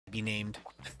be named.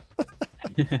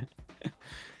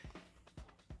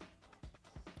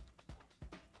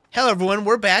 Hello, everyone.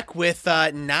 We're back with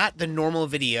not the normal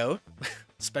video,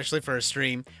 especially for a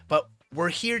stream, but we're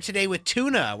here today with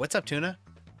Tuna. What's up, Tuna?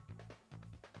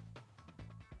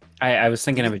 I was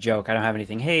thinking of a joke. I don't have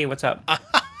anything. Hey, what's up?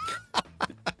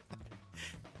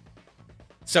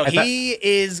 So I thought, he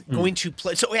is going to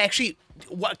play. So actually,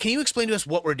 can you explain to us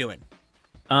what we're doing?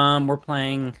 we're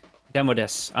playing demo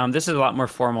discs. This is a lot more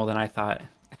formal than I thought.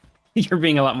 You're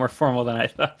being a lot more formal than I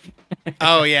thought.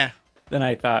 Oh, yeah. Than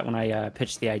I thought when I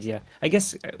pitched the idea. I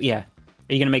guess, yeah.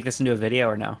 Are you gonna make this into a video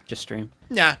or no? Just stream?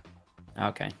 Nah.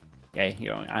 Okay. Yeah, you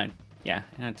know, yeah.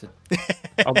 I had to,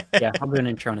 I'll do an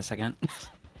intro in a second.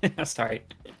 Sorry.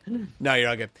 No, you're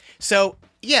all good. So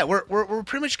yeah, we're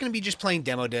pretty much gonna be just playing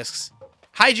demo discs.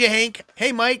 Hi, J Hank.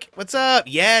 Hey, Mike. What's up?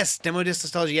 Yes, demo disc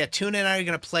nostalgia. Yeah, Tuna and I are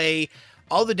gonna play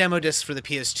all the demo discs for the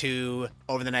PS2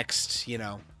 over the next,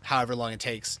 however long it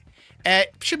takes.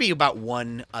 It should be about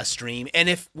one a stream, and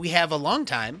if we have a long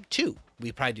time, two.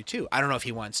 We probably do two. I don't know if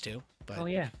he wants to, but Oh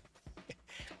yeah,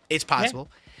 it's possible.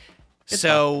 Yeah, it's so,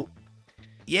 possible.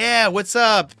 Yeah, what's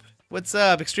up? What's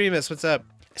up, Extremist? What's up?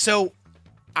 So,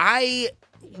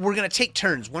 we're gonna take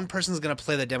turns. One person's gonna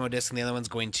play the demo disc, and the other one's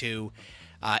going to,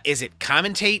 is it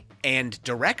commentate and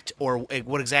direct, or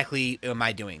what exactly am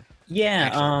I doing? Yeah,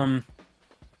 actually?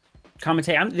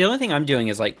 commentate. The only thing I'm doing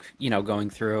is like,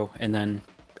 going through and then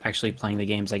actually playing the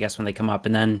games, I guess, when they come up,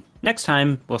 and then next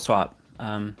time we'll swap.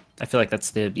 I feel like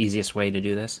that's the easiest way to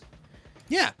do this.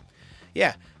 Yeah,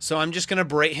 yeah. So I'm just gonna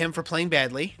berate him for playing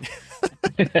badly.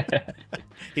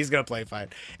 He's gonna play fine,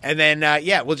 and then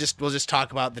yeah, we'll just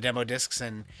talk about the demo discs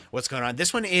and what's going on.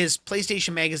 This one is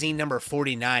PlayStation Magazine number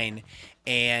 49,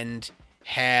 and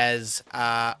has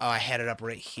I had it up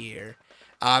right here.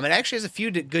 It actually has a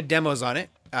few good demos on it.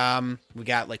 We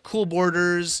got like Cool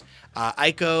Borders,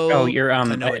 Ico, Oh, you're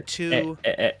Klonoa 2.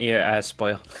 yeah,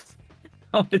 spoil.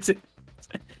 Oh, it's it.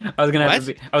 I was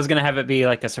gonna have it be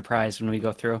like a surprise when we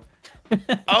go through.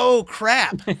 Oh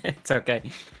crap! It's okay.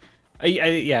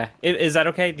 Yeah, is that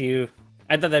okay?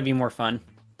 I thought that'd be more fun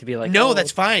to be like. No, Oh,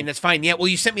 that's fine. That's fine. Yeah, well,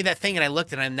 you sent me that thing, and I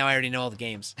looked, and now I already know all the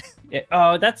games. yeah,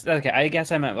 oh, that's okay. I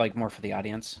guess I meant like more for the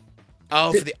audience.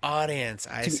 Oh, for the audience,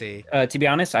 I see. To be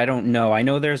honest, I don't know. I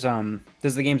know there's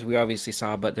the games we obviously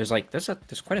saw, but there's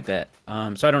quite a bit.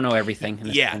 So I don't know everything. In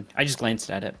this Yeah, thing. I just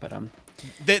glanced at it, but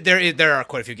there are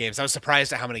quite a few games. I was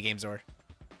surprised at how many games there were.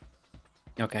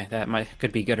 okay, that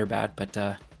could be good or bad, but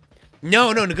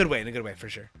No, in a good way, for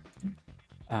sure.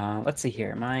 let's see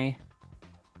here. All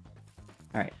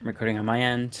right, I'm recording on my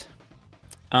end.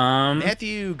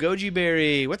 Matthew Goji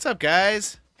Berry, what's up,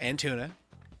 guys? And Tuna.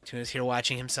 Tuna's here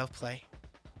watching himself play.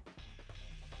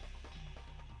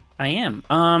 I am.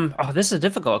 Oh, this is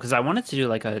difficult because I wanted to do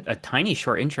like a tiny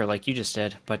short intro like you just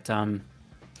did, but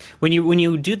when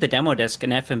you do the demo disc,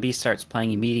 an FMB starts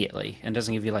playing immediately and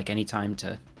doesn't give you like any time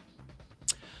to.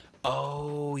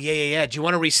 Oh, yeah. Do you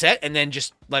want to reset and then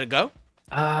just let it go?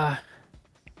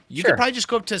 You Sure. could probably just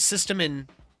go up to System and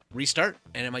restart,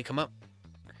 and it might come up.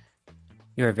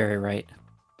 You're very right.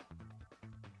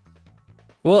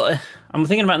 Well, I'm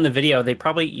thinking about in the video, you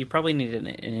probably need an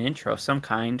intro of some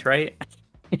kind, right?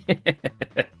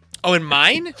 Oh, in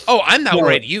mine? Oh, I'm not No,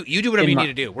 worried. You do whatever in you my- need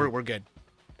to do. We're good.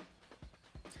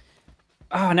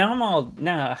 Oh, now I'm all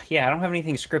yeah, I don't have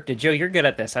anything scripted. Joe, you're good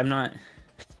at this. I'm not.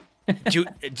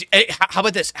 How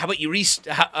about this? How about you do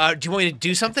you want me to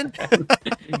do something?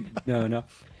 No.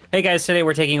 Hey guys, today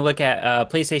we're taking a look at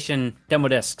PlayStation demo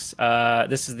discs.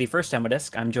 This is the first demo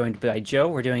disc. I'm joined by Joe.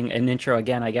 We're doing an intro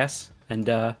again, I guess, and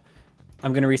I'm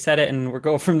gonna reset it and we'll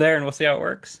go from there and we'll see how it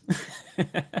works.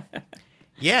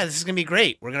 Yeah, this is gonna be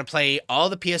great. We're gonna play all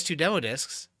the PS2 demo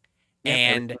discs, Yeah,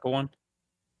 and one.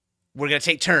 we're gonna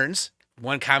take turns,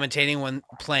 one commentating, one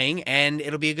playing, and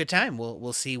it'll be a good time.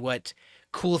 We'll see what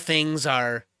cool things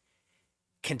are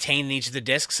contained in each of the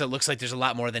discs. So it looks like there's a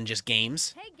lot more than just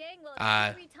games. Hey gang, well,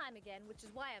 Uh, it's time again, which is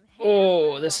why I'm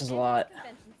Oh, this is a lot.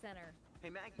 Convention Center. Hey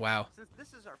Maggie, Wow. since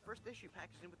this is our first issue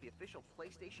packaged in with the official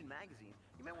PlayStation magazine,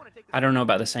 you might want to take this I don't know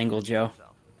about this angle, Joe. Oh,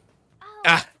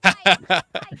 Ah, hi, hi, gang.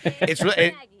 It's I'm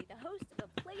really- Maggie, the host of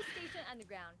PlayStation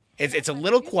Underground. It's a As my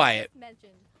little producer quiet. just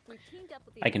mentioned, we've teamed up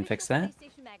with the I can fix official that.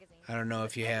 PlayStation magazine. I don't know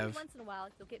if you Every have. Once in a while,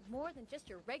 you'll get more than just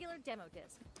your regular demo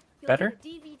disc. You'll Better? Get a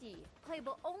DVD,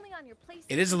 playable only on your PlayStation.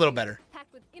 It is a little better.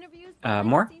 Packed with interviews, More?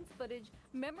 behind-the-scenes footage,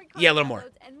 memory card Yeah, a little more.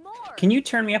 downloads, and more. Can you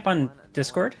turn me up on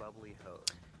Discord? Bubbly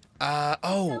host. To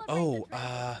celebrate the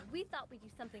tradition, we thought we'd do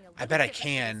something a I little bet I different for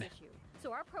can. this issue.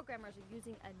 So our programmers are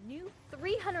using a new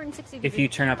 360-degree If you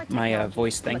turn up camera my technology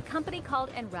voice from thing. a company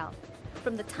called Enroute.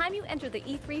 From the time you enter the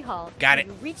E3 hall Got till it.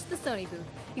 you reach the Sony booth,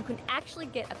 you can actually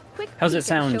get a quick How's it peek at the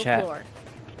sound, show chat? floor.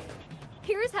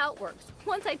 Here's how it works.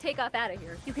 Once I take off out of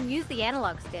here, you can use the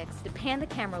analog sticks to pan the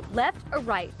camera left or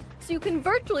right, so you can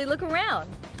virtually look around.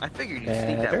 I figured you'd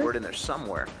sneak that Better? word in there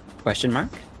somewhere. Question mark?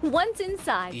 Once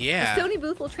inside, Yeah. the Sony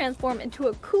booth will transform into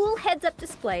a cool heads-up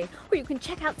display where you can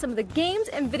check out some of the games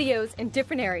and videos in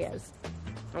different areas.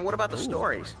 And what about the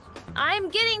stories? I'm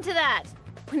getting to that!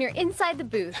 When you're inside the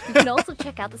booth, you can also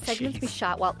check out the segments we Jeez.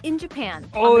 shot while in Japan.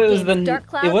 Oh, on it was games the Dark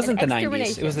Cloud it wasn't the and 90s.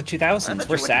 Extermination. It was the I 2000s. thought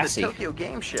We're you went sassy. to the Tokyo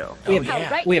Game Show. We have,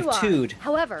 How right we have you are. two'd.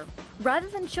 However, rather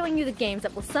than showing you the games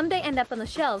that will someday end up on the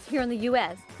shelves here in the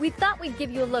US, we thought we'd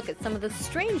give you a look at some of the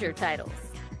stranger titles.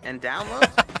 And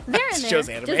downloads? They're in there. Shows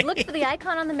anime. Just look for the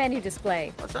icon on the menu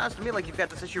display. Well, it sounds to me like you've got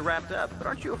this issue wrapped up, but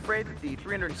aren't you afraid that the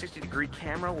 360-degree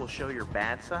camera will show your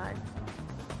bad side?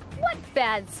 What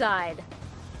bad side?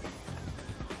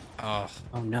 Oh.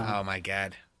 Oh no. Oh my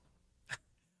god.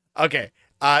 Okay.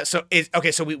 So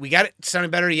we got it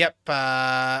sounding better. Yep.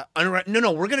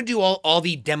 No, we're gonna do all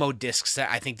the demo discs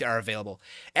that I think that are available.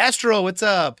 Astro, what's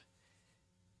up?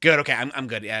 Good. Okay, I'm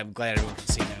good. Yeah, I'm glad everyone can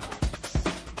see now.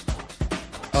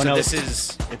 Oh So no, this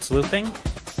is. it's looping?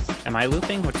 Am I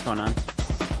looping? What's going on?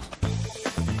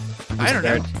 I don't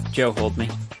know. Joe, hold me.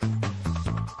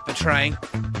 I'm trying.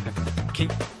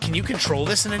 Can you control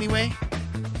this in any way?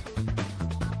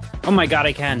 Oh my god,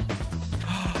 I can.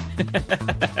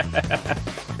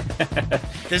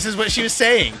 This is what she was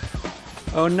saying.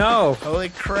 Oh no. Holy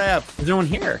crap. There's no one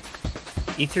here.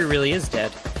 E3 really is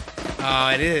dead. Oh,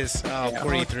 it is. Oh, Yeah.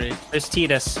 poor E3. There's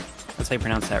Titus. That's how you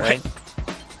pronounce that, right?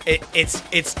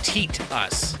 It's teat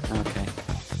us. Okay.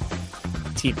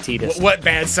 Titus. What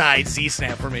bad side Z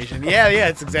snap formation? Yeah,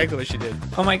 it's exactly what she did.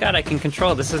 Oh my god, I can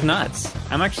control. This is nuts.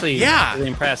 I'm actually really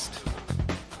impressed.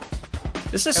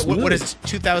 This is smooth. What is this?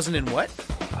 2000 and what?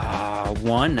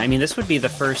 One. I mean, this would be the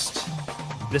first.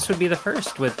 This would be the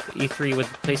first with E3 with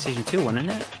PlayStation 2, wouldn't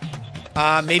it?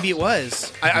 Maybe it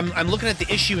was. I'm looking at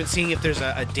the issue and seeing if there's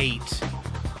a date.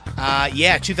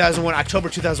 Yeah, 2001, October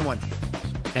 2001.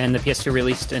 And the PS2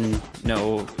 released in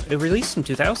it released in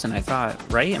 2000, I thought,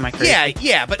 right? Am I correct?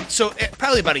 Yeah, but so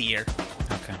probably about a year.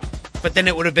 Okay. But then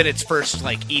it would have been its first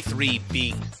like E3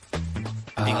 being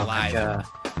alive.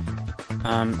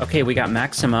 Gotcha. Okay, we got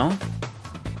Maximo.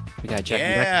 We got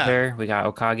Jackie Rector. We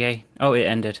got Okage. Oh, it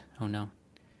ended. Oh no.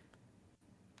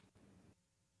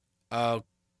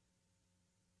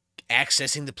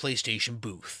 Accessing the PlayStation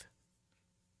booth.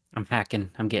 I'm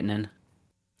hacking. I'm getting in.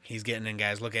 He's getting in,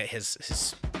 guys. Look at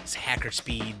his hacker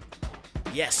speed.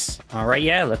 Yes. All right,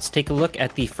 yeah, let's take a look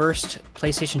at the first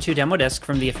PlayStation 2 demo disc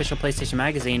from the official PlayStation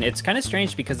magazine. It's kind of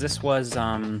strange because this was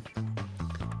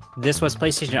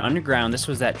PlayStation Underground. This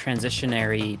was that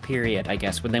transitionary period, I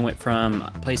guess, when they went from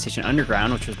PlayStation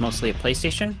Underground, which was mostly a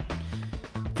PlayStation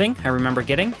thing, I remember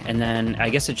getting, and then I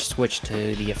guess it just switched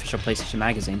to the official PlayStation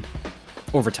magazine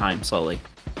over time, slowly.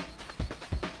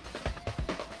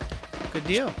 Good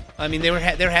deal. I mean, they were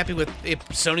happy with it.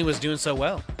 Sony was doing so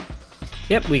well.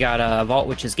 Yep, we got Vault,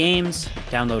 which is games,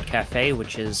 Download Cafe,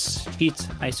 which is cheats,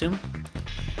 I assume.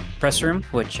 Press Room,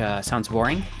 which sounds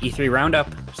boring. E3 Roundup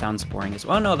sounds boring as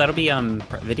well. No, that'll be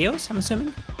videos, I'm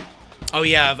assuming. Oh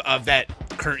yeah, of that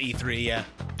current E3,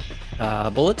 yeah.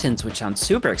 Bulletins, which sounds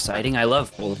super exciting. I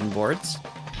love bulletin boards.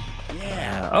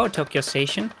 Yeah. Oh, Tokyo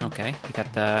Station. Okay, we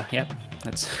got the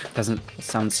That's doesn't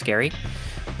sound scary.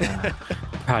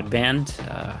 Broadband.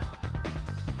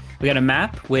 We got a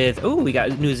map with. Oh, we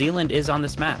got New Zealand is on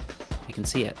this map. You can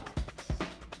see it.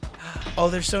 Oh,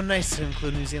 they're so nice to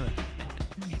include New Zealand.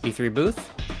 E3 booth.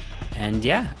 And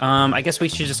yeah, I guess we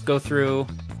should just go through.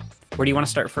 Where do you want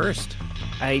to start first?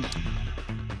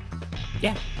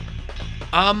 Yeah.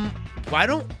 Why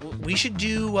don't we should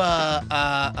do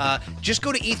just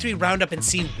go to E3 Roundup and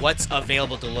see what's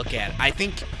available to look at. I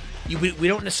think we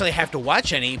don't necessarily have to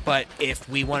watch any, but if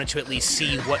we wanted to at least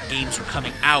see what games are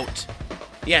coming out.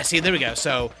 Yeah, see, there we go.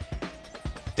 So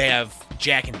they have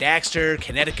Jak and Daxter,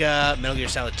 Kinetica, Metal Gear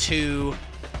Solid 2.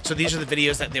 So these are the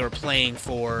videos that they were playing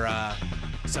for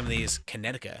some of these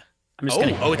Kinetica. I'm just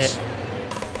gonna. Oh, it's.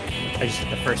 I just hit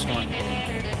the first one.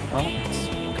 Well,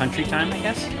 it's country time, I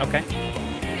guess. Okay.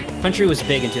 Country was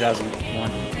big in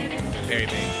 2001. Very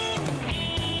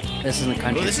big. This isn't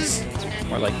country. Well, this is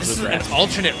more like this is an bluegrass.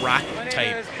 alternate rock My name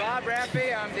type. is Bob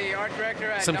Raffy. I'm the art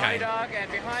director at Some Naughty kind. Dog, and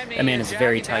behind me That man is Jackie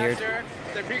very tired. Daxter,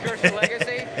 the precursor to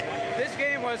Legacy. This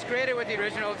game was created with the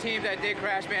original team that did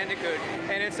Crash Bandicoot,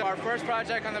 and it's our first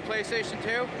project on the PlayStation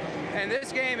 2. And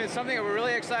this game is something that we're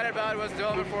really excited about. It was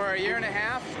developed for a year and a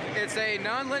half. It's a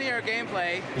non-linear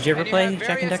gameplay. Did you ever play have Jak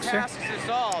and various Daxter? tasks to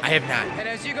solve. I have not. And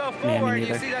as you go Yeah, me forward, you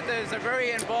neither. see that there's a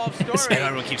very involved story. I know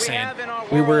everyone keeps We saying. have in our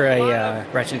We were world a, lot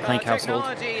of, Ratchet and Clank household.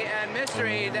 technology and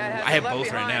mystery that has I have been left both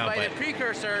right behind now, by but the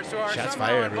precursors who are shots somehow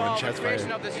fired, everyone, involved in shots the creation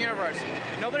fired. of this universe.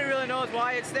 Nobody really knows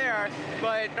why it's there,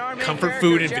 but our main Comfort character,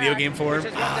 food in Jack, video game form? which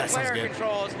is what Ah, the that sounds player good.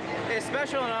 controls, is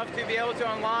special enough to be able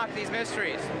to unlock these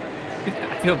mysteries.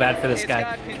 I feel bad for this It's guy.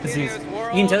 got 'Cause continuous you can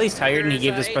worlds, tell he's tired and he there's,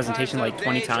 gave this 8 presentation times like of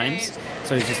 20 day times. change.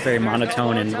 So he's just very There's no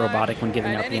monotone and overtime. robotic when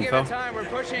giving At out the any info. given time, we're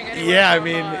pushing anywhere Yeah, I from,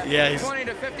 mean, yeah, he's 20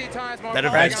 to 50 times more that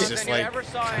polygons event's than just you like ever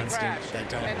saw in constant Crash. that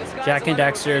time. And the sky's Jak and the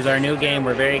limit Daxter is our new game.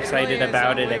 We're very It excited really is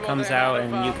about it. It unbelievable comes the out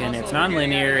amount of, and you can. It's muscle we're getting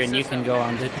non-linear out of and the you can system. go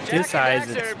on the Jak two and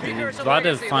sides. Daxter, It's precursor a lot of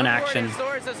legacy. fun Look for it action. in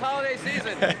stores this holiday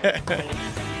season.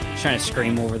 Trying to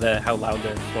scream over how loud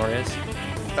the floor is.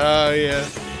 Oh yeah.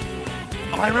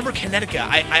 Oh, I remember Kinetica.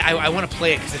 I want to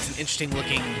play it because it's an interesting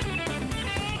looking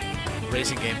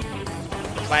racing game.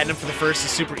 Platinum for the first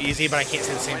is super easy, but I can't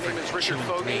say the same My for name is 2 Richard and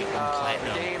Fogey. 3 on The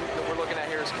Platinum. game that we're looking at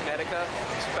here is Kinetica.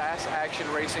 It's a fast action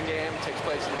racing game. It takes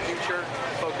place in the future.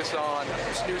 Focus on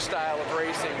this new style of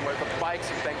racing where the bikes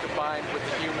have been combined with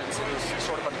the humans in this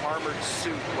sort of an armored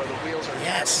suit where the wheels are Yes.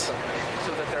 next to them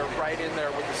so that they're right in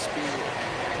there with the speed.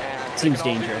 And they Seems can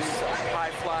all do dangerous. these,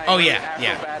 high-flying, Oh, yeah,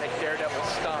 yeah. acrobatic daredevil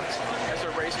stunts as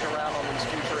they're racing around on these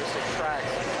futuristic tracks.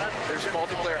 There's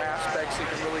multiplayer aspects so you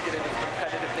can really get into the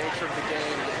competitive nature of the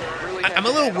game. Really I'm a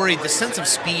little worried. The sense of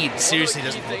speed seriously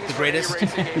doesn't look the greatest.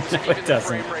 No, it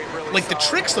doesn't. Like the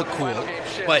tricks look cool,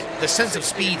 but the sense of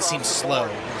speed seems slow on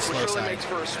the slow side.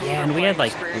 Yeah, and we had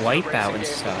like Wipeout and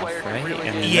stuff, right?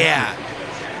 I mean, Yeah.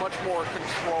 Much more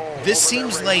control. This over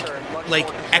seems their like racer and much like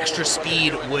more control extra over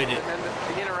speed what they're would doing. And then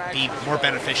the be interaction more is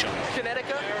beneficial.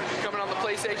 Kinetica coming on the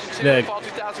PlayStation 2 The- fall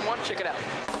 2001. Check it out.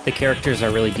 the characters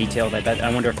are really detailed.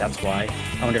 I wonder if that's why.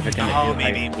 I wonder if it's gonna Oh, do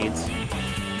higher maybe. speeds.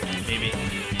 Maybe.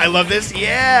 I love this.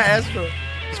 Yeah, Astro.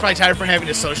 He's probably tired from having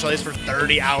to socialize for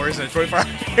 30 hours in a 24-hour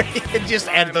period. Just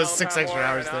add those 6 extra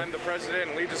hours there. I'm the president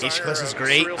and lead Each designer class is of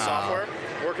great. Surreal Software,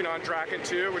 working on Draken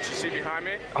 2, which you see behind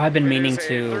me. I've been It meaning is a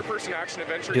to third-person action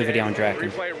adventure do a video game on Draken.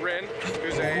 where you play Rin,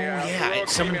 who's a yeah, heroic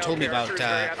someone female told me about,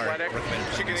 character, very or athletic.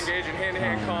 recommended She can this. engage in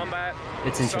hand-to-hand combat.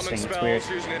 It's summon interesting, it's spells weird.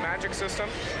 using the magic system.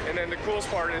 And then the coolest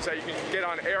part is that you can get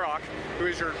on Aerok, who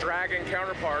is your dragon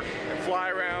counterpart, and fly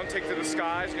around, take to the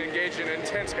skies, and engage in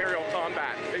intense aerial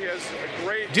combat. He has a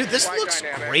great Dude, this flight looks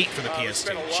dynamic. great for the We PS2.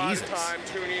 spent a lot Jesus. of time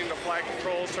tuning the flight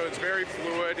controls, so it's very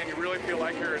fluid, and you really feel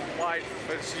like you're in flight,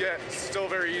 but it's yet still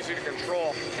very easy to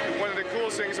control. And one of the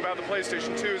coolest things about the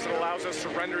PlayStation 2 is it allows us to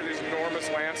render these enormous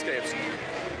landscapes.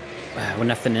 with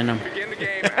nothing in them. Begin the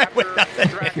game after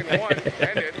Draken 1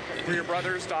 ended, where your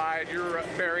brothers died, you're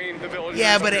burying the villagers.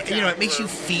 Yeah, of but the it- you know, town it makes who you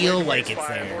were feel being like faced it's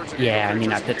by there. hordes of Yeah, I evil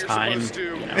mean, at the creatures. You're time, supposed to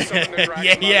you know. summon the dragon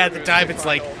Yeah, mother, at the who's time the it's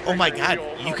like, final oh my creature god,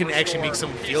 you'll you can help actually make restore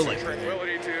someone feel peace like and they're there.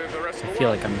 tranquility to the rest of I the feel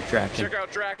world. like I'm Draken. Check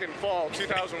out Draken Fall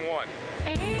 2001.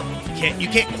 You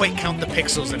can't quite count the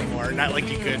pixels anymore. Not like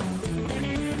you could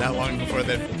not long before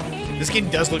that. This game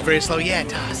does look very slow. Yeah, it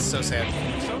does. So sad.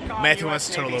 Matthew wants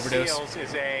a total overdose.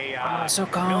 Is a so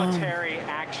calm. military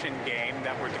action game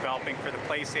that we're developing for the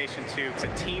PlayStation 2. It's a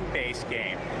team-based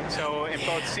game. So in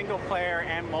both single player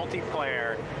and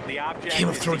multiplayer, the object Game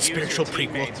of is to Thrones use your spiritual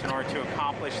prequel. teammates in order to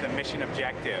accomplish the mission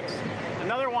objectives.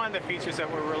 Another one of the features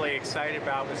that we're really excited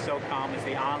about with SOCOM is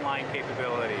the online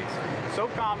capabilities.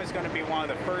 SOCOM is going to be one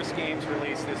of the first games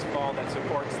released this fall that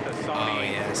supports the Sony Oh,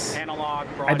 yes. analog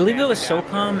I believe it broadband was adapter.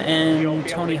 SOCOM You'll and be able to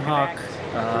Tony Hawk connect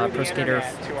Pro through the Skater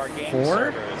internet to our game 4.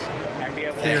 servers and be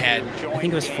able They to had- join I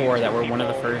think it was games 4 that with were one of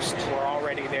the people first who are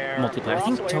already there. multiplayer. We're I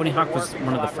think also Tony able to Hawk was work in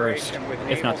one of the first, collaboration with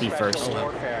if not the Naval first. Special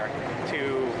Warfare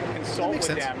to consult makes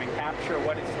with sense. them and capture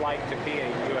what it's like to be a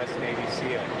U.S. Navy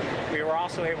SEAL. We were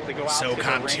also able to go out to the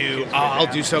SOCOM 2. ranges with I'll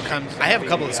them do and SOCOM. use I have a some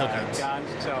couple of the, SOCOMs. guns.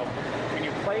 So when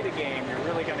you play the game, you're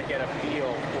really going to get a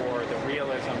feel for the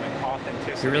realism and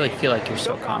authenticity. You really feel like you're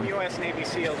SOCOM SOCOM. U.S. Navy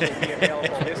SEALs will be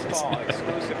available this fall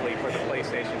exclusively for the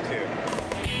PlayStation 2.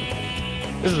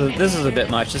 This is a bit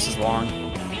much. This is long.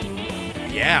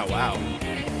 Yeah, wow.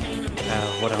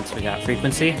 What else we got?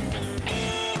 Frequency?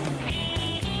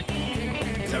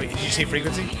 Is that what, did you say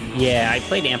frequency? Yeah, I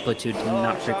played Amplitude,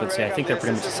 not Frequency. I think they're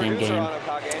pretty much the same game.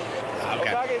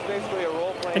 Okay.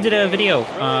 I did a video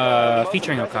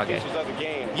featuring Okage.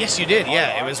 Yes, you did.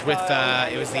 Yeah, it was with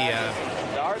it was the.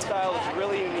 The art style is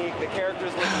really unique. The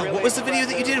characters look really What was the video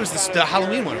that you did? It was the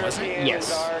Halloween one, wasn't it? Yes.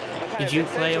 Did you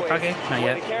play Okage? Not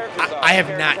yet. I have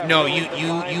not. No, you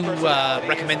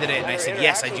recommended it, and I said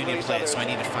yes, I do need to play it, so I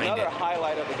need to find it.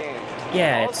 Highlight of the game.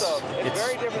 Yeah, Also, it's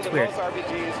very different than weird. most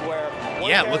RPGs where one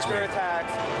Yeah, it looks character weird.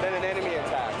 attacks, then an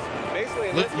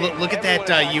Look at that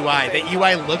UI. That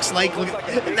UI looks like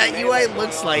that UI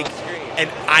looks like an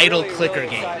idle clicker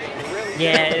game.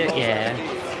 Yeah.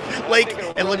 Like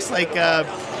it looks like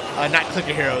not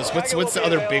Clicker Heroes. What's the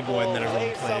other big one that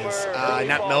everyone plays?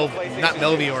 Not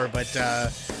Melvior, but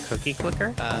Cookie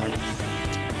Clicker.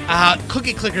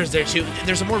 Cookie Clicker's there too.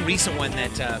 There's a more recent one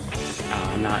that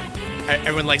I'm not.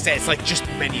 everyone likes that. It's like just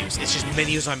menus. It's just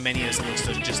menus on menus. It looks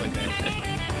just like that.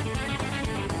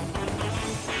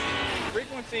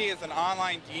 Frequency is an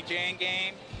online DJing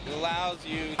game. It allows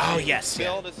you to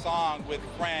build a song with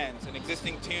friends, an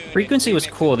existing tune. Frequency was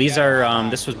cool. These are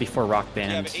this was before Rock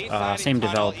Band. Same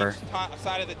developer.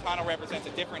 Side of the tunnel represents a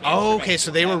different okay,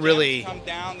 so they were really. Come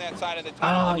down that side of the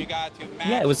tunnel, you got to match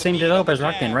Yeah, it was same developer as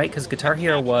Rock Band, right? Because Guitar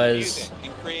Hero was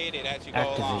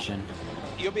Activision.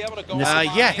 You'll be able to go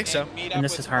yeah, I think so. And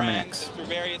this is Harmonix.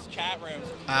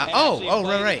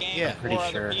 Right. Yeah. Pretty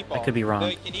sure. I could be wrong. So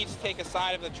you can each take a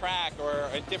side of the track or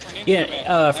a different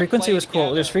Yeah, Frequency was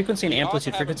cool. There's Frequency and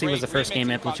Amplitude. Frequency was the first game.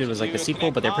 Amplitude was like the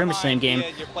sequel, but they're pretty much the same game.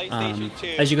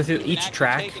 As you go through, each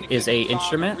track is a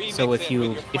instrument. So if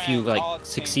you like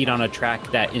succeed on a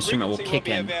track, that instrument will kick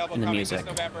in the music.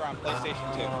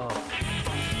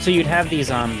 So you'd have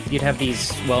these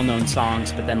well-known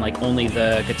songs, but then like only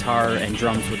the guitar and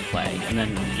drums would play, and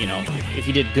then if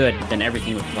you did good, then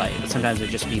everything would play. But sometimes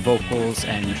it'd just be vocals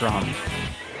and drums.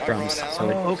 So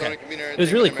it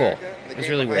was really cool. It was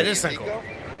really weird. It is so cool.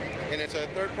 And it's a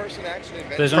third-person action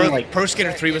adventure. There's only like Pro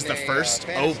Skater 3 was the first.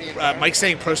 Mike's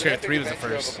saying Pro Skater 3 was the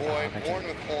first.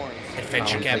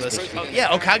 Adventure Capitalist. Yeah,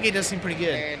 Okage does seem pretty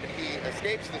good. And he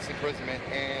escapes this imprisonment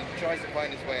and tries to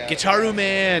find his way out. Gitaru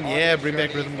Man, yeah, bring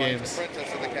back rhythm games. The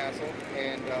princess of the castle,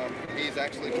 and he's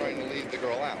actually trying to lead the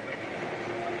girl out.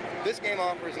 This game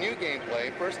offers new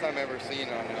gameplay, first time ever seen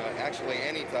on actually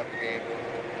any type of game.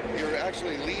 You're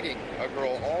actually leading a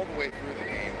girl all the way through the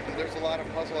game. And there's a lot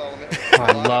of puzzle elements. Oh,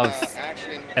 I love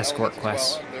escort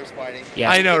quests. Well. There's fighting. Yeah,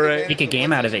 I know, right? Make a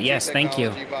game out of it. Yes, thank you.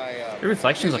 The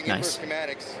reflections look nice.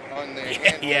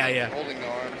 Yeah. Holding the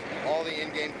arms. All the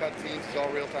in-game cutscenes is all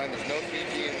real time. There's no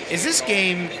CG in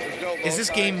Is this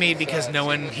game made because no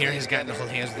one here has gotten to hold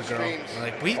hands with a girl?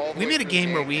 Like we made a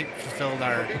game where we fulfilled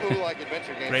our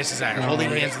greatest desire, holding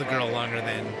hands with a girl longer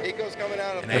than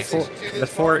an ex. The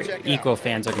four Eco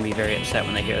fans are gonna be very upset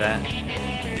when they hear that.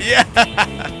 Yeah.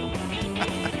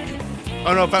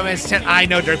 Oh no, 5 minutes 10. I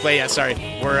know, Dirk, but yeah, sorry.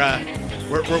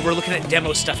 We're looking at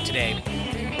demo stuff today.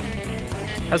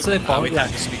 How's the quality? We thought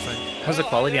this would be fun. How's the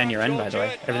quality on your end, by the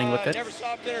way? Everything look good?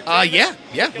 Yeah,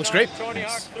 looks great.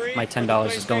 Nice. My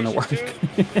 $10 is going to work.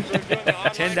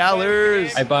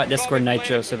 $10. I bought Discord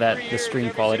Nitro so that the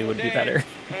stream quality would be better.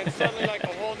 Kind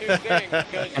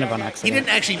of on accident. He didn't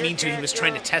actually mean to. He was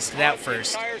trying to test it out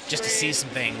first, just to see some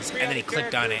things, and then he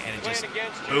clicked on it, and it just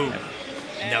boom.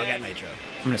 Now I got Nitro.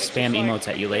 I'm gonna spam emotes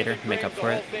at you later to make up for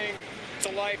it.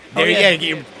 There you go. Get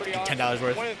your $10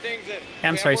 worth. Yeah,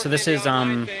 I'm sorry. So this is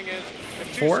 4?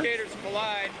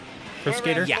 Pro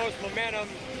Skater? Yeah. Momentum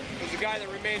is the guy that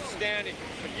remains standing.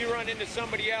 If you run into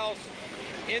somebody else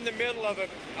in the middle of a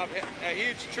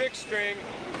huge trick string,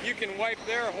 you can wipe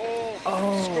their whole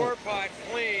score pot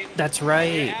clean. That's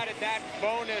right. You added that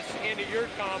bonus into your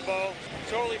combo.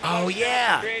 Totally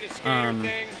create a skater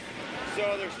thing. So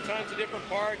there's tons of different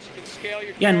parts. You can scale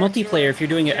your in multiplayer, if you're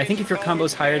doing it, I think if your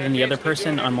combo's higher than the other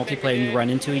person on multiplayer and you run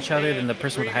into each other, then the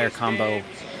person with a higher combo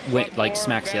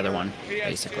smacks the other one,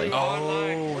 basically.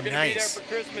 Oh, nice.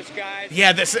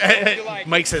 Yeah, this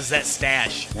Mike says that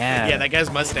stash. Yeah, that guy's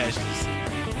mustache is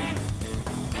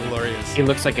glorious. He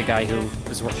looks like a guy who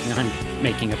is working on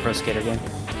making a Pro Skater game.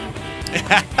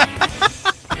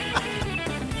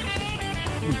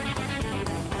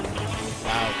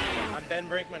 Ben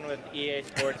Brinkman with EA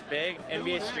Sports Big.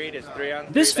 NBA Street is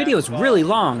 3-on-3. This video is really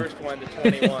long. First 1 to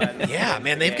 21. Yeah,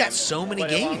 man, they've got so many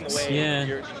games. Yeah.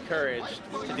 You're encouraged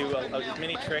to do as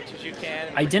many tricks as you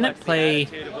can. I didn't play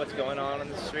of what's going on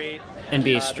the street.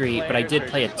 NBA Street, but I did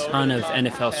play a ton of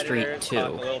NFL Street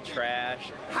too.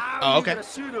 Oh, okay.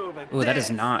 Ooh, that is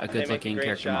not a good-looking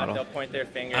character model. They'll point their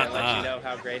finger and let you know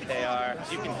how great they are.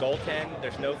 You can goaltend.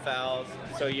 There's no fouls,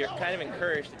 so you're kind of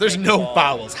encouraged. There's no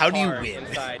fouls. How do you win?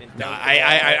 No,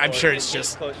 I'm sure it's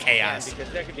just chaos. Because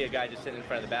there could be a guy just sitting in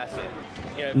front of the basket.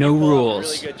 No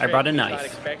rules. I brought a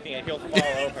knife.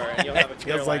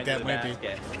 Feels like that might be.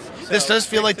 This does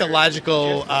feel like the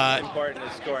logical,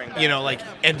 like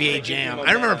NBA Jam.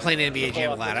 I remember playing NBA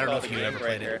Jam a lot. I don't know if you ever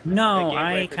played it. No,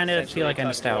 I kind of feel like I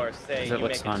missed out because it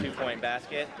looks fun.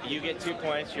 You get 2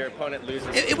 points. Your opponent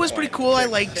loses. It was pretty cool. I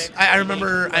liked. I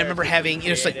remember having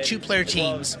it's like 2-player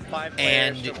teams,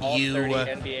 and you.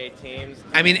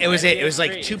 I mean, it was it's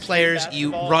like 2 players.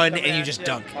 You run and you just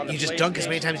dunk. You just dunk as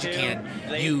many times as you can.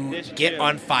 You get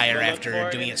on fire after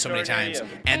doing it so many times,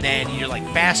 and then you're like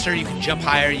faster. You can jump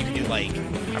higher. You can do like,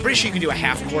 I'm pretty sure you can do a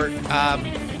half court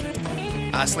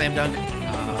slam dunk.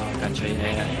 Gotcha.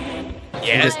 Yeah.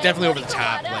 Yeah, it's definitely over the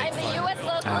top. Like,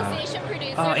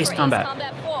 Ace Combat.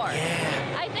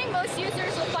 Yeah. I think most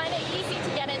users will find it easy to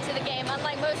get into the game,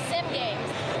 unlike most sim games.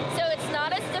 So it's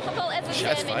not as difficult as a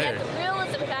sim, and yet the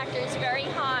realism factor is very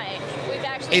high. We've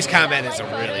actually Ace Combat is a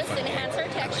really fun game.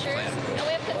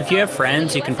 If you have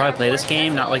friends, you can probably play this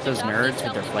game, not like those nerds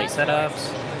with their flight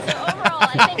setups.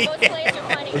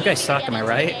 You guys suck, am I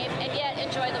right?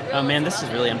 Oh man, this is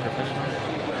really unprofessional.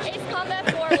 Ace Combat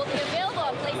 4 will be available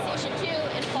on PlayStation 2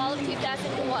 in fall of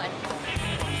 2001.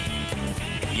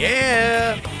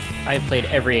 Yeah! I've played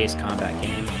every Ace Combat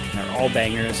game. They're all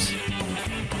bangers.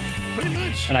 Pretty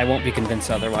much. And I won't be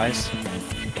convinced otherwise.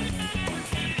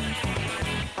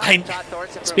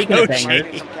 Speaking of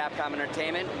bangers. From Capcom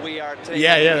Entertainment, we are today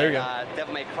there we go.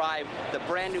 Devil May Cry, the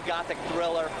brand new gothic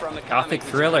thriller from a Gothic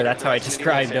thriller, that's how I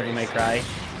described Devil May Cry.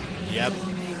 Yep.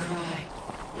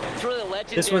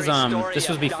 This was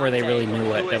before they really knew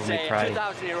what Devil May Cry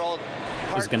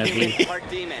was gonna be.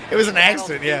 It was an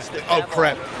accident, yeah. Oh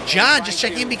crap. John, just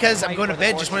checking in because I'm going to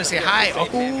bed. Just want to say hi.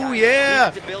 Oh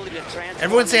yeah.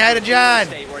 Everyone say hi to John.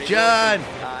 John.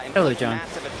 Hello, John.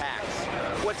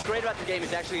 What's great about the game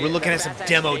is actually we're looking at some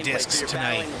demo discs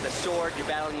tonight. The sword, you're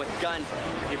battling with guns.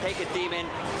 You take a demon,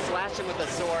 slash him with a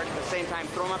sword, at the same time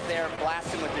throw him up there,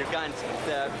 blast him with your guns.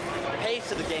 The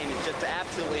pace of the game is just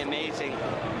absolutely amazing.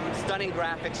 Stunning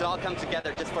graphics, it all comes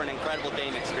together just for an incredible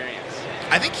game experience.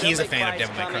 I think he's a fan of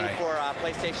Devil May Cry.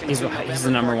 He's the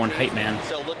 #1 hype man.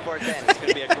 So look for it then. It's going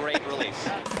to be a great release.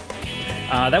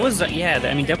 That was, yeah,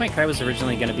 I mean, Devil May Cry was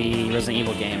originally going to be a Resident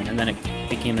Evil game, and then it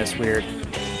became this weird...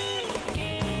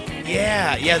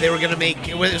 Yeah, they were going to make...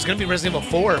 It was going to be Resident Evil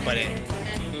 4, but it...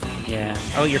 Yeah.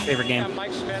 Oh, your favorite game.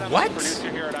 What?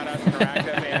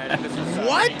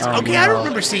 What? Oh, okay, no. I don't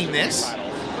remember seeing this.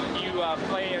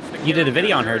 You did a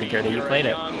video on Hurdy-Gurdy, you played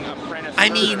it. I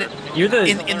mean, you're the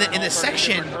in the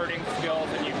section.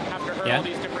 Yeah.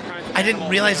 I didn't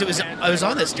realize it was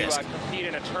on this disc.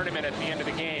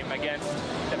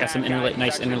 Got some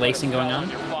nice interlacing going on.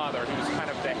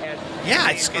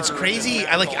 Yeah, it's crazy.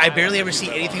 I barely ever see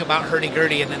anything about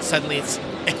Hurdy-Gurdy, and then suddenly it's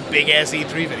a big ass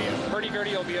E3 video.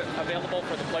 Hurdy-Gurdy will be available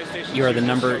for the PlayStation. You're the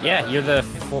number. Yeah, you're the.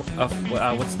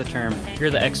 What's the term? You're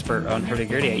the expert on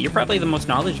Hurdy-Gurdy. You're probably the most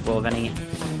knowledgeable of any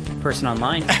person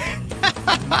online.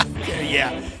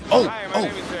 Yeah. Oh,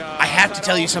 I have to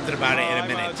tell you something about it in a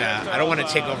minute. I don't want to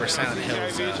take over Silent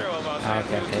Hills.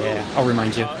 Okay, yeah. I'll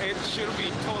remind you. It should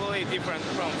be totally different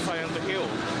from Silent Hill.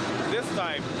 This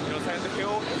time, Silent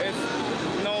Hill is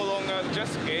no longer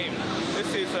just a game.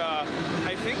 This is,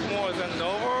 I think, more than a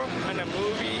novel and a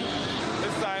movie.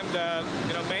 This time, the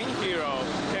main hero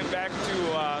came back to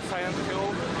Silent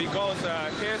Hill because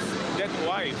his dead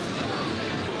wife.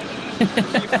 He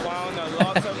found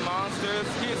lots of monsters.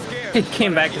 He's scared. He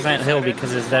came back to Silent Hill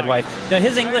because his dead wife. No,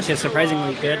 his English is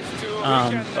surprisingly good,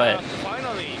 but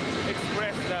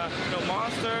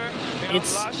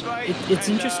it's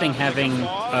interesting having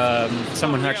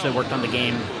someone who actually worked on the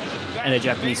game and a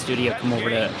Japanese studio come over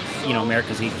to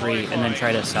America's E3 and then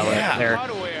try to sell it there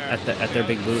at their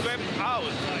big booth.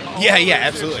 Yeah,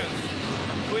 absolutely.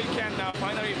 We can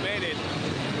finally made it.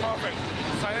 Perfect.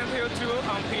 Silent Hill 2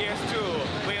 on PS2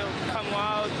 will come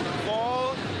out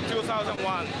fall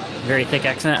 2001. Very thick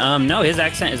accent. No, his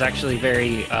accent is actually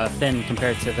very thin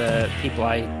compared to the people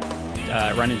I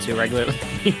run into regularly.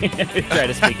 Try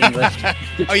to speak English.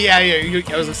 Oh yeah.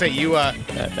 I was gonna say you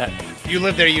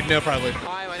live there, you'd know probably.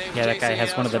 Yeah, that guy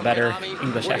has one of the better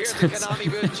English accents.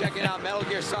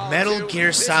 Metal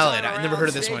Gear Solid. I never heard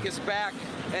of this one.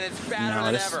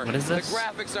 No, what is this? The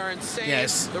graphics are insane.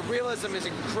 Yes. The realism is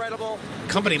incredible.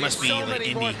 Company must be like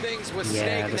indie.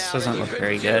 Yeah, this doesn't look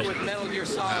very good.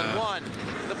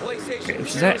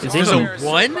 Is this a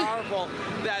 1?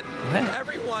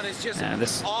 Everyone is just he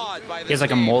awed has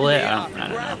like a mullet. I don't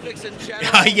know.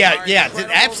 Yeah, it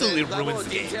absolutely ruins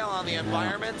the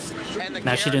game.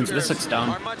 Now she didn't. This looks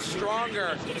dumb.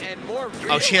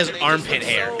 Oh, she has armpit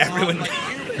hair. Everyone.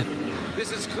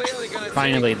 This is clearly going to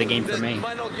finally the game for me.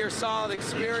 Metal Gear Solid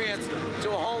experience to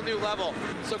a whole new level.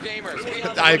 So gamers,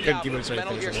 I couldn't keep it straight.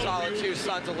 Metal Gear Solid 2: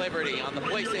 Sons of Liberty on the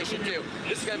PlayStation 2.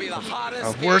 This is going to be the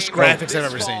hottest worst graphics I've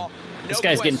ever seen. This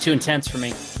guy's getting too intense for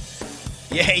me.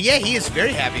 Yeah, he is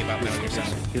very happy about Metal Gear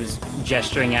Solid. He was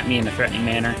gesturing at me in a threatening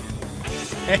manner.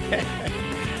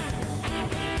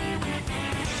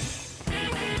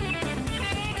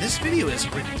 This video is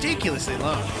ridiculously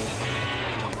long.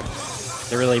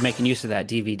 They're really making use of that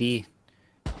DVD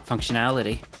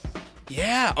functionality.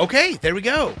 Yeah. Okay. There we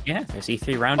go. Yeah. There's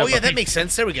E3 roundup. Oh yeah, that makes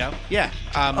sense. There we go. Yeah.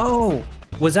 Oh,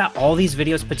 was that all these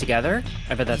videos put together?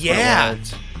 I bet that's what it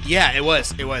was. Yeah, it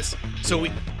was. It was. So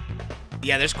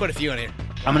yeah, there's quite a few on here.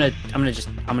 I'm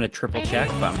gonna triple check,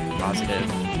 but I'm positive.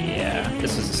 Yeah,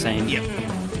 this is the same. Yep.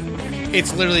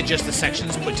 It's literally just the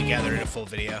sections put together in a full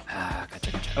video. Ah,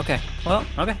 gotcha. Okay. Well,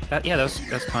 okay.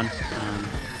 That's fun.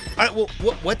 All right. Well,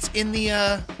 what's in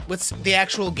the what's the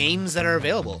actual games that are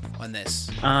available on this?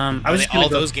 I was all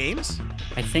those games.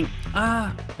 I think.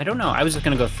 I don't know. I was just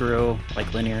gonna go through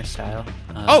like linear style.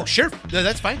 Oh, sure. No,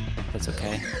 that's fine. That's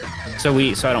okay. So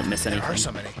I don't miss anything. There are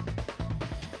so many.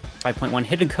 5.1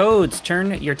 hidden codes.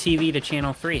 Turn your TV to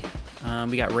channel 3.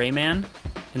 We got Rayman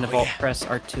in the vault. Yeah. Press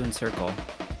R2 and circle.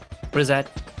 What is that?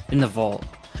 In the vault.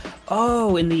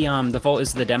 Oh, in the vault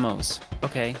is the demos.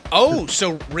 Okay. Oh,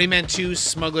 so Rayman 2,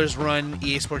 Smuggler's Run,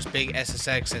 EA Sports Big,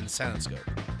 SSX, and Silent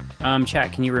Scope.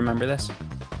 Chat, can you remember this?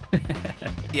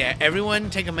 Yeah, everyone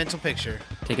take a mental picture.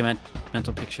 Take a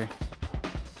mental picture.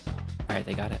 All right,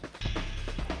 they got it.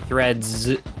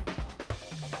 Threads.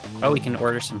 Oh, we can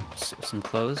order some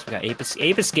clothes. We got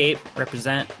Ape Escape,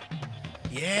 represent.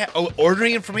 Yeah. Oh,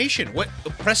 ordering information. What?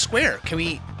 Press square. Can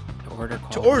we? Order call.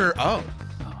 To order. Oh.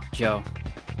 Joe,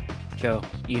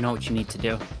 you know what you need to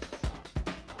do.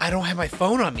 I don't have my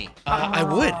phone on me. I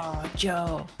would.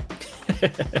 Joe.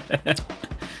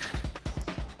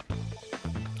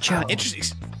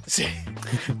 Interesting.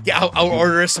 Yeah, I'll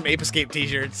order us some Ape Escape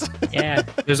t-shirts. Yeah,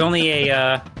 there's only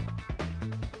a.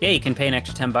 Yeah, you can pay an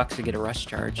extra $10 to get a rush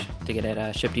charge to get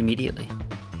it shipped immediately.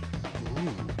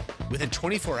 Ooh, within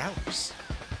 24 hours.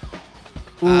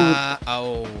 Ooh,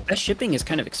 that shipping is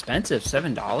kind of expensive.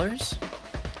 $7.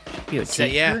 So,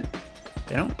 yeah.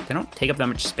 They don't take up that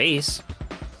much space.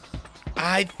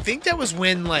 I think that was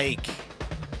when like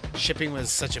shipping was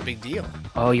such a big deal.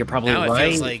 Oh, you're probably now right. It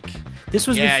feels like this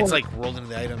was before, it's like rolled into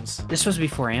the items. This was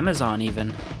before Amazon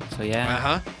even. So yeah.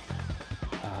 Uh-huh.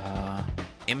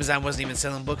 Amazon wasn't even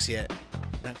selling books yet.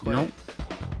 Not quite. Nope.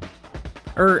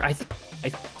 Or I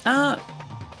think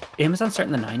Amazon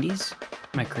started in the 90s?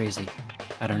 Am I crazy?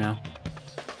 I don't know.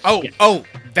 Oh, oh,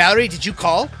 Valerie, did you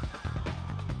call?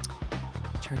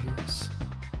 Chargers.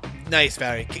 Nice,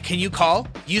 Valerie. Can you call?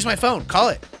 Use my phone. Call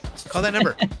it. Call that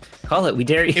number. Call it. We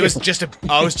dare you. It was just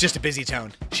a busy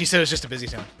tone. She said it was just a busy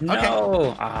tone.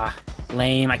 No. Okay.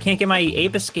 Lame. I can't get my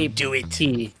Ape Escape. Do it.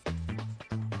 T.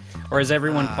 Or as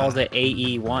everyone calls it,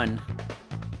 AE1.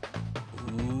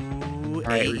 Ooh,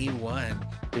 right,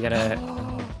 AE1. We got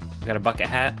a bucket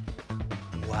hat.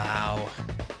 Wow.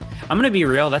 I'm gonna be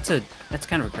real. That's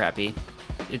kind of a crappy.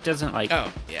 It doesn't like. Oh,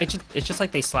 yeah. It's just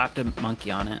like they slapped a monkey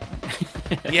on it.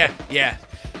 Yeah, yeah.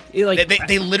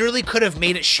 They literally could have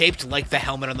made it shaped like the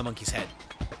helmet on the monkey's head.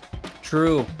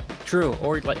 True.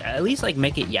 Or like at least like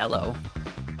make it yellow.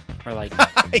 Or like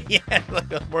yeah,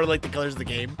 more like the colors of the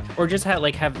game. Or just have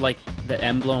like the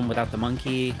emblem without the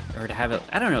monkey, or to have it.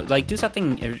 I don't know. Like do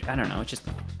something. I don't know. It's just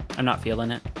I'm not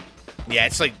feeling it. Yeah,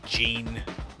 it's like jeans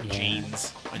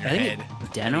on your head.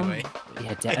 Denim. Anyway.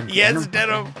 Yeah, yes,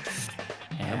 denim.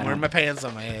 Yeah, I'm wearing my pants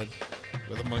on my head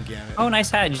with a monkey on it. Oh,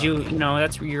 nice hat. Did you know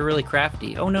you're really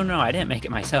crafty. Oh no, I didn't make it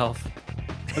myself.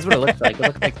 That's what it looks like. It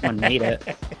looks like someone made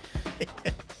it.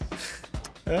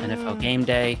 NFL Game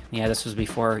Day. Yeah, this was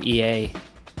before EA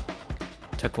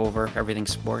took over everything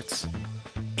sports.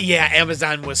 Yeah,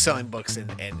 Amazon was selling books and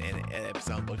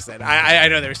selling books then. I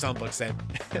know they were selling books then.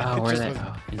 Oh, were they?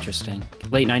 Oh, interesting.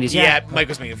 Late 90s. Yeah, Mike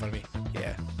was making fun of me.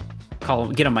 Yeah. Call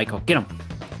him. Get him, Michael. Get him.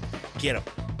 Get him.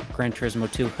 Gran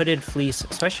Turismo 2 hooded fleece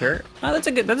sweatshirt. Oh, that's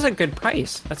a good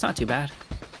price. That's not too bad.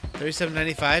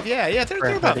 $37.95. Yeah,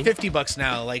 they're about $50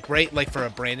 now. Like for a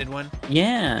branded one.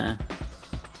 Yeah.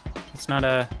 It's not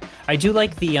a. I do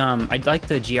like the I like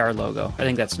the GR logo. I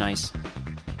think that's nice.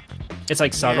 It's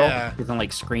like subtle. Yeah. It doesn't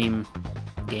like scream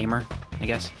gamer, I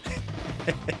guess.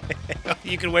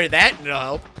 You can wear that and it'll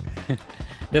help.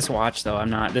 This watch though, I'm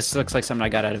not. This looks like something I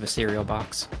got out of a cereal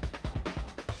box.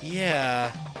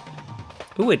 Yeah.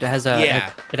 Ooh, it has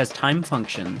it has time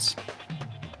functions.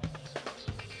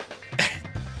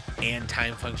 And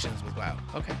time functions with WoW.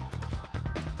 Okay.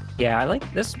 Yeah, I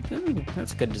like this.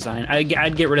 That's good design.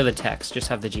 I'd get rid of the text. Just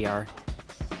have the GR.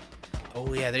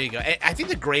 Oh yeah, there you go. I think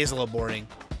the gray is a little boring.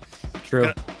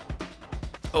 True.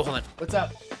 Oh, hold on. What's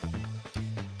up?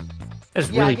 That's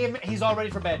really. He's all ready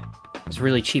for bed. It's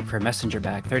really cheap for a messenger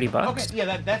bag. $30. Okay,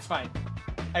 yeah, that's fine.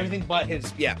 Everything but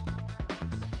his. Yeah.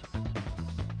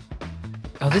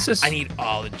 Oh, this is. I need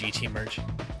all the GT merch.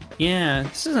 Yeah,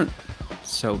 this isn't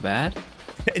so bad.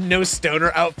 No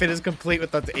stoner outfit is complete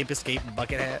without the Ape Escape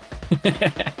bucket hat.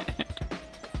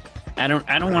 I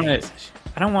don't want to.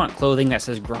 I don't want clothing that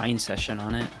says grind session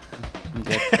on it. I'm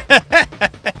good.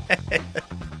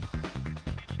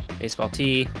 Baseball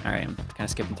tee. All right, I'm kind of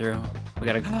skipping through. We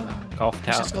got a golf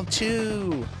towel. Just go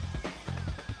 2.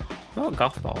 Oh,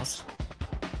 golf balls.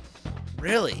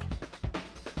 Really?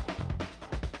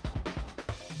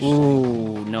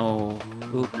 Ooh, no.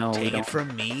 Ooh, no. Take it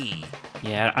from me.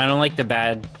 Yeah, I don't like the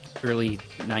bad early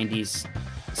 90s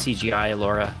CGI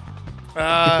Laura.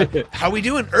 How we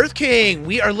doing? Earth King!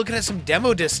 We are looking at some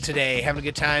demo discs today. Having a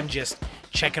good time just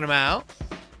checking them out.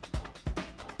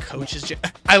 Coach is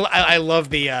I love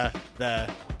the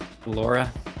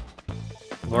Laura.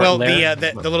 Well,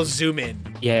 the little zoom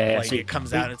in. Yeah, like so it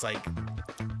comes out and it's like...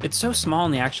 It's so small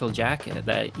in the actual jacket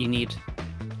that you need...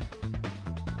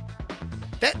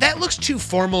 That looks too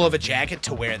formal of a jacket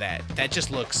to wear that. That just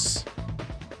looks...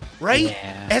 Right?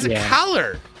 Yeah, it has a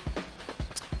collar.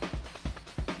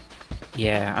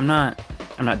 Yeah, I'm not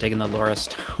digging the Laura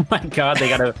stuff. Oh my god, they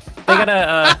got a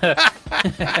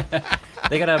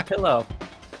they got a pillow.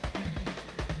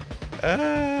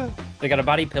 They got a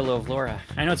body pillow of Laura.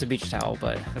 I know it's a beach towel,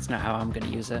 but that's not how I'm gonna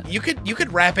use it. You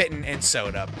could wrap it and sew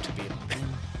it up to be.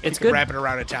 It's good. Wrap it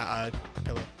around a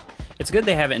pillow. It's good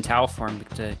they have it in towel form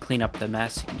to clean up the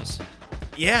mess. You can just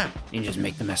you can just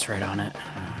make the mess right on it.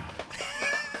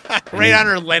 Right on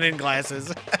her linen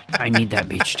glasses. I need that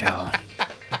beach towel.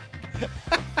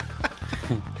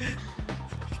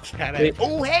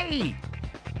 Oh hey!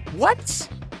 What?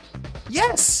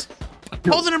 Yes.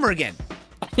 Call the number again.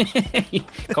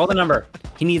 Call the number.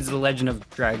 He needs the Legend of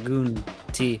Dragoon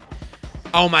tea.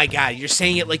 Oh my god, you're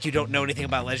saying it like you don't know anything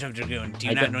about Legend of Dragoon. Do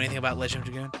you not know anything about Legend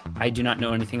of Dragoon? I do not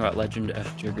know anything about Legend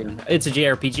of Dragoon. It's a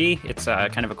JRPG. It's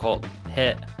kind of a cult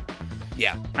hit.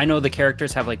 Yeah. I know the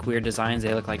characters have like weird designs.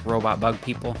 They look like robot bug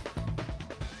people.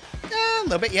 A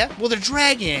little bit, yeah. Well, they're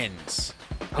dragons.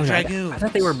 Oh, dragoons. I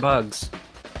thought they were bugs.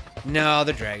 No,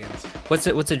 they're dragons. What's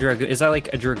a dragoon? Is that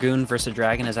like a dragoon versus a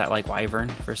dragon? Is that like wyvern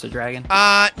versus a dragon?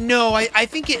 No, I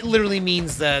think it literally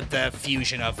means the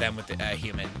fusion of them with the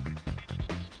human.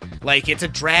 Like, it's a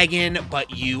dragon,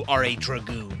 but you are a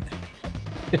dragoon.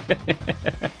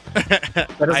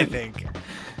 I think.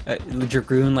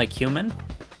 Dragoon like human?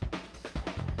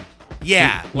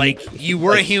 Yeah, like you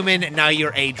were a human, and now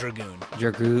you're a dragoon.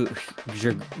 Dragoon,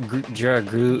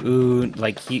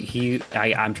 like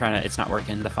I'm trying to. It's not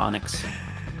working. The phonics.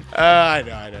 I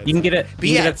know. You can get it.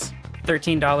 You can get a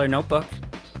 $13 notebook.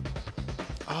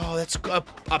 Oh, that's a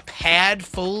pad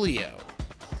folio.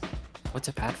 What's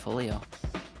a pad folio?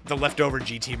 The leftover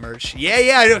GT merch.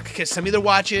 Yeah, I know. Send me their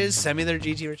watches. Send me their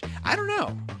GT merch. I don't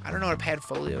know what a pad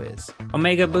folio is.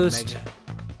 Omega Boost.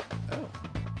 Oh.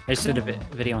 I just did a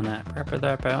video on that.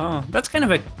 Oh, that's kind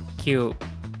of a cute.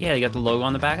 Yeah, you got the logo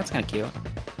on the back. That's kind of cute.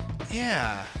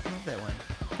 Yeah, I love that one.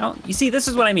 Oh, you see, this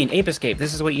is what I mean. Ape Escape.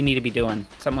 This is what you need to be doing.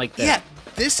 Something like this. Yeah,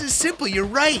 this is simple. You're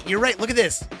right. Look at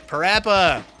this.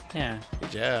 Parappa. Yeah.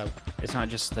 Good job. It's not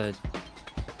just the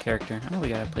character. Oh, we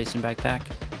got a PlayStation backpack.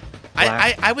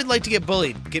 I would like to get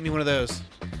bullied. Get me one of those.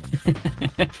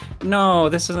 No,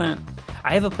 this isn't.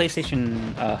 I have a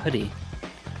PlayStation hoodie.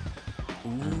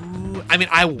 Ooh, I mean,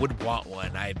 I would want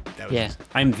one.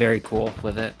 I'm very cool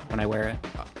with it when I wear it.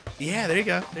 Yeah, there you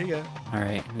go. All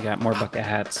right, we got more bucket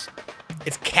hats.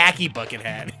 It's khaki bucket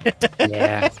hat.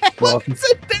 Yeah. Well,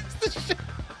 that's the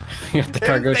shit. The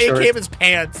cargo shorts. They came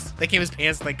as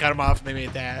pants. They cut them off, and they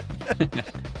made that.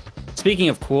 Speaking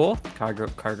of cool,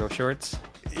 cargo shorts.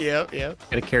 Yep.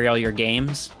 Gotta carry all your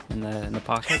games in the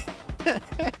pocket.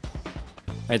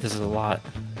 Right, this is a lot.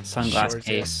 Sunglass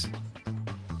case.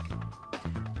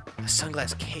 A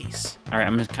sunglass case. All right,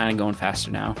 I'm just kind of going faster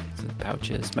now. The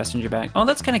pouches, messenger bag. Oh,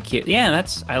 that's kind of cute. Yeah,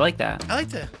 I like that. I like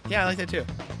that. Yeah, I like that too.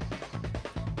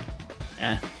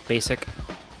 Basic.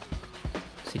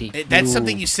 CD. That's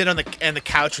something you sit on the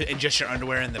couch with, and just your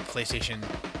underwear and the PlayStation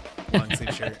long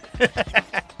sleeve shirt.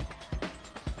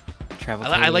 Travel.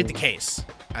 I like the case.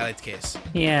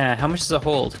 Yeah, how much does it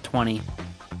hold? 20.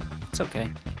 It's okay.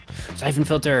 Siphon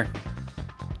filter.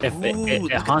 If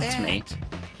it haunts me.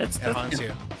 It haunts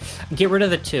you. Get rid of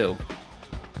the 2.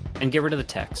 And get rid of the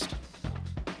text.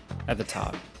 At the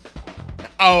top.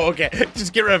 Oh, okay.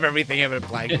 Just get rid of everything. Have it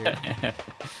black here.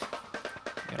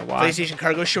 PlayStation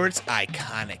cargo shorts,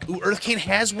 iconic. Ooh, Earth King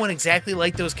has one exactly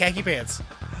like those khaki pants.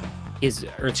 His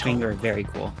Earth King are very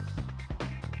cool.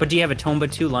 But do you have a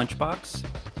Tomba 2 lunchbox?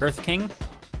 Earth King?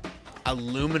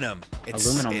 Aluminum. It's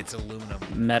aluminum.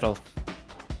 Metal.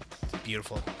 It's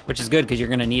beautiful. Which is good because you're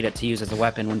gonna need it to use as a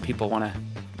weapon when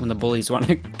the bullies want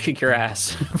to kick your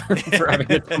ass for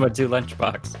having a Tomba 2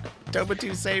 lunchbox. Tomba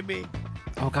 2, save me.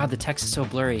 Oh god, the text is so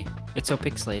blurry. It's so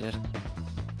pixelated.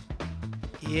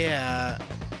 Yeah.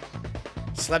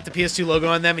 Slap the PS2 logo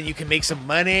on them and you can make some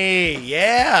money.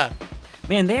 Yeah.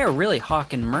 Man, they are really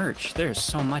hawking merch. There's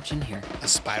so much in here. A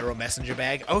spiral messenger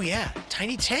bag. Oh yeah,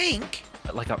 tiny tank.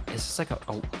 Like a, it's like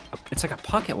it's like a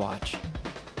pocket watch.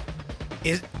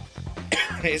 Is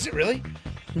it really?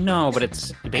 No, but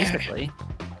it's basically.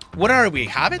 What are we,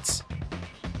 hobbits?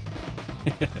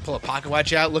 Pull a pocket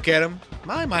watch out, look at him.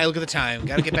 My, look at the time.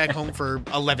 Gotta get back home for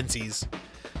 11sies.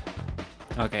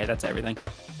 Okay, that's everything.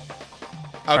 Okay.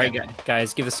 All right,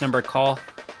 guys, give this number a call.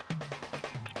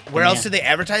 Where else did they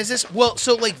advertise this? Well,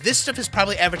 so like this stuff is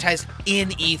probably advertised in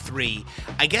E3.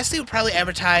 I guess they would probably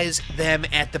advertise them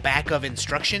at the back of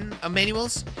instruction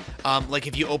manuals. Like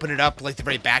if you open it up, like the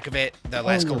very back of it, the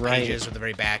last couple pages or the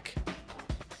very back.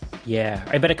 Yeah,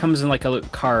 I bet it comes in like a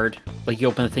card. Like you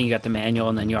open the thing, you got the manual,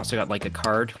 and then you also got like a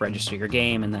card, register your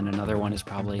game, and then another one is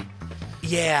probably.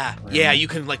 Yeah, yeah, you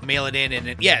can like mail it in,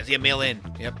 and mail in.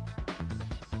 Yep.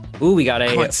 Ooh, we got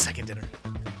I want second dinner.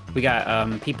 We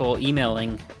got people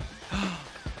emailing.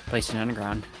 PlayStation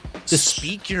Underground.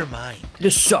 Speak your mind.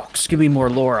 This sucks. Give me more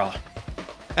Laura,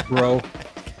 bro.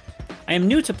 I am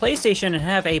new to PlayStation and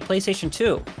have a PlayStation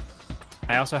 2.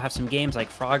 I also have some games like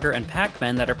Frogger and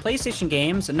Pac-Man that are PlayStation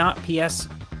games, not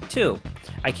PS2.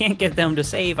 I can't get them to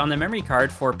save on the memory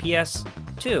card for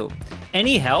PS2.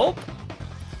 Any help?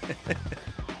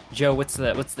 Joe, what's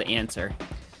the answer?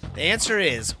 The answer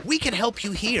is, we can help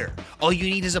you here. All you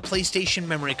need is a PlayStation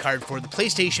memory card for the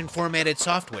PlayStation formatted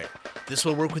software. This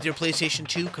will work with your PlayStation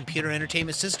 2 computer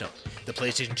entertainment system. The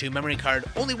PlayStation 2 memory card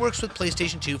only works with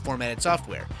PlayStation 2 formatted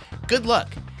software. Good luck.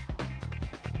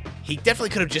 He definitely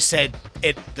could have just said,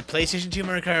 the PlayStation 2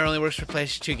 memory card only works for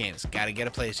PlayStation 2 games. Gotta get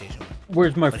a PlayStation.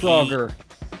 Where's my Frogger?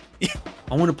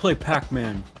 I want to play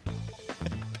Pac-Man.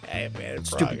 Pac-Man,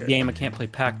 Stupid game, I can't play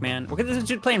Pac-Man. Look at this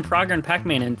dude playing Frogger and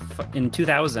Pac-Man in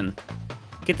 2000.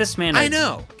 Get this man. I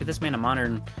know. Get this man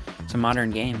some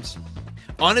modern games.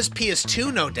 On his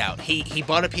PS2, no doubt. He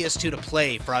bought a PS2 to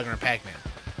play Frogger and Pac-Man.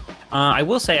 I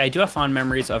will say I do have fond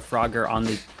memories of Frogger on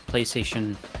the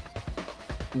PlayStation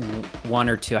 1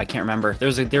 or 2. I can't remember. There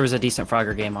was a decent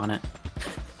Frogger game on it.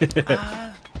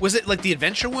 Was it like the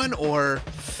adventure one or?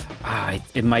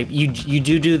 It might. You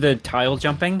do the tile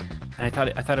jumping. And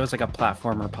I thought it was like a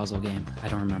platformer puzzle game. I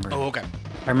don't remember. Oh, okay.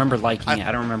 I remember liking it.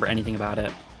 I don't remember anything about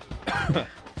it.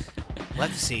 We'll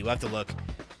have to see. We'll have to look.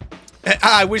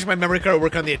 I wish my memory card would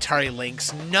work on the Atari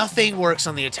Lynx. Nothing works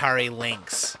on the Atari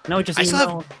Lynx. No, just I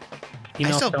email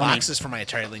still have Sony. boxes for my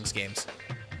Atari Lynx games.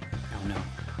 Oh no.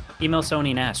 Email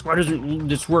Sony and ask, why doesn't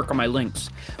this work on my Lynx?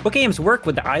 What games work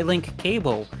with the iLink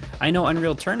cable? I know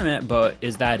Unreal Tournament, but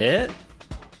is that it?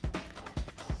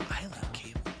 iLink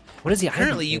cable. What is the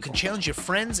Currently, iLink you cable? can challenge your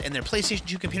friends and their PlayStation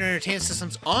 2 computer entertainment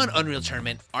systems on Unreal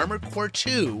Tournament, Armored Core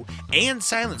 2, and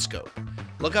Silent Scope.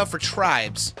 Look out for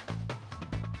Tribes,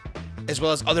 as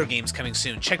well as other games coming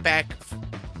soon. Check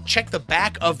the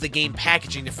back of the game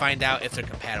packaging to find out if they're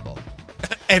compatible.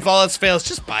 If all else fails,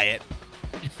 just buy it.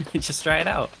 Just try it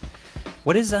out.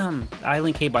 What is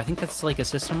iLink cable? I think that's like a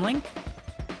system link.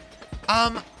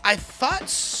 I thought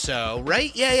so,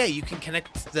 right? Yeah, you can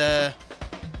connect the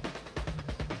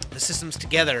systems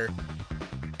together,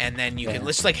 and then you can,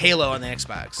 just like Halo on the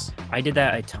Xbox. I did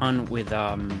that a ton with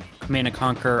Command &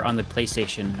 Conquer on the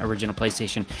PlayStation, original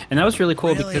PlayStation, and that was really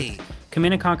cool because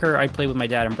Command & Conquer I played with my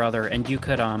dad and brother, and you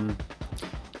could the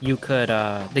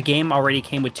game already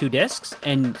came with 2 discs,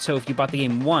 and so if you bought the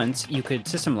game once, you could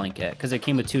system link it because it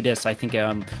came with 2 discs. I think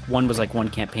one was like one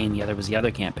campaign, the other was the other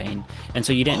campaign, and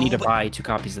so you didn't need to buy 2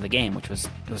 copies of the game, which was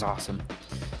awesome.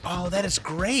 Oh, that is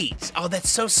great! Oh, that's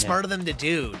so smart of them to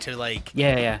do. To like.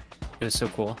 Yeah, it was so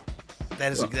cool.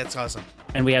 That's awesome.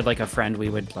 And we had like a friend. We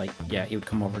would he would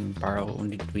come over and borrow,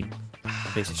 and we'd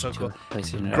basically so cool.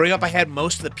 PlayStation it up. Growing up, I had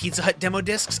most of the Pizza Hut demo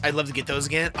discs. I'd love to get those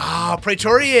again. Oh,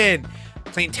 Praetorian!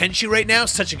 Playing Tenchu right now.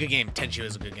 Such a good game. Tenchu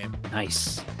is a good game.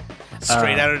 Nice.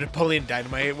 Straight out of Napoleon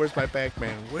Dynamite. Where's my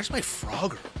Pac-Man? Where's my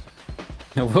Frogger?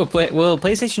 Will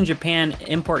PlayStation Japan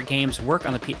import games work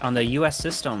on the U.S.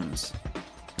 systems?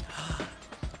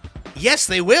 Yes,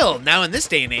 they will. Now in this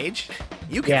day and age,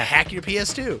 you can hack your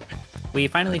PS2. We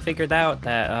finally figured out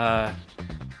that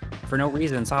for no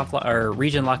reason,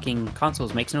 region locking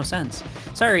consoles makes no sense.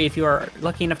 Sorry, if you are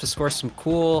lucky enough to score some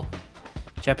cool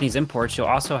Japanese imports, you'll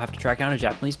also have to track down a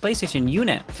Japanese PlayStation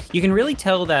unit. You can really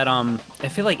tell that I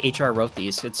feel like HR wrote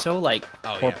these. It's so like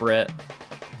corporate.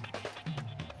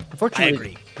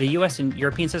 Unfortunately, the US and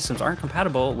European systems aren't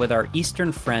compatible with our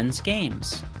Eastern friends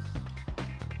games.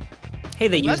 Hey,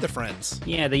 they use the friends.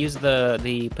 Yeah, they use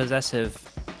the possessive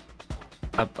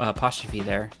apostrophe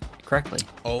there correctly.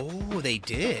 Oh, they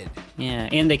did. Yeah,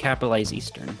 and they capitalize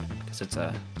Eastern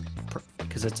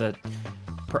because it's a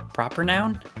proper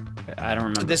noun? I don't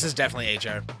remember. This is definitely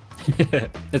HR.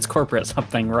 It's corporate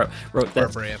something wrote this.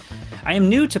 Corporate, yeah. I am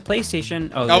new to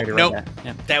PlayStation. Oh, nope, nope.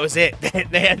 Yep. That was it.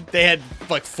 They had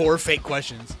like 4 fake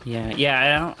questions.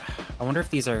 Yeah. I wonder if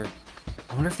these are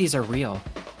real.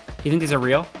 Do you think these are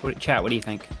real? Chat, what do you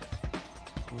think?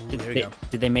 Ooh, there we go.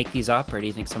 Did they make these up, or do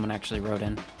you think someone actually wrote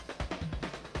in?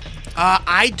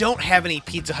 I don't have any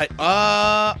Pizza Hut.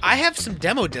 I have some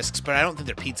demo discs, but I don't think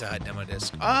they're Pizza Hut demo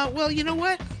discs. Well, you know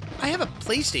what? I have a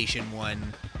PlayStation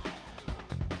one.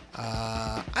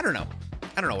 I don't know.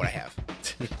 I don't know what I have.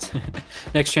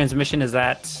 Next transmission, is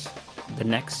that the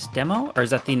next demo, or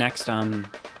is that the next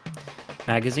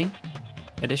magazine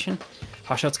edition?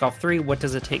 Hot Shots Golf 3, what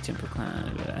does it take to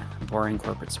proclaim boring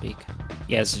corporate speak?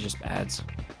 Yeah, this is just ads.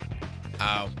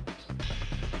 Oh.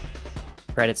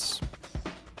 Credits.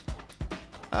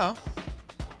 Oh.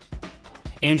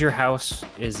 Andrew House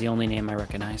is the only name I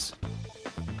recognize.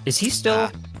 Is he still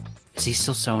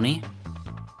Sony?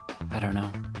 I don't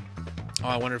know. Oh,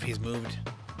 I wonder if he's moved.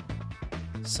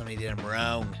 Somebody did him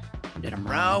wrong. Did him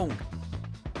wrong.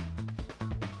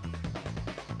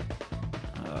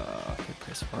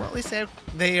 Well, at least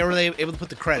they were able to put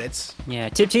the credits. Yeah,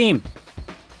 Tip Team.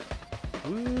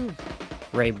 Woo.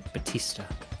 Ray Batista.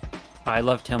 I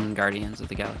loved him in Guardians of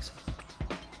the Galaxy.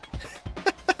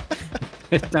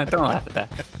 Don't laugh at that.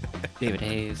 David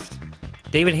Hayes.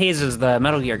 David Hayes is the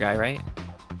Metal Gear guy, right?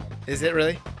 Is it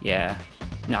really? Yeah.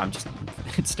 No, I'm just...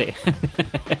 It's Dave.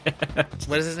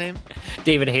 What is his name?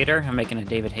 David Hayter. I'm making a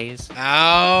David Hayes.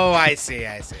 Oh, I see.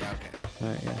 Okay.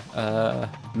 Yeah.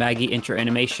 Maggie intro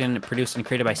animation produced and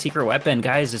created by Secret Weapon.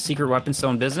 Guys, is Secret Weapon still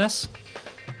in business?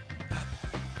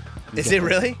 Is it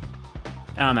really?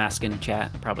 I'm asking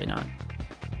chat. Probably not.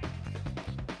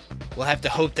 We'll have to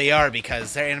hope they are,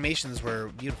 because their animations were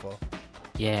beautiful.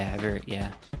 Yeah,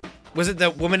 yeah. Was it the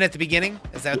woman at the beginning?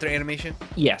 Is that their animation?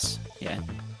 Yes. Yeah.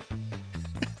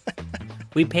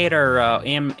 We paid our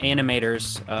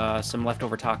animators some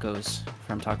leftover tacos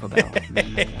from Taco Bell.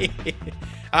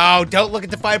 Oh, don't look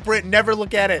at the fine print. Never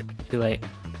look at it. Too late.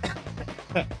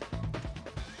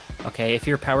 Okay, if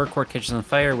your power cord catches on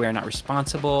fire, we are not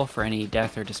responsible for any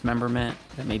death or dismemberment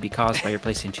that may be caused by your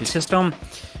PlayStation 2 system.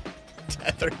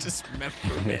 Death or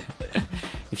dismemberment.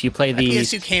 If you play the...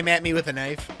 PS2 came at me with a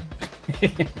knife.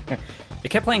 It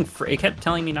kept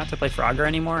telling me not to play Frogger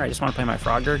anymore. I just want to play my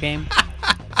Frogger game.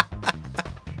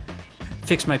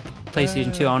 Fix my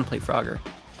PlayStation 2. I want to play Frogger.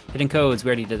 Hidden codes. We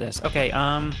already did this. Okay.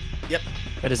 Yep.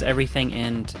 That is everything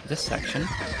in this section.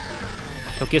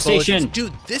 Tokyo Station.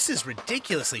 Dude, this is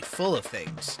ridiculously full of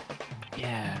things.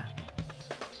 Yeah.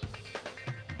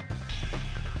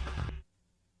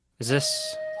 Is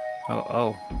this?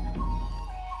 Oh.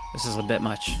 This is a bit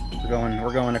much.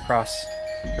 We're going across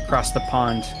the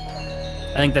pond.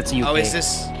 I think that's UK. Oh, is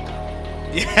this?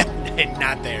 Yeah,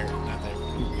 not there.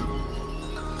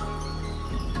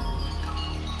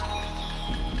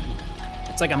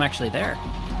 It's like I'm actually there.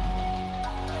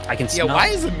 I can smell. Yeah, why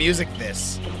is the music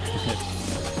this?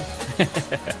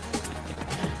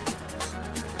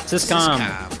 Syscom.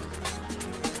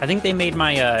 I think they made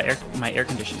my air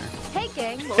conditioner. Hey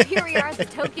gang, well here we are at the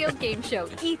Tokyo Game Show,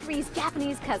 E3's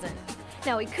Japanese cousin.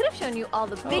 Now we could have shown you all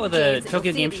the big games. Oh, the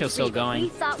Tokyo Game Show's still going. We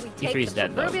thought we'd take E3's the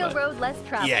dead though. proverbial road less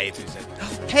traveled. Yeah, E3's dead.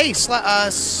 Hey,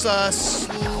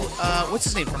 what's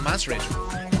his name from Monster Rancher?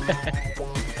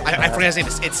 I forgot his name.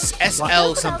 It's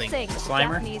SL something.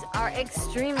 Slimer? Japanese are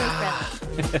extremely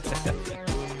friendly.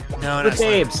 No, the not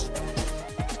babes.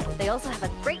 They also have a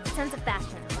great sense of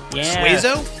fashion. Yeah.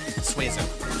 Suezo?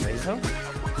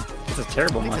 That's a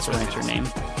terrible Monster Rancher name.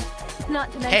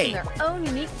 Not to mention their own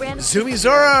unique brand of Zumi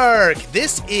Zorark!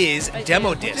 This is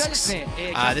demo discs.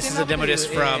 This is a demo disc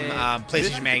from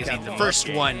PlayStation Magazine, the first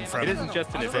one from It isn't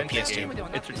just an adventure PS2. game,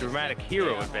 it's a dramatic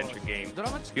hero adventure game.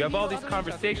 You have all these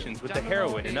conversations with the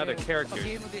heroine and other characters.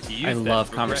 I love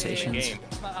conversations.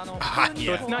 So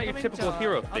it's not your typical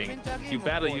hero thing. You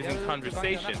battle using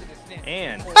conversation,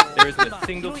 and there isn't a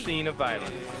single scene of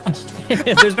violence.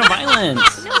 There's no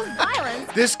violence. No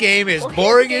violence? This game is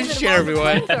boring as shit,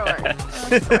 everyone.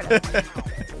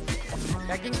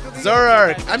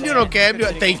 Zorark, I'm doing okay.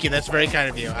 Thank you. That's very kind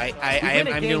of you.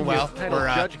 I'm doing well.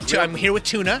 I'm here with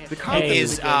Tuna, who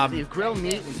is the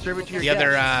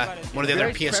other one of the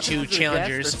other PS2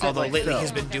 challengers. Although lately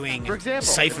he's been doing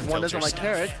siphon filter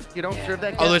stuff. You don't serve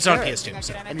that Although it's on carrots. PS2,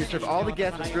 so. And you serve all the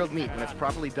guests with grilled meat when it's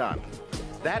properly done.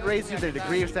 That raises their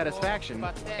degree of satisfaction,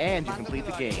 and you complete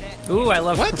the game. Ooh, I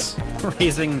love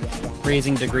raising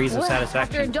degrees of Well,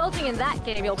 satisfaction. After indulging in that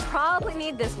game, you'll probably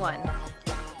need this one.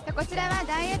 This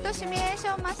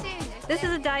is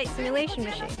a diet simulation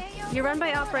machine. You run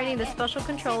by operating the special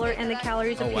controller and the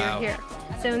calories appear here.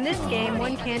 So in this game,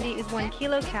 one candy is 1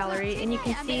 kilocalorie, and you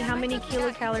can see how many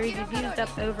kilocalories you've used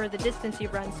up over the distance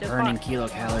you've run so far. Burning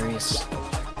kilocalories.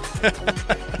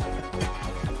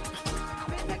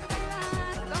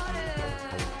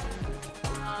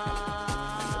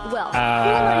 Well, we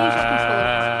had our usual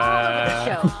controllers all over the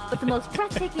show, but the most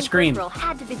breathtaking Scream. peripheral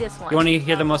had to be this one. You want to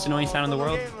hear the most annoying sound in the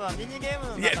world?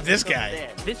 Yeah, this guy.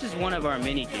 This is one of our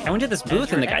mini games. I went to this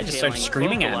booth and the guy just started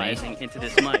screaming at me. Into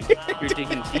this mic, you're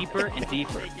digging deeper and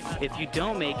deeper. If you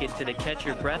don't make it to the catch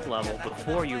your breath level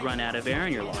before you run out of air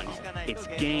in your lungs, it's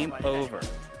game over.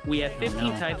 We have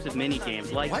 15 types of mini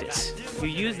games like this. You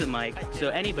use the mic so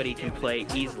anybody can play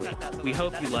easily. We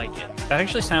hope you like it. That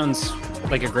actually sounds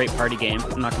like a great party game.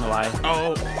 I'm not gonna lie.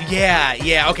 Oh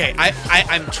yeah. Okay,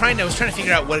 I was trying to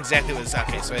figure out what exactly it was.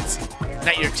 Okay, so it's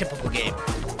not your typical game.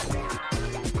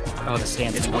 Oh, the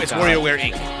stand. It's WarioWare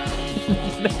Inc.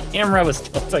 The camera was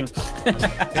tilting. As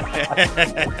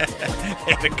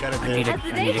the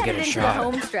day headed into the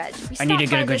home stretch, we I need to stopped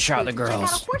get by a good this shot of the booth to check out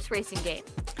girls. a horse racing game.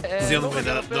 It's the only way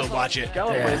they'll watch it.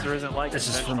 Galaxy isn't like This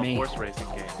is for conventional me. horse racing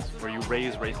games where you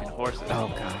raise racing horses. Oh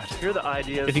god. Here the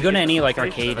idea is If you go to any like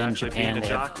sensation arcade of in actually being Japan, a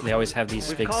jockey. they always have these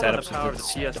We big call that setups the power of of the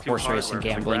PS2 horse racing hardware and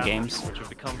gambling graphics, games. which have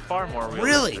become far more realistic.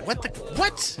 Really?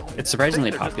 What? It's surprisingly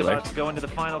They're just popular. about to go into the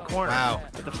final corner. Wow.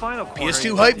 At the final corner, PS2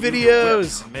 you hype have to use your whip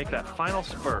videos. to make that final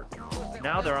spurt.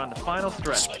 Now they're on the final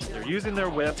stretch. They're using their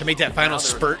whip To make that final Now they're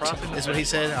spurt crossing the is what he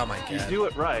finish. said. Oh my If you god. do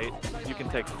it right, you can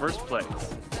take first place.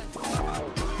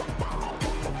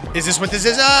 Is this what this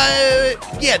is?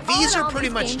 Yeah, these are pretty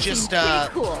much just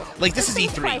Cool. like this is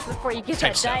Think E3 twice before you give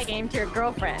type that stuff. diet game to your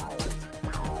girlfriend.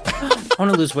 I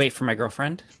want to lose weight for my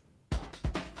girlfriend.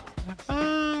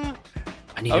 I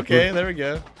need Okay, a booth, there we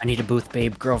go. I need a booth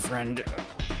babe girlfriend.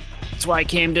 That's why I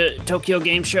came to Tokyo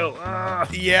Game Show.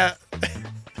 Yeah.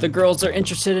 The girls are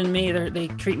interested in me. They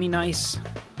treat me nice.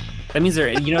 That means they're.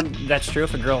 You know that's true.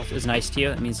 If a girl is nice to you,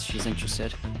 that means she's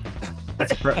interested.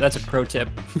 That's a pro tip.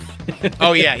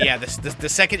 Oh yeah. The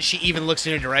second she even looks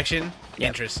in your direction,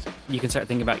 interest. You can start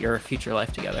thinking about your future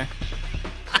life together.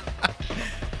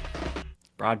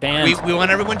 Broadband. We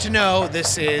want everyone to know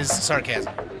this is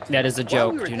sarcasm. That is a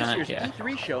joke. Do not. Yeah.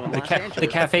 The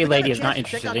cafe lady is not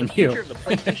interested in you.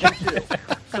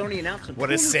 Sony announced some What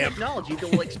cool is new Sam? technology that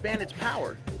will expand its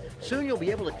power. Soon you'll be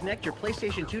able to connect your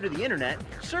PlayStation 2 to the internet,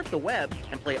 surf the web,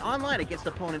 and play online against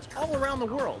opponents all around the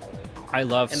world. I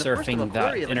love And the first of a surfing that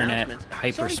flurry of internet announcements,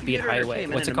 hyper Sony speed Computer highway.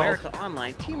 Entertainment What's it and called? America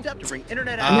Online teamed up to bring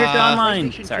internet America access to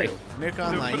Online. PlayStation Sorry. 2. America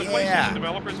Online.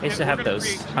 Yeah. I used to have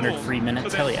those 100 free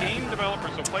minutes. Hell yeah.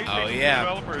 Oh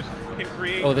yeah.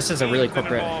 Oh, this is a really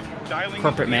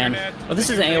corporate man. Oh, this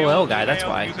is an AOL guy. That's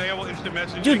why.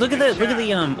 Dude, look at the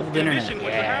old internet.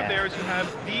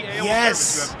 Yeah.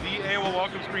 Yes.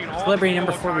 Celebrity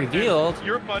number 4 revealed.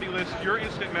 Your buddy list, your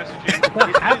instant messaging.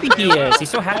 Look how happy he is. He's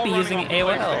so happy using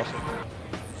AOL.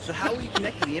 So how will you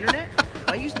connect to the internet?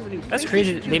 By using the new That's PlayStation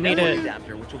crazy. 2 They made download a-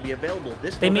 adapter, which will be available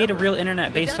this They made a November. real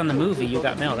internet based on the movie You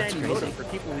Got Mail. That's Modem crazy. for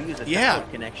people who use a Yeah.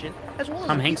 tablet connection, as well as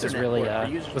Tom an Hanks is Ethernet really, port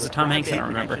for users was it with Tom Hanks? I don't broadband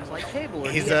remember. connections like cable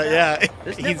or He's DSL. yeah.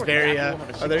 This He's network very adapter will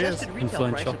have a oh there he is. suggested retail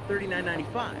Influential. price of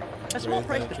 $39.95. A small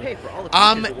price to pay for all the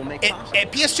features it will make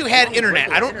possible. PS2 had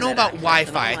internet. I don't know about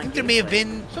Wi-Fi. I think there may have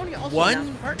been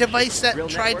one device that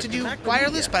tried to do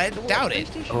wireless, but I doubt it.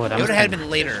 Oh, that It would must have have been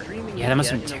later. Yeah, that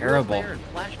must have been terrible.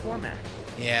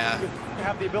 Yeah.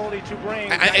 Have the ability to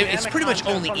bring It's pretty much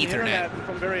only content from the Ethernet. internet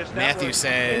from various Matthew networks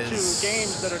says into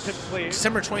games that are typically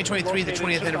December 2023, the located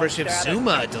 20th just anniversary of on static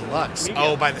Zuma Deluxe. media.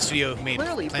 Oh, by the studio who made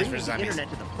Clearly, Plants bringing vs. the Zombies. internet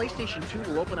to the PlayStation 2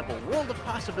 will open up a world of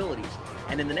possibilities,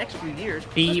 and in the next few years,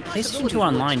 The those PlayStation possibilities 2 will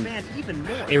Online, expand even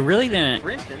more. it really didn't. For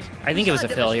instance, I think we it was saw a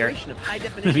failure, demonstration of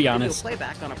high-definition to be video honest.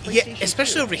 playback on a Yeah, PlayStation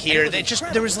especially 2, over and here. it was They just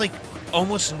incredible. there was like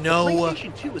almost no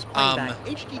PlayStation 2 was playing back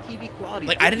HDTV quality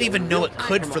like I didn't video even in know real it time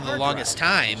could from for a the hard longest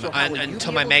drive. time So how will you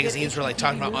until be my able to get magazines were like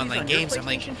talking about HDTV online movies on games. I'm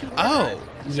like, your PlayStation 2 oh,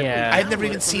 Yeah. I've never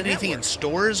even seen anything in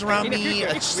stores around me.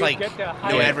 It's just like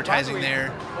no advertising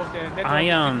there.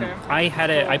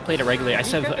 I played it regularly. I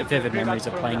still have vivid memories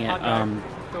of playing it.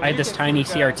 I had this tiny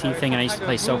CRT thing, and I used to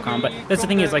play SOCOM. But that's the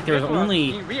thing is, like, there was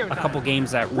only a couple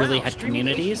games that really had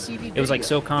communities. It was like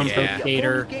SOCOM, Pro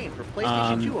Skater,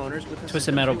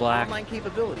 Twisted Metal Black,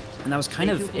 and that was kind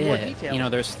of it. You know,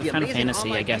 there's the Final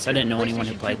Fantasy, I guess. I didn't know anyone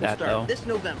who played that though. This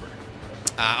November.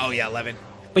 Oh yeah, 11.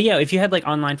 But yeah, if you had like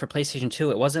online for PlayStation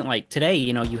 2, it wasn't like today,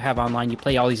 you know, you have online, you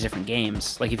play all these different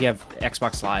games. Like if you have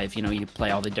Xbox Live, you know, you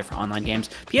play all the different online games.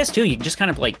 PS2, you just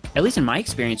kind of like, at least in my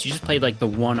experience, you just played like the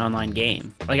one online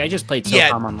game. Like I just played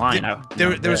SOCOM online.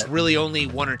 There was really only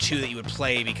one or two that you would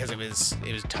play because it was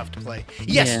tough to play.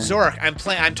 Yes, Zorak,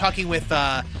 I'm talking with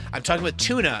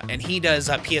Tuna, and he does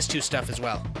PS2 stuff as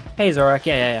well. Hey Zorak,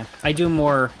 yeah. I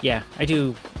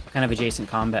do kind of adjacent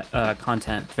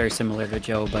content, very similar to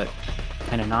Joe, but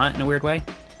kind of not in a weird way.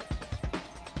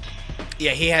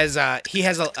 Yeah, he has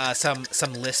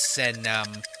some lists and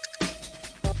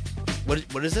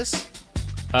what is this?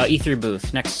 E3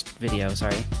 booth. Next video,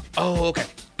 sorry. Oh, okay.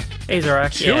 Hey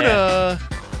Zorak. Tuna.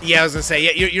 Yeah, I was gonna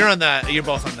say you're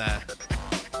both on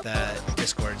the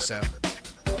Discord, so.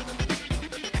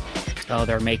 Oh,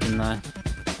 they're making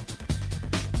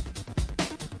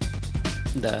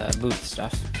the booth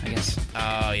stuff, I guess.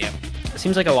 Oh yeah. It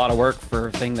seems like a lot of work for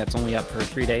a thing that's only up for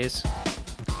 3 days.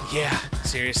 Yeah,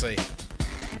 seriously.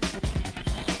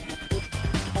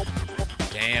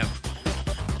 Damn.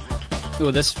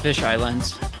 Ooh, this fisheye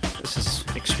lens. This is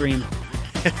extreme.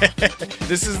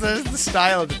 This is the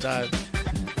style of the time.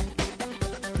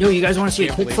 Yo, you guys want to see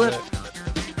a kickflip?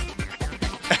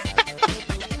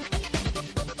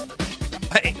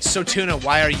 So Tuna,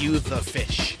 why are you the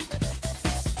fish?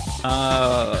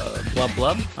 Blub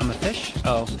blub? I'm a fish?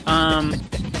 Oh,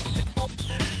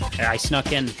 I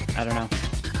snuck in. I don't know.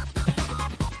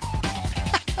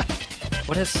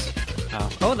 What is...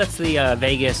 Oh, that's the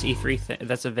Vegas E3 thing.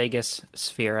 That's a Vegas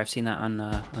sphere. I've seen that on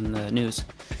the news.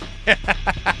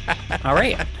 All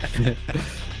right.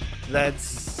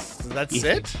 That's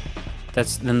it?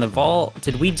 That's then the vault.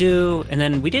 Did we do... And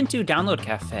then we didn't do Download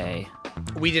Cafe.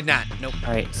 We did not. Nope.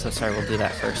 All right, so sorry, we'll do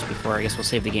that first before. I guess we'll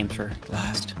save the game for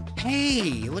last.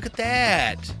 Hey, look at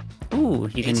that. Ooh,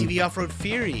 you can... ATV Off-Road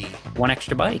Fury. One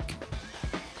extra bike.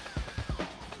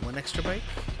 One extra bike?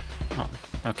 Oh,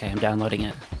 okay, I'm downloading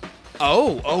it.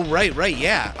 Oh, right,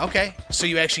 yeah. Okay, so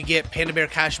you actually get Panda Bear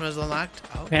Kashima's unlocked?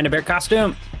 Oh. Panda Bear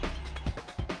costume.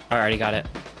 I already got it.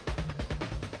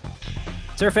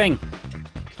 Surfing.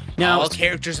 Now, all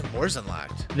characters and boards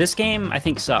unlocked. This game, I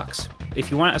think, sucks. If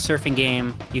you want a surfing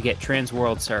game, you get Trans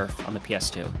World Surf on the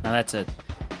PS2. Now that's the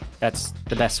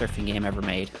best surfing game ever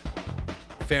made.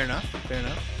 Fair enough.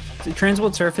 Trans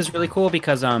World Surf is really cool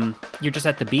because you're just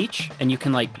at the beach and you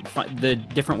can like the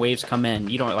different waves come in.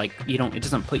 It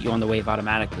doesn't put you on the wave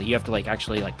automatically. You have to like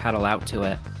actually like paddle out to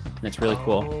it, and it's really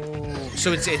cool.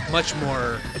 So it's much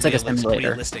more. It's like a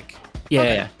simulator. Realistic. Yeah,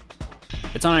 okay. Yeah.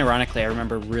 It's unironically, I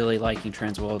remember really liking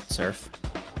Trans World Surf.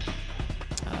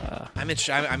 I'm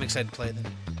excited to play it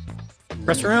then.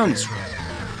 Press room.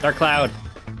 Dark Cloud.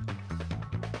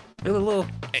 A little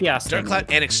kiosk. Dark Cloud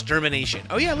and Extermination.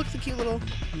 Oh yeah, look at the cute little.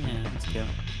 Yeah, that's cute.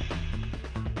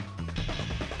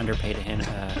 Underpaid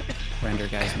render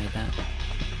guys made that.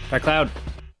 Dark Cloud.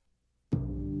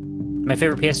 My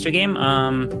favorite PS2 game?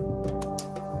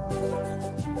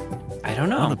 I don't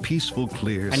know. On a peaceful,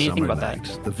 clear I need to think summer about night,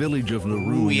 that. the village of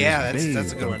Nauru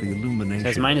that's a good one. The illumination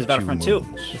Says mine is Battlefront 2.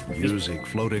 Music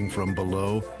floating from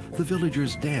below, the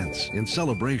villagers dance in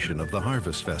celebration of the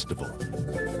Harvest Festival.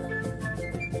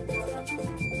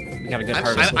 We got a good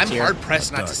harvest. I'm hard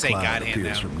pressed not to say God Hand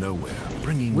now. From nowhere,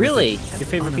 bringing really? Your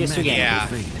favorite PS2 game? Yeah.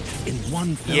 In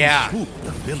one fell swoop,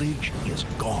 the village is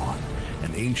gone.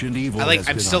 An ancient evil.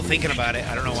 I'm still thinking about it.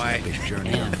 I don't know why. This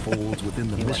journey unfolds within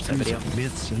the mysteries of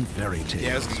myths and fairy tales.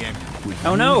 Yeah, it was a good game.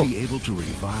 Oh no! Be able to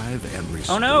revive and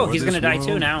restore oh no! He's gonna die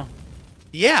too now.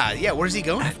 Yeah. Where's he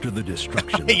going? After the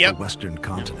destruction of the Western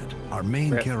continent, our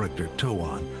main character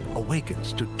Toan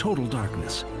awakens to total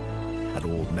darkness. An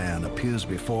old man appears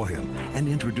before him and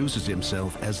introduces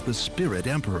himself as the Spirit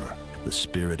Emperor. The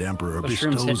Spirit Emperor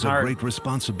bestows a great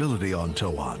responsibility on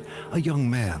Toan, a young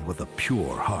man with a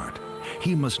pure heart.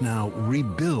 He must now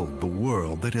rebuild the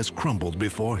world that has crumbled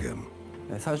before him.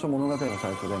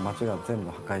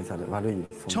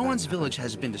 Toan's village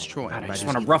has been destroyed. God, I just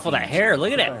want to ruffle that hair.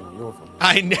 Look at it.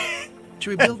 I know. To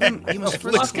rebuild them, you must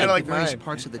first Looks get like the various mine.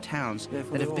 parts of the towns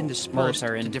that have been dispersed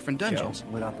to different dungeons,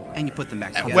 and you put them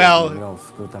back together. Well,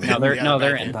 they're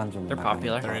in. They're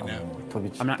popular. They're in now.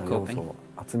 I'm not coping.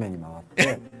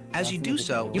 As you do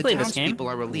so, You the played this game? townspeople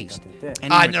are released, and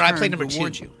No, I return, played number 2.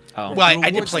 reward you. Oh. Well, The I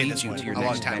did rewards play lead this you one to your a long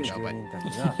next time adventure. ago,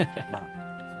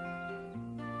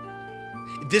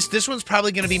 but this one's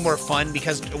probably going to be more fun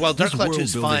because Dark Cloud 2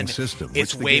 is fun.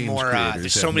 It's way more.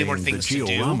 There's so many more things to do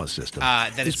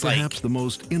that it's it's like perhaps the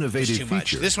most innovative too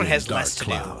much. feature. This one has in less to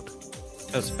Dark Cloud.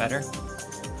 So it's better.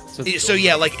 So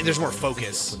yeah, like there's more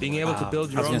focus. Being able to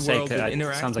build your I own was gonna world say, and 'cause it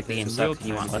interact sounds like the game sucks and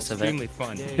you want less of it. extremely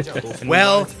fun. And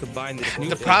Well, to combine this new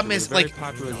the feature problem with is, a very like,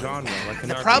 popular genre, like an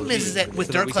the problem RPG, is that with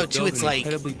so Dark we Cloud could 2, build it's an like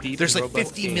incredibly deep there's and like robust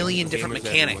 50 game million for different gamers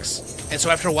mechanics, and so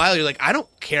after a while you're like, I don't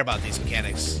care about these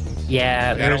mechanics.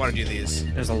 Yeah, Like, I don't want to do these.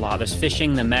 There's a lot. There's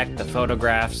fishing, the mech, the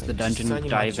photographs, the dungeon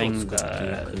diving,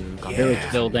 the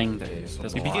village building.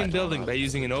 There's a You lot. begin building by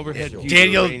using an overhead view.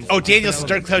 Daniel, to arrange Daniel says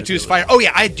Dark Cloud 2 is fire. Oh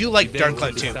yeah, I do like You Dark then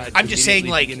Cloud 2. decide I'm to just saying,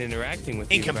 like, immediately begin interacting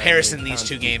with in the comparison, environment these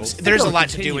two and games, content. there's a You'll lot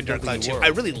to do continue in Dark Cloud building 2. the I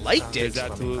world. really liked it. There's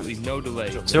absolutely no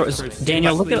delay. So,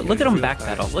 Daniel, look at him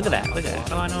backpedal. Look at that. Look at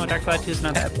that. Oh no, Dark Cloud 2 is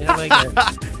not that bad. I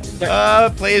like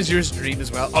it. Play as your dream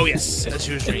as well. Oh yes, that's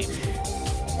your dream.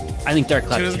 I think Dark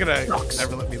Cloud She was 2 gonna sucks.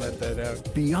 never let me let that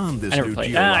out. Beyond this I never new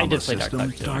played- diorama I did play Dark system,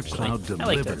 Cloud 2, Dark actually. Cloud I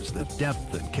liked it. delivers the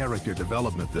depth and character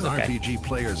development that It's okay. RPG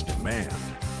players demand.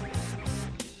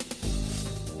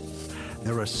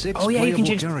 There are 6 Oh, yeah, you can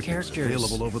playable change characters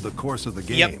available over the course of the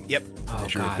Yep, game. yep. Oh,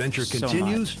 As your God, adventure so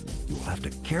continues, you will have to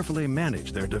carefully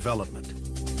manage their development.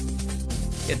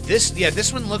 Yeah,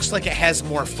 this one looks like it has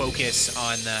more focus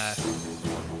on the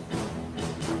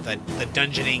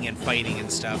dungeoning and fighting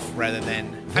and stuff rather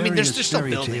than. I mean, there's still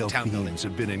Various building, fairy tale town building. themes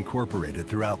have been incorporated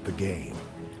throughout the game.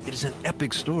 It is an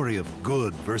epic story of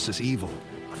good versus evil.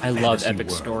 I love Fantasy epic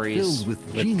world stories filled with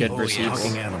with genius good versus evil.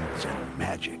 talking animals and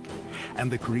magic. And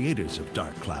the creators of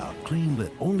Dark Cloud claim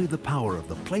that only the power of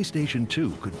the PlayStation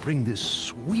 2 could bring this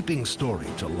sweeping story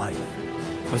to life.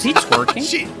 Was he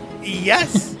twerking?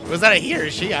 Yes. Was that a he or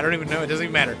a she? I don't even know. It doesn't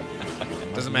even matter.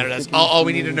 Doesn't matter. That's all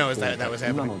we need to know is that was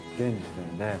happening.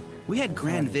 We had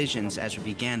grand visions as we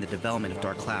began the development of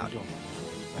Dark Cloud.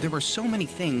 There were so many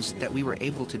things that we were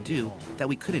able to do that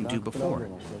we couldn't do before.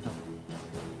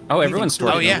 Oh, everyone's We've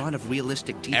included twerking. a lot of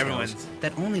realistic details Everyone's.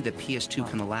 that only the PS2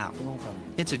 can allow.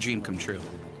 It's a dream come true.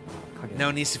 No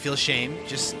one needs to feel shame.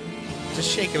 Just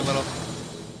shake it a little.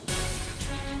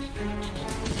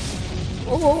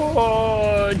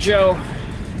 Oh, Joe.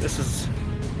 This is...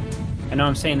 I know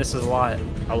I'm saying this is a lot,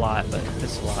 but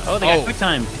this is a lot. Oh, they got quick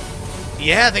time.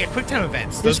 Yeah, they got quick time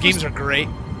events. Those games are great.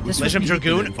 Legend of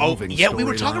Dragoon. Oh, yeah, we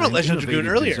were talking about Legend of Dragoon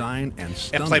earlier. I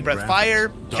played Breath of Fire,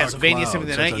 Castlevania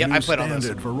Symphony of the Night. Yep, I played all those.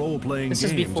 For role-playing This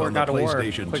is games before on the God of War.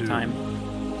 PlayStation Quick 2. time.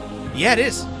 Yeah, it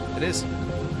is. It is.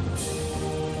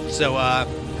 So,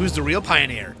 who's the real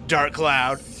pioneer? Dark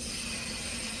Cloud.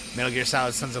 Metal Gear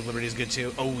Solid Sons of Liberty is good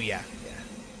too. Oh, yeah.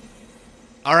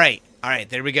 All right.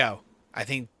 There we go. I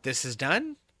think this is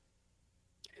done.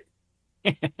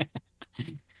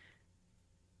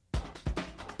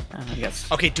 Yes.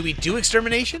 Okay, do we do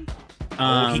extermination?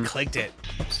 Oh, he clicked it.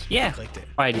 Yeah. He clicked it.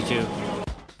 Why did you?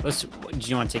 Did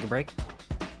you want to take a break?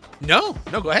 No,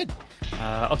 go ahead.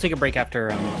 I'll take a break after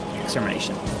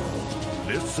extermination.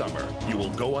 This summer, you will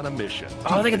go on a mission.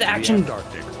 Oh, look at the into action.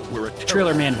 Antarctic, where a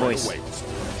Trailer man terrible voice. threat awaits.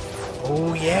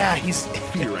 Oh yeah, he's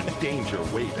fear and danger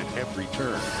wait at every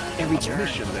turn. Every a turn.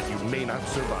 mission that you may not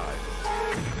survive.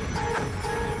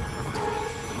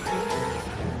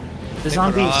 The They put it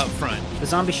zombies. all out front. The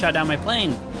zombie shot down my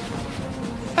plane.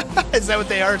 Is that what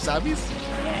they are, zombies?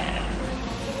 Yeah.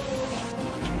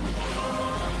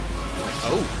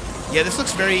 Oh, yeah. This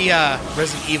looks very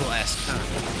Resident Evil-esque.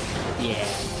 Huh? Yeah.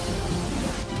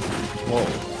 Whoa.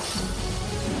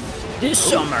 This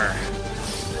summer.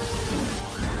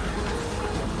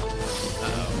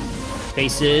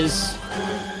 Faces.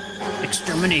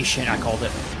 Extermination, I called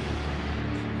it.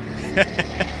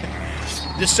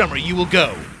 This summer, you will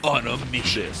go on a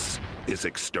mission. This is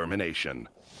extermination.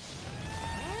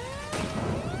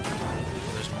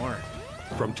 There's more.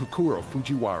 From Takuro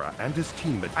Fujiwara and his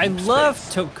team at I Deep love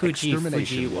Space, Tokuchi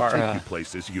extermination will Fujiwara. take you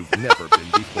places you've never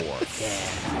been before.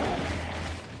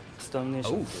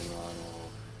 Oh.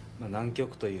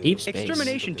 Deep space.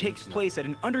 Extermination takes place at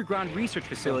an underground research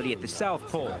facility at the South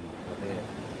Pole.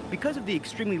 Because of the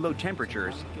extremely low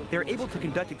temperatures, they're able to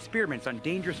conduct experiments on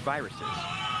dangerous viruses.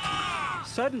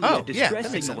 Suddenly, Oh, a yeah, distress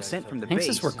that makes signal sense. sent from the I think base,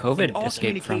 this is where COVID and all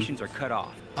escaped from. communications are cut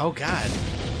off. Oh God.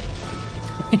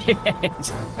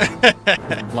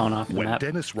 Blown off the When map.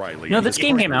 Dennis Riley No, and this his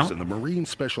game came partners out. in the Marine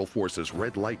Special Forces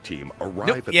Red Light Team arrive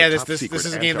Nope. at Yeah, the this top this secret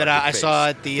is a game that I Antarctic saw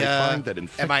base. at the They find that at my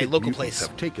infected local mutants place.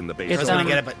 have taken the base. It's, I was gonna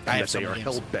get it, but I and have that so they many are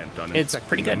games. hell bent on It's infecting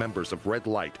pretty the good. members of Red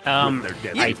Light Um, with their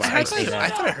deadly Yeah, I virus.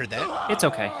 thought I heard that. It's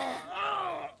okay.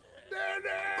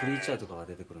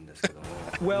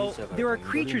 Well, there are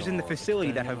creatures in the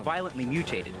facility that have violently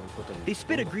mutated. They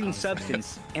spit a green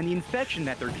substance, and the infection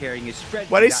that they're carrying is spread.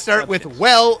 Why through they that start with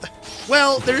substance.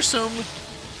 well, there's some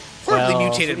horribly Well,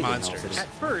 mutated monsters. At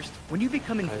first, when you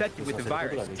become infected with the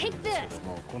virus, Take this.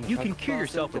 you can cure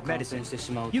yourself with medicine.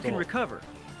 You can recover.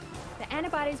 The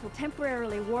antibodies will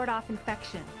temporarily ward off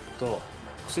infection. But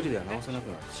if you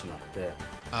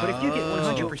get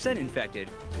 100% infected,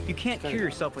 you can't cure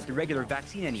yourself with the regular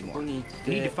vaccine anymore. You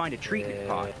need to find a treatment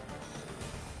pod.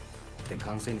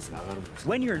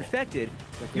 When you're infected,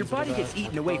 your body gets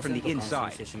eaten away from the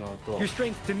inside. Your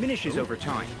strength diminishes over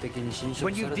time.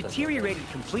 When you've deteriorated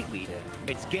completely,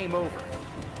 it's game over.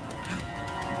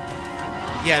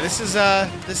 Yeah, this is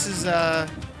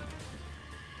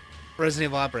Resident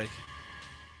Evil Outbreak.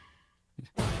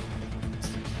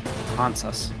 Haunts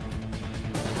us.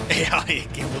 Yeah,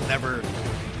 it will never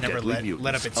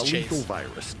let up its a chase. lethal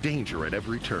virus, danger at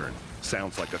every turn.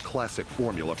 Sounds like a classic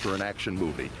formula for an action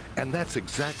movie, and that's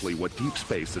exactly what Deep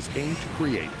Space is aimed to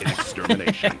create in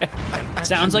Extermination.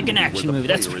 Sounds like an action movie.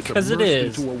 That's because it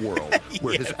is. Into a world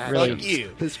where his really.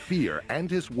 actions, his fear, and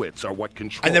his wits are what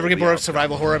control. I never get the bored of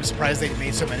survival horror. I'm surprised they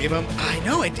made so many of them. I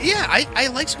know it. Yeah, I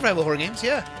like survival horror games.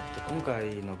 Yeah. We got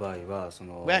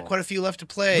quite a few left to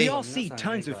play. We all see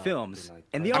tons of films,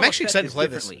 and they all I'm actually affect excited us to play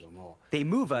this. differently. They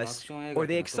move us, or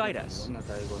they excite us.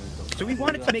 So we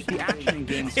wanted to make the action in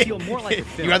games feel more like a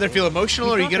film. You either feel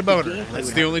emotional or you get a boner.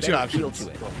 That's the only two options.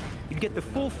 options. You get the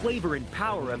full flavor and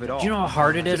power of it all. Do you know how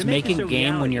hard it is making a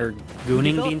game when you're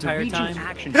gooning the entire time?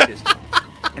 Action system.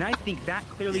 And I think that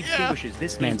clearly distinguishes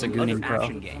this game man's a from gooning other pro.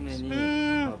 action games.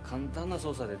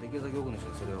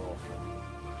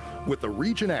 With the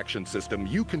region action system,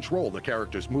 you control the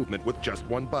character's movement with just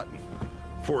one button.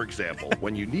 For example,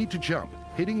 when you need to jump,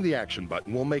 hitting the action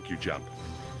button will make you jump.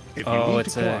 If you need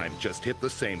to climb, just hit the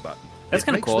same button. That's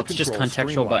kind of cool. It's just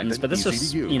contextual buttons, but this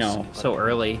was, you know, so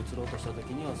early.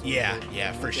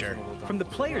 Yeah, for sure. From the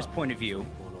player's point of view,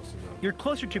 you're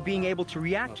closer to being able to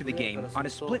react to the game on a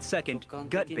split-second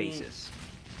gut basis.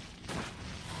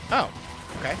 Oh,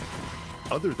 okay.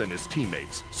 Other than his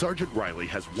teammates, Sergeant Riley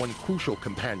has one crucial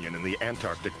companion in the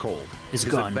Antarctic cold. His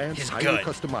gun. Advanced, His highly gun.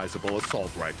 customizable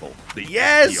assault rifle. The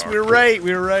Yes, SDR we're Colt. right.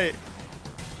 We were right.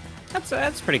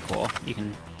 That's pretty cool. You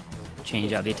can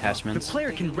change out the The attachments.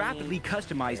 player can rapidly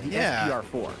customize the Yeah.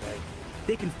 SDR-4.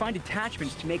 They can find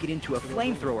attachments to make it into a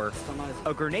flamethrower,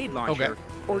 a grenade launcher,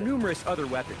 or numerous other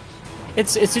weapons.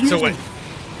 It's interesting.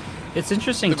 It's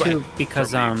interesting too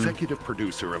because Executive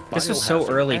producer of this was so Biohazard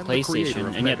early and the creator PlayStation, of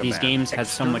and yet Mega these Man, games had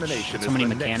so many Extermination is the next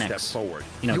mechanics. step forward.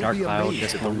 You know, You'll Dark be Cloud, amazed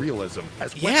at the Discworld. realism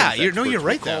as Yeah, weapons you're experts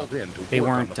right were though. called in to They work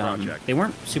on weren't the project. they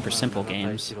weren't super simple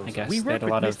games. I guess We they had worked a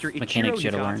lot with of Mr. mechanics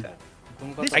you had to Ichiro learn.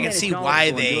 This I can man see is why knowledgeable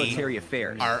in they military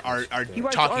affairs. are He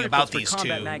writes talking articles about for these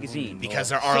Combat two Magazine. because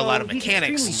there are a lot of So he's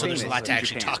mechanics, extremely so there's a famous lot to in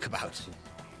actually Japan. talk about.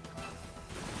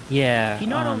 Yeah. He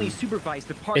not only supervised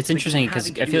the parts it's that interesting had because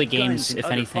to I do feel with like games, guns and if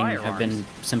other anything, have firearms. been He gave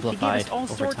simplified us all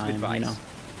over sorts of time. You advice, know.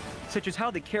 such as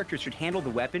how the characters should handle the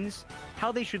weapons,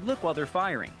 how they should look while they're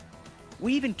firing.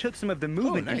 We even took some of the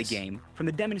movement in the nice. game from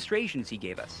the demonstrations he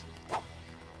gave us.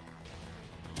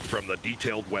 From the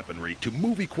detailed weaponry to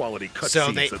movie-quality So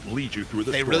cutscenes they- that lead you through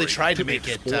the they story, really tried to the make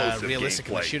it, explosive realistic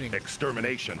in the gameplay. shooting.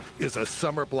 Extermination is a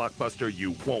summer blockbuster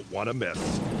you won't want to miss.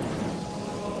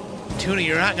 Tuna,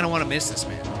 you're not gonna want to miss this,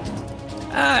 man.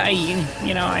 I'm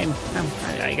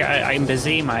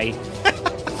busy. I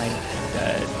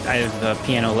have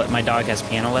piano. My dog has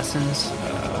piano lessons.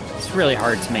 It's really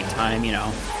hard to make time. You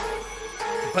know.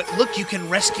 But look, you can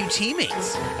rescue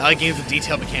teammates. I like games with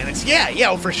detailed mechanics.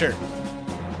 Yeah, for sure.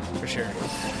 For sure.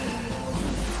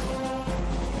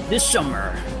 This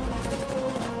summer.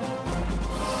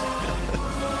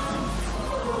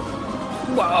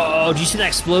 Whoa! Did you see that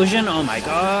explosion? Oh my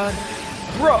god!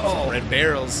 Bro! Red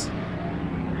barrels.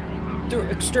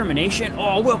 Extermination?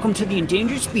 Oh, welcome to the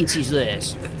endangered species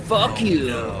list. Fuck you.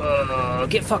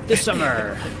 Get fucked this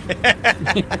summer.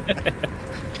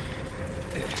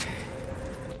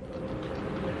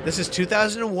 This is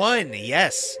 2001.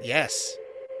 Yes.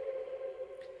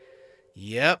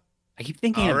 Yep. I keep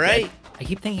thinking All of right. I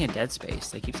keep thinking of Dead Space.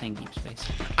 They keep saying Deep Space.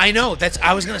 I know.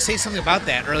 I was gonna say something about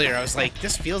that earlier. I was like,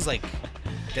 this feels like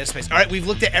Dead Space. All right, we've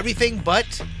looked at everything but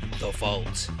the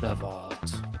vault. The vault.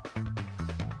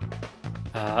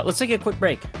 Let's take a quick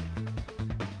break.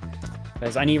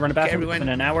 Because I need to run a bathroom everyone. in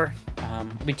an hour. It'll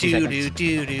be 2 seconds.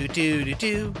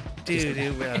 Do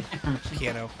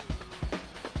piano.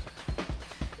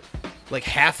 Like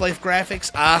Half-Life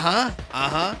graphics.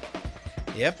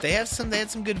 Yep, they had some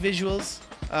good visuals.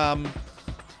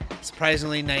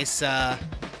 Surprisingly nice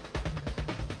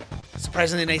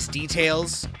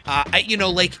details.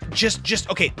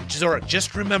 Okay, Zora,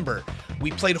 just remember,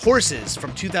 we played Horses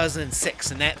from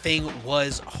 2006, and that thing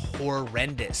was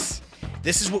horrendous.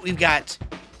 This is what we've got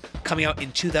coming out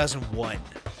in 2001.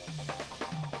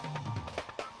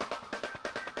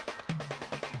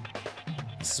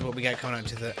 This is what we got coming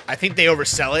out into I think they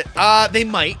oversell it. They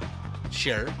might.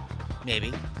 Sure,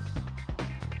 maybe.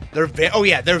 They're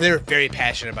they're very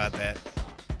passionate about that.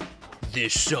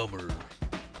 This summer,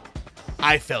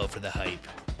 I fell for the hype.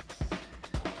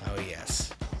 Oh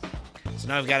yes. So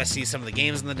now I've got to see some of the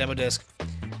games in the demo disc.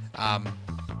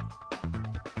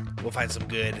 We'll find some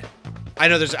good. I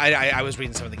know there's. I was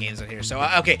reading some of the games on here. So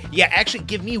okay, yeah. Actually,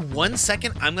 give me 1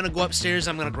 second. I'm gonna go upstairs.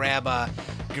 I'm gonna grab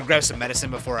some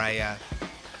medicine before I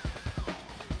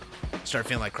start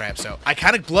feeling like crap. So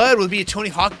Iconic Blood will be a Tony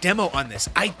Hawk demo on this.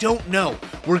 I don't know.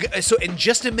 So in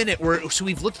just a minute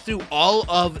we've looked through all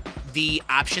of the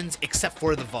options except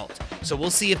for the vault. So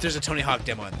we'll see if there's a Tony Hawk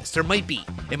demo on this. There might be.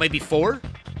 It might be 4.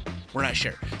 We're not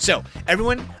sure. So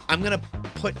everyone, I'm gonna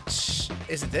put.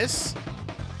 Is it this?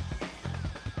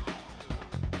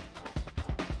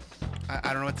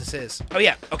 I don't know what this is. Oh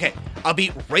yeah. Okay. I'll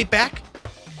be right back.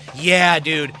 Yeah,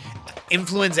 dude.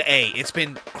 Influenza A. It's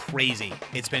been crazy.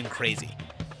 It's been crazy.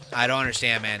 I don't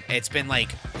understand, man. It's been like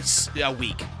a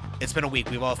week. It's been a week.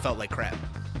 We've all felt like crap.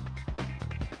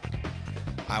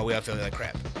 We all feel like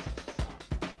crap.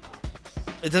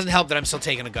 It doesn't help that I'm still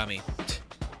taking a gummy.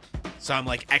 So I'm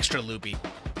like extra loopy.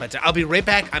 But I'll be right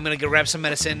back. I'm gonna go grab some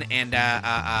medicine and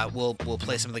we'll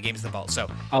play some of the games in the vault. So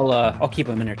I'll keep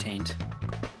them entertained.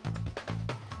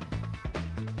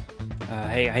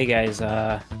 Hey guys,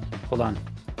 hold on,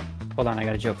 I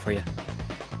got a joke for you.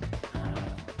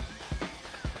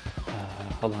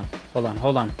 Hold on.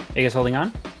 Are you guys holding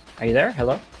on? Are you there?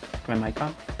 Hello? My mic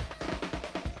on?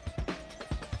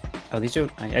 Oh, these are,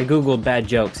 I googled bad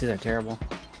jokes. These are terrible.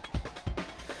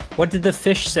 What did the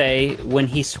fish say when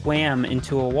he swam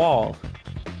into a wall?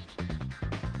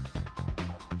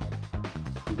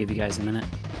 I'll give you guys a minute.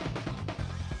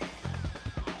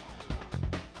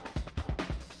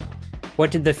 What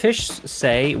did the fish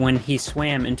say when he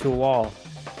swam into a wall?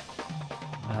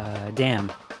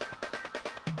 Damn.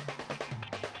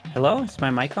 Hello? Is my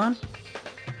mic on?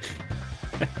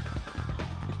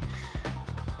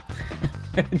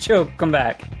 Joke, come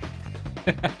back.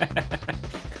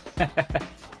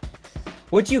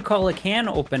 What do you call a can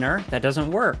opener that doesn't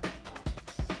work?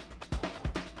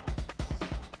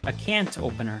 A can't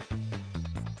opener.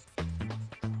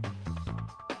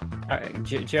 Alright,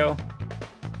 Joe.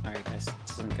 Alright guys,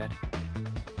 this isn't good.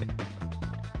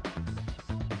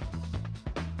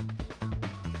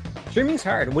 Streaming's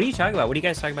hard. What are you talking about? What do you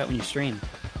guys talk about when you stream?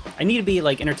 I need to be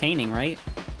like entertaining, right?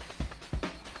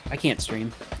 I can't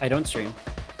stream. I don't stream.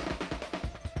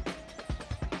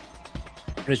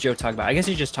 What does Joe talk about? I guess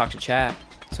you just talk to chat.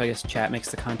 So I guess chat makes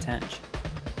the content.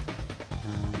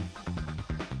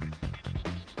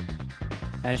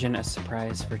 Imagine a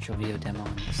surprise virtual video demo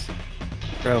on this.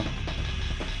 Bro.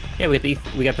 Yeah, we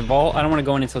got the vault. I don't want to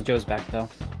go in until Joe's back though.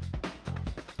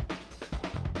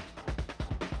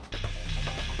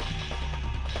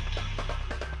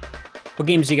 What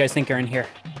games do you guys think are in here?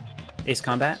 Ace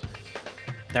Combat?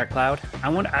 Dark Cloud? I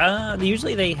want.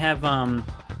 Usually they have.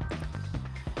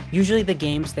 Usually the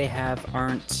games they have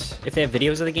aren't. If they have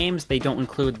videos of the games, they don't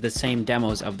include the same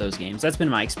demos of those games. That's been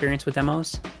my experience with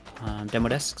demos, demo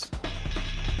discs.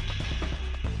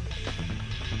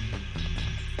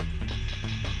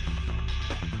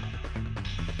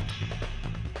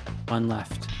 One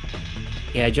left.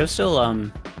 Yeah, Joe still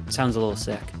sounds a little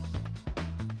sick.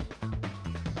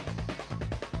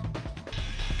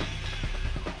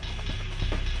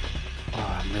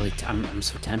 I'm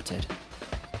so tempted.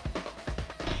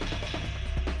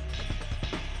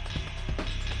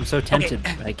 I'm so tempted,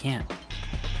 okay. But I can't.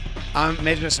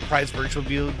 Imagine a surprise virtual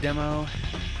view demo.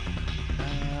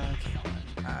 Okay, hold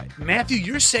on. Matthew,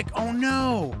 you're sick. Oh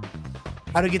no.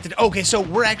 How to get to? Okay, so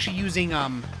we're actually using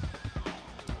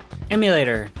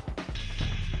emulator.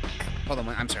 Hold on,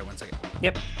 I'm sorry. 1 second.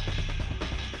 Yep.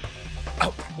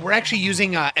 Oh, we're actually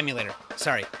using emulator.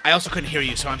 Sorry, I also couldn't hear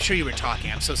you, so I'm sure you were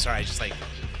talking. I'm so sorry. I just like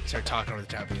started talking over the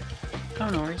top of you. Oh,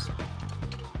 no worries.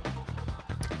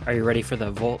 Are you ready for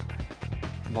the vault?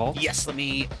 Yes, let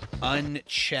me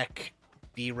uncheck.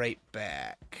 Be right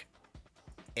back.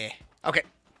 Okay.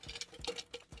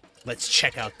 Let's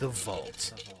check out the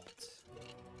vault.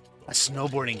 A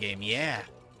snowboarding game, yeah.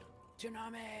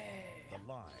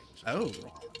 Oh.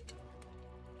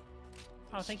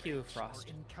 Oh, thank you,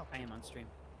 Frost. I am on stream.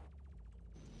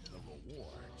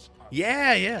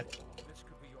 Yeah, yeah.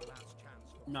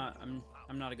 I'm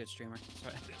not a good streamer.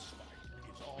 Sorry.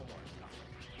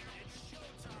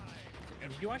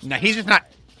 No, he's just not.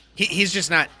 He's just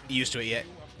not used to it yet.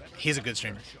 He's a good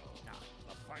streamer.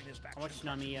 I watch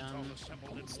Nami almost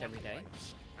every day.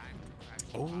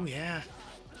 Oh yeah.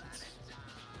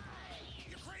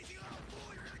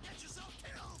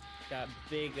 That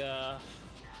big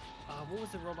what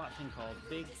was the robot thing called?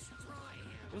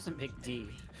 It wasn't Big D.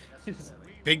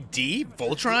 Big D?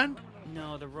 Voltron?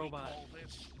 No, the robot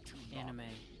anime.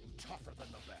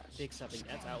 Big something.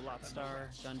 That's Outlaw Star,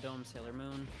 Gundam, Sailor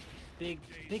Moon. Big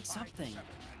something.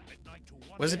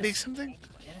 Was it Big something?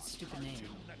 Yeah, that's a stupid name.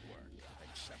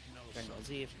 Dragon Ball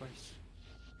Z, of course.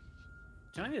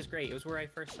 Konami was great. It was where I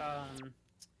first saw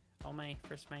all my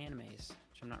animes,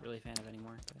 which I'm not really a fan of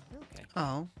anymore. But okay.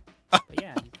 Oh. But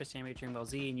yeah, first anime Dragon Ball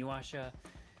Z, Inuyasha,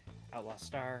 Outlaw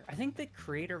Star. I think the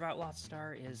creator of Outlaw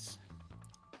Star is...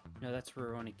 No, that's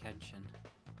Rurouni Kenshin.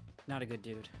 Not a good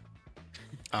dude.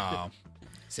 Oh.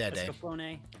 Sad day.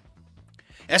 Escaflowne.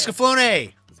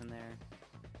 Escaflowne! He's in there.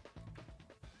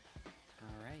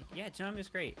 Alright. Yeah, Konami was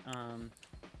great.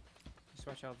 Just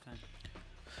watch it all the time.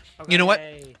 Okay. You know what?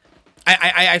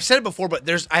 I've said it before, but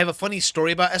I have a funny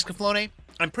story about Escaflowne.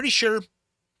 I'm pretty sure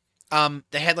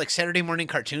they had like Saturday morning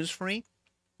cartoons for me.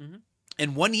 Mm-hmm.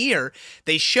 And one year,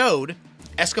 they showed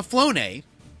Escaflowne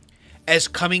as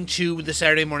coming to the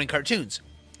Saturday morning cartoons.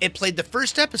 It played the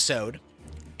first episode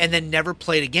and then never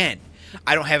played again.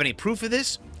 I don't have any proof of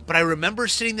this, but I remember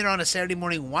sitting there on a Saturday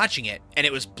morning watching it, and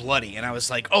it was bloody. And I was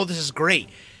like, oh, this is great.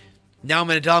 Now I'm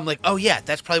an adult. I'm like, oh, yeah,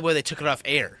 that's probably why they took it off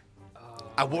air.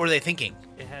 What were they thinking?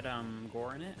 It had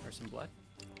gore in it or some blood?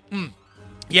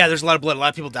 Yeah, there's a lot of blood. A lot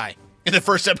of people die in the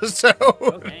first episode.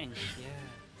 Oh, dang. Yeah.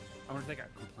 I wonder if they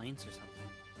got complaints or something.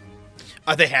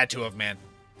 They had to have, man.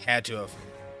 Had to have.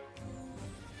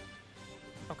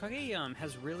 Okage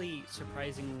has really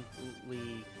surprisingly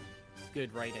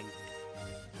good writing.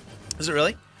 Is it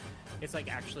really? It's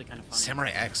like actually kind of funny.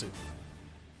 Samurai X. And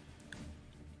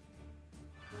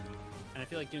I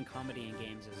feel like doing comedy in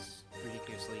games is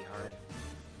ridiculously hard.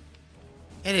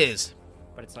 It is.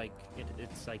 But it's like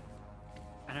it's like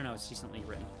I don't know, it's decently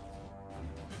written.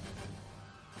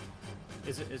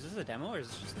 Is this a demo or is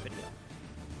this just a video?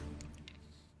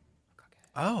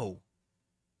 Oh.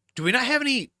 Do we not have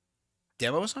any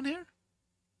demos on here?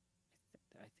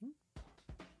 I think.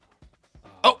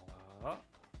 Oh.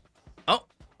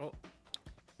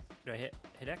 Do I hit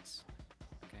X?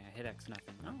 Okay, I hit X,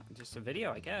 nothing. No, just a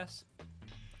video, I guess.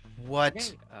 What?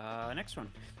 Okay, next one.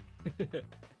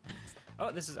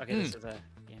 Oh, this is okay. This is a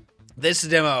game. This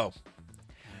demo.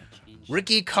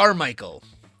 Ricky Carmichael.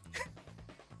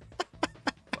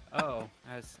 Oh,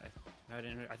 I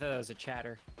thought that was a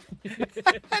chatter.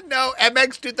 No,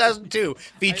 MX 2002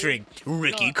 featuring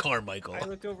Ricky Carmichael. I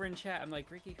looked over in chat. I'm like,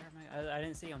 Ricky Carmichael. I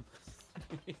didn't see him.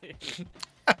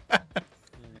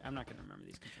 I'm not gonna remember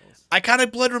these controls. I kind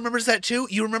of blood remembers that too.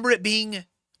 You remember it being?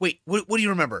 Wait, what do you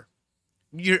remember?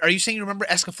 Are you saying you remember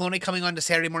Escaflowne coming on to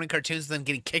Saturday morning cartoons and then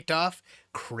getting kicked off?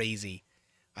 Crazy.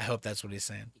 I hope that's what he's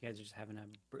saying. You guys are just having a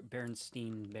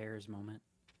Bernstein Bears moment.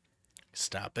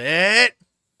 Stop it.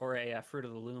 Or a Fruit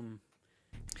of the Loom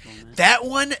moment. That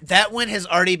one has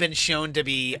already been shown to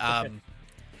be. There's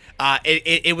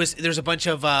a bunch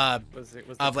of was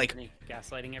like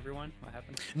gaslighting everyone. What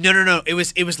happened? No.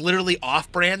 It was literally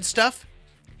off-brand stuff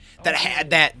that had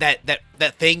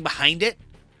that thing behind it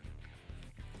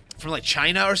from like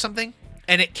China or something,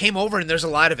 and it came over and there's a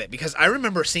lot of it because I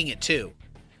remember seeing it too.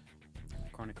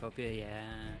 Cornucopia, yeah.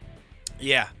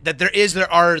 Yeah, that there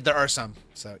are some.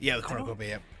 So yeah, the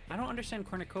cornucopia. I don't understand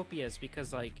cornucopias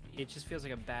because like it just feels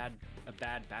like a bad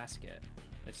basket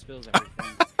that spills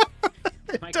everything.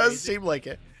 It does seem like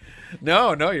it.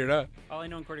 No, you're not. All I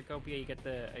know in cornucopia, you get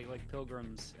the like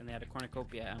pilgrims, and they had a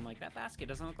cornucopia. I'm like, that basket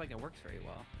doesn't look like it works very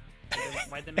well.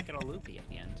 Why'd they make it all loopy at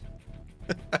the end?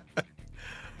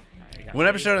 One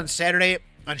episode on Saturday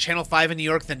on Channel 5 in New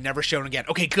York, then never shown again.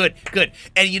 Okay, good.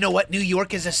 And you know what? New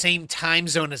York is the same time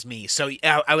zone as me, so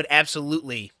I would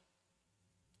absolutely.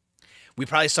 We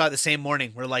probably saw it the same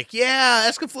morning. We're like, yeah,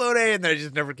 Escaflowne, and then it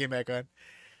just never came back on.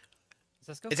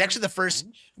 It's actually the first.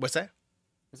 French? What's that?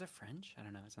 Is it French? I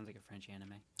don't know. It sounds like a French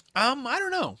anime. I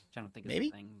don't know. I don't think it's maybe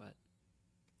a thing, but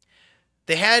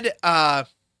they had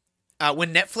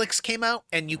when Netflix came out,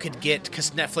 and you could get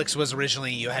because Netflix was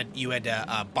originally you had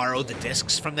to borrow the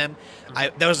discs from them.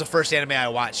 That was the first anime I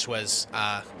watched. Was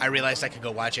I realized I could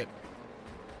go watch it.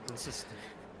 This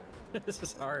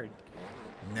is hard.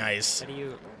 Nice. How do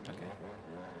you? Okay.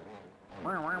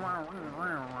 Sorry.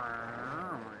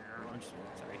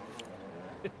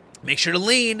 Make sure to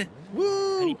lean.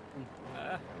 Woo!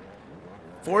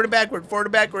 Forward and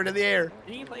backward in the air.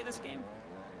 Did you play this game?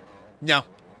 No. All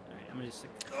right, I'm gonna just.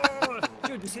 Oh,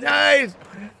 dude, you see that? Nice.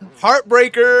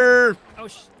 Heartbreaker. Oh, you're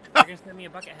gonna send me a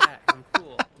bucket hat. I'm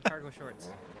cool. With cargo shorts.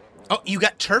 Oh, you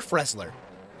got Turf Wrestler.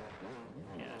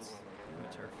 Yes, I'm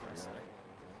a turf wrestler.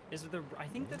 I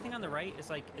think the thing on the right is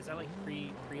that like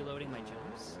preloading my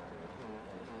jumps?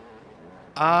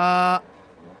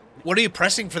 What are you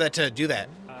pressing for that to do that?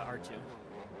 R2.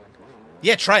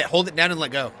 Yeah, try it. Hold it down and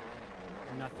let go.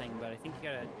 Nothing, but I think you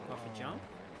gotta go off a jump.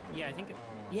 Yeah, I think.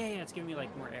 Yeah, it's giving me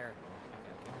like more air.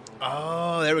 Okay.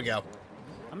 Oh, there we go.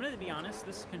 I'm gonna be honest.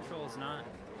 This control is not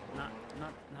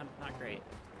great.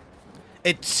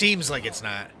 It seems like it's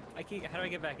not. How do I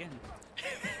get back in?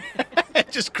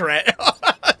 Just correct.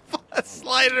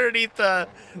 Slide underneath the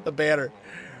banner.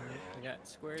 We got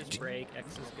squares break,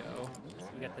 X's go.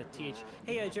 We got the TH.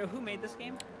 Hey, Joe, who made this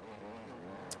game?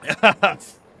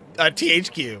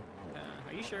 THQ.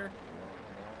 Are you sure?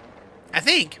 I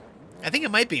think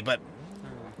it might be, but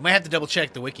we might have to double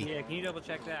check the wiki. Yeah, can you double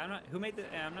check that? Who made the?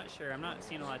 I'm not sure. I'm not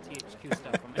seeing a lot of THQ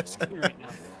stuff on my screen right now.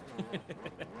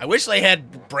 I wish they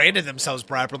had branded themselves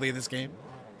properly in this game.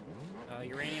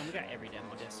 Uranium, we got every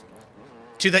demo disc.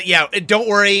 Don't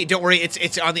worry.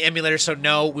 It's on the emulator, so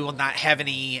no, we will not have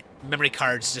any memory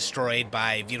cards destroyed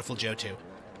by Beautiful Joe 2.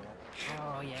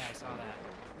 Oh yeah, I saw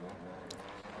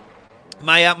that.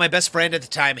 My best friend at the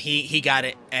time, he got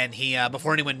it, and he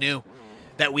before anyone knew,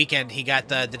 that weekend he got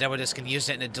the demo disc and used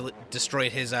it, and it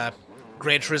destroyed his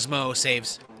Gran Turismo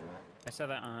saves. I saw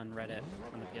that on Reddit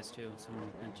on the PS2.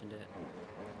 Someone mentioned it.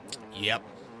 Yep.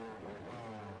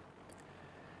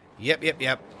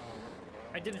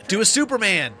 I did Do a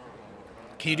Superman.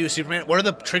 Can you do a Superman? What are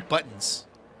the trick buttons?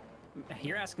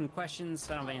 You're asking questions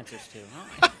I don't have answers to. Huh?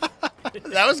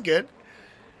 That was good.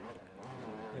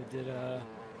 I did.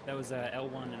 That was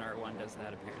L1 and R1 does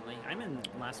that apparently. I'm in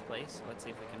last place. So let's see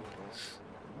if we can.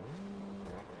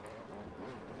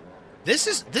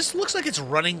 This looks like it's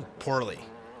running poorly.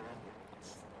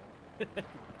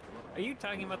 Are you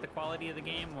talking about the quality of the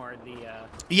game or the?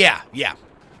 Yeah.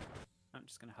 I'm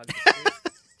just gonna hug the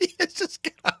It's just.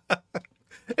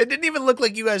 It didn't even look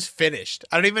like you guys finished.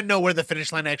 I don't even know where the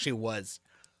finish line actually was.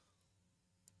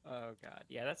 Oh god,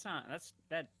 yeah,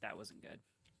 that wasn't good.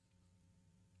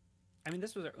 I mean,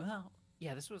 this was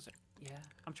yeah.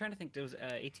 I'm trying to think. There was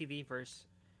ATV versus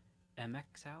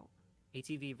MX out.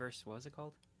 ATV versus what was it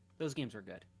called? Those games were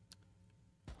good.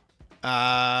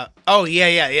 Oh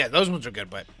yeah. Those ones are good,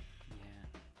 but. Yeah.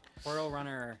 Portal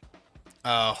Runner.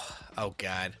 Oh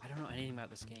god. I don't know anything about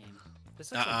this game.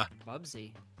 This looks like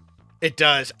Bubsy. It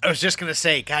does. I was just gonna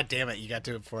say, god damn it, you got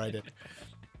to it before I did.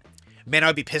 Man, I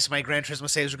would be pissed if my Gran Turismo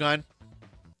saves were gone.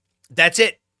 That's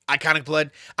it. Iconic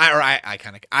Blood.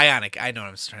 Ionic. I know what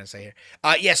I'm trying to say here.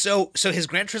 Yeah, so his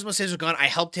Gran Turismo saves were gone. I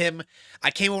helped him.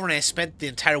 I came over and I spent the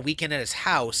entire weekend at his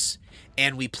house,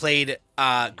 and we played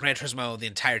Gran Turismo the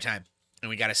entire time. And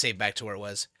we got to save back to where it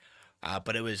was.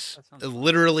 But it was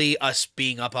literally us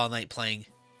being up all night playing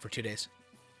for 2 days.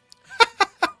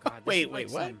 God, wait,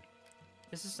 what?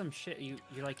 This is some shit.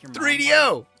 You're like your mom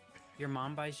 3DO. Your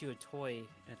mom buys you a toy,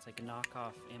 and it's like a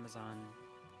knockoff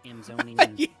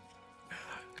Amazonian.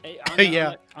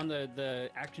 On the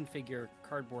action figure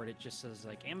cardboard, it just says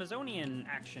like Amazonian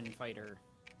action fighter.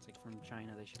 It's like from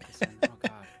China. They ship this in. Oh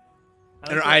god.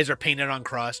 And her eyes are painted on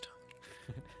crossed.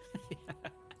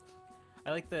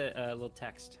 I like the little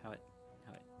text, how it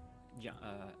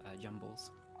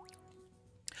jumbles.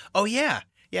 Oh yeah,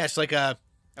 it's like a.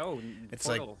 Oh, it's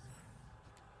portal. like.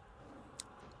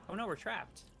 Oh no, we're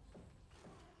trapped.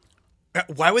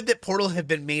 Why would that portal have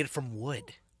been made from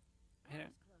wood? I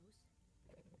don't...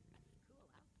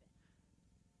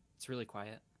 It's really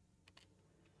quiet.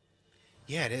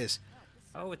 Yeah, it is.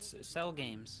 Oh, it's Cell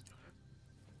Games.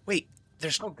 Wait,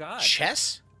 there's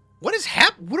chess? What is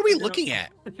What are we looking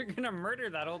at? You're gonna murder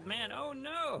that old man. Oh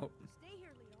no! Stay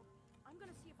here, Leo. I'm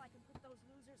gonna see if I can put those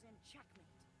losers in checkmate.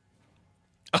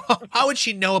 How would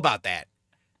she know about that?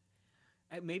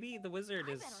 Maybe the wizard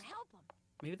is.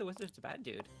 Maybe the wizard's a bad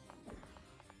dude.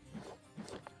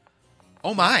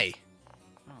 Oh my!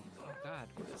 Oh god!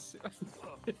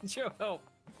 Joe, help!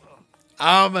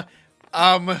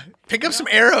 Pick up some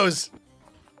arrows.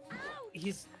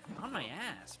 He's on my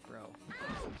ass, bro.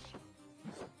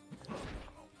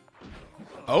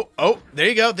 Oh, there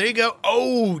you go.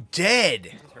 Oh, dead.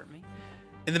 Does this hurt me?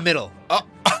 In the middle. Oh.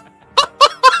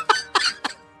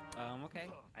 Okay.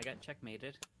 I got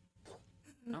checkmated.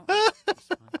 Oh,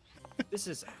 this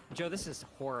is Joe. This is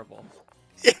horrible.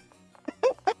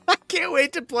 I can't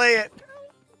wait to play it.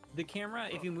 The camera,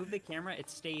 if you move the camera, it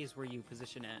stays where you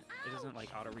position it. It doesn't like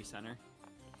auto recenter.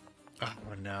 Oh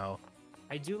no.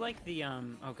 I do like the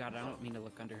oh god, I don't mean to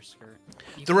look under her skirt.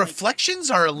 The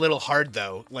reflections are a little hard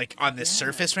though, like on this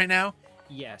surface right now.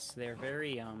 Yes, they're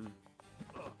very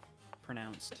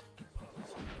pronounced.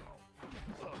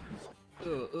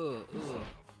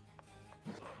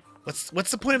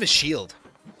 What's the point of his shield?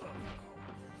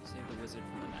 Save the wizard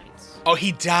from the knights. Oh,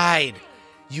 he died.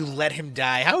 You let him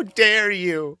die. How dare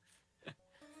you?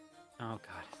 Oh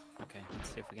god. Okay, let's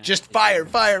see if we can. Just fire,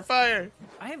 fire, fire.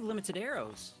 I have limited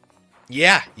arrows.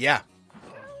 Yeah, yeah.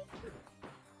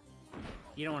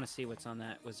 You don't want to see what's on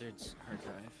that wizard's hard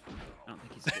drive. I don't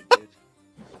think he's a good dude.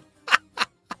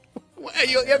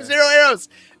 You have 0 arrows.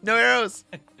 No arrows.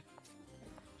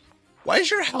 Why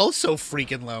is your health so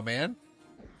freaking low, man?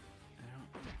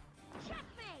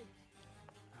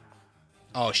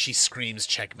 Oh, she screams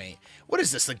checkmate. What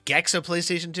is this, the Gex of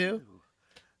PlayStation 2?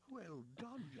 Well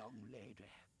done, young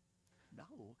lady. Now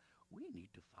we need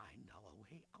to find our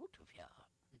way out of here.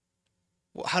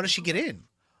 Well, how does she get in?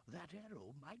 That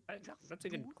arrow might just That's a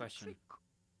good question.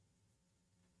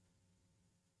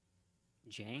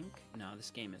 Jank? No,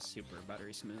 this game is super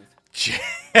buttery smooth.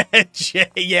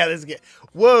 Yeah, this game.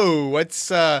 Whoa, what's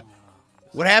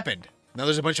what happened? Now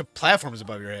there's a bunch of platforms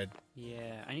above your head.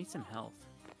 Yeah, I need some health.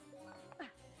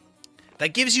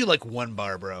 That gives you like 1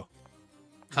 bar, bro.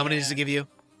 How many does it give you?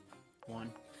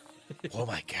 1. Oh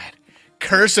my god.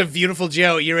 Curse of Beautiful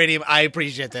Joe, Uranium. I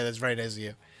appreciate that. That's very nice of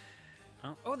you.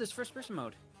 Oh, there's first person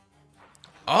mode.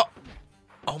 Oh,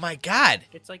 oh my god.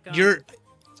 It's like you're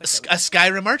it's a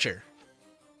Skyrim archer.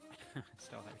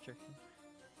 Still archer.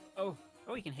 Oh,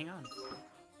 you can hang on.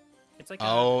 It's like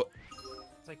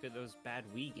it's like those bad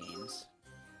Wii games.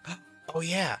 Oh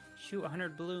yeah. Shoot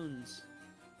 100 balloons.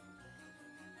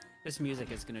 This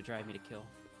music is gonna drive me to kill.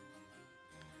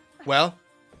 Well.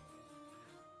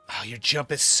 Oh, your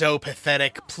jump is so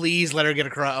pathetic. Please let her get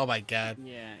across. Oh my god.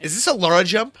 Yeah. Is this a Laura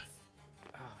jump?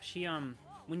 Oh, she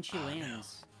when she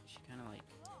lands, she kind of like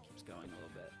keeps going a little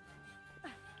bit.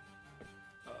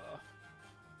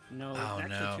 No,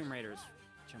 actually Tomb Raider's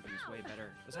jumping is way better.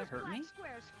 Does that hurt me?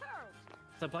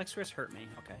 The black squares hurt me.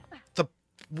 Okay.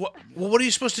 What? Well, what are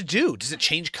you supposed to do? Does it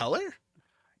change color? You're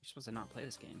supposed to not play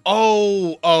this game.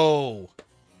 Oh.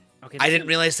 Okay. I didn't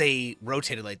realize they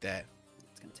rotated like that.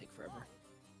 It's gonna take forever.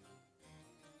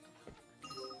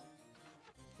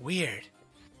 Weird.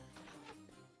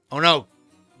 Oh no.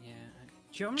 Yeah.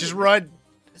 Joe, just run.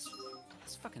 This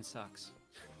fucking sucks.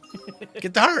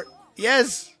 Get the heart.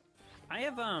 Yes. I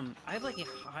have like a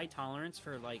high tolerance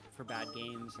for bad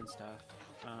games and stuff.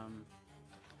 I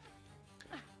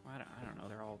don't know.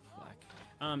 They're all black.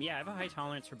 Yeah, I have a high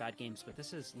tolerance for bad games, but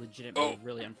this is legitimately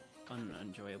really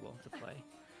unenjoyable to play.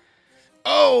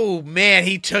 Oh man,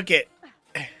 he took it.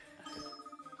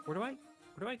 Where do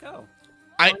I go?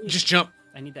 Just jump.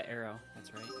 I need the arrow.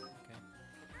 That's right. Okay.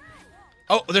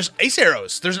 Oh, there's ice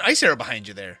arrows. There's an ice arrow behind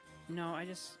you there. No, I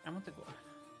want the.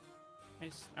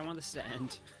 I want this to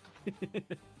end.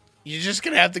 You're just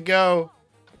gonna have to go.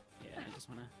 Yeah, I just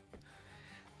wanna.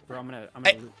 Bro, I'm gonna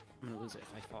lose it if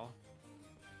I fall.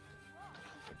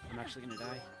 I'm actually gonna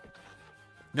die.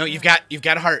 No, you've got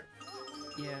a heart.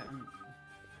 Yeah.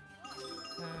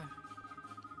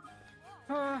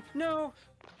 No.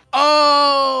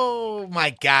 Oh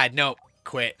my god, no.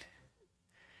 Quit.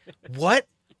 What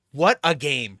a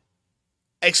game.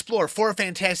 Explore 4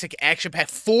 fantastic action-packed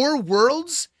 4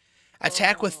 worlds.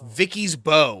 Attack with Vicky's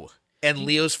bow and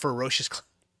Leo's ferocious claw.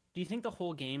 Do you think the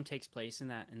whole game takes place in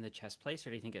the chess place,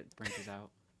 or do you think it branches out?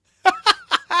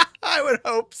 I would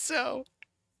hope so.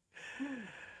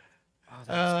 Oh,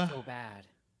 that's so bad.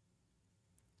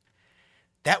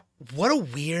 What a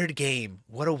weird game.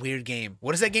 What a weird game.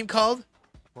 What is that game called?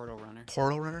 Portal Runner.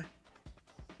 Portal Runner?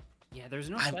 Yeah, there's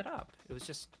no setup. It was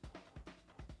just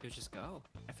go.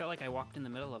 I felt like I walked in the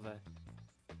middle of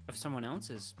someone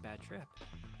else's bad trip.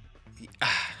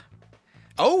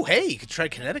 Oh, hey, you could try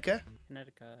Kinetica.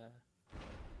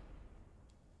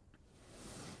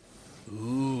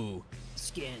 Ooh.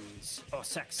 Skins. Oh,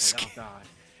 sexy. Oh, God.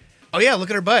 Oh, yeah, look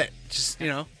at her butt. Just, you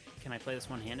know. Can I play this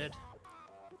one-handed?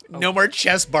 No more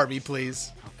chess, Barbie,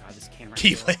 please. Oh, God, this camera.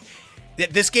 Can you play?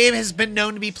 This game has been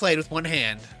known to be played with one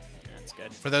hand. That's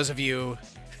good. For those of you...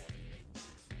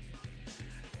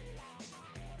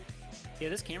 Yeah,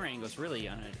 this camera angle is really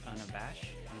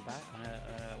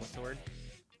what's the word?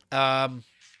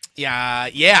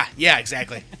 Yeah,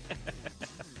 exactly.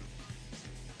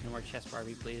 No more chess,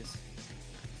 Barbie, please.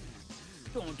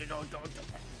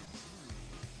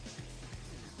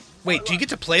 Wait, do you get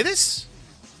to play this?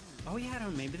 Oh yeah, I don't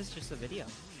know, maybe this is just a video.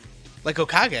 Like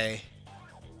Okage.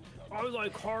 I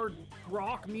like hard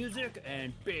rock music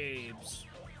and babes.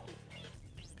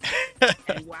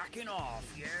 And whacking off,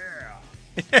 yeah.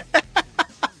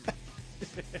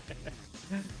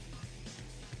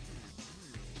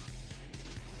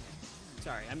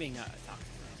 Sorry, I'm being toxic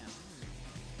right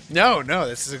now. No,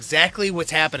 this is exactly what's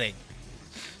happening.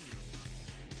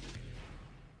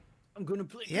 I'm gonna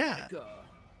play Yeah.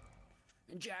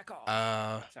 Jack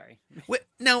off. Sorry. Wait,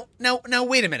 no,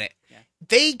 wait a minute.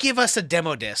 They give us a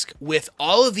demo disc with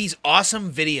all of these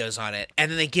awesome videos on it, and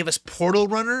then they give us Portal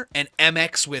Runner and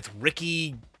MX with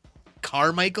Ricky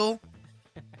Carmichael.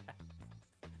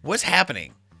 What's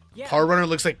happening? Yeah. Portal Runner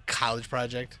looks like a college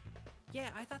project. Yeah,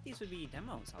 I thought these would be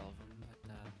demos, all of them.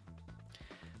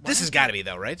 But, this has got to be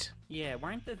though, right? Yeah,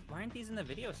 why aren't these in the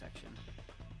video section?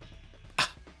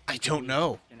 I don't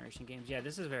know. Generation games. Yeah,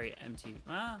 this is very MTV.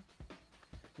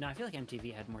 No, I feel like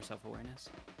MTV had more self-awareness.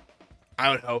 I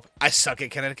would hope. I suck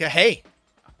at Connecticut. Hey.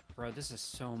 Bro, this is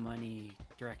so many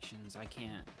directions. I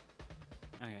can't.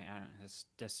 Okay, I don't.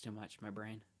 That's too much. My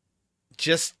brain.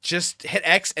 Just hit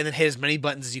X and then hit as many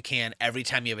buttons as you can every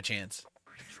time you have a chance.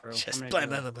 True. Just I'm blam.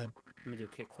 gonna do a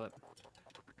kickflip.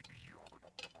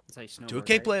 That's how you snowboard. Do a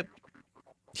kickflip.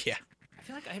 Right? Yeah. I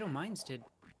feel like Idle Minds did.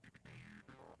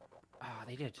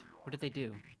 They did. What did they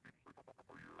do?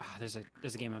 There's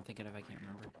a game I'm thinking of. I can't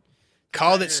remember.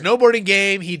 Called it snowboarding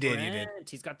game. He did. Brent, You did.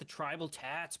 He's got the tribal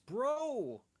tats,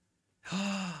 bro.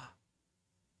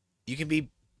 You can be.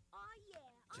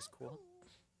 Just cool.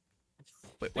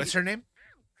 Wait, what's her name?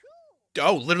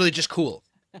 Oh, literally just cool.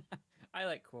 I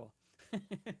like cool.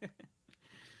 It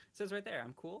says right there,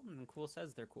 I'm cool, and cool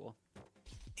says they're cool.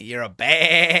 You're a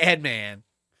bad man.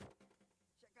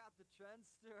 Check out the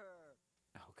Trendster.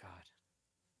 Oh God.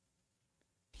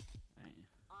 Right.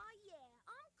 Oh yeah,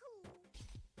 I'm cool.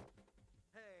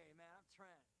 Hey man, I'm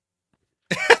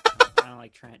Trent. I don't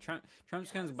like Trent. Trent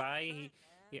comes by.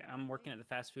 I'm working at the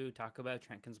fast food Taco Bell.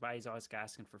 Trent comes by. He's always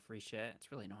asking for free shit.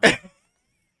 It's really annoying.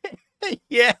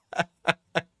 Yeah.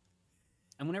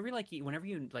 And whenever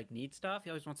you need stuff, he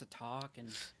always wants to talk, and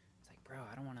it's like, bro,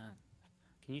 I don't want to.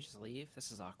 Can you just leave?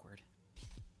 This is awkward.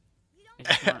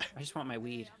 I just want my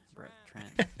weed,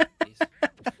 Trent. Please.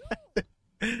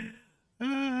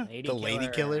 The lady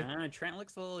killer. Trent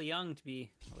looks a little young to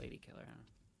be a lady killer.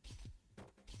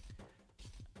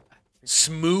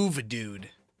 Smooth dude.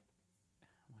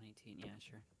 118, yeah,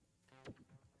 sure. All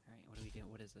right, what do we do?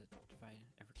 What is it? Divide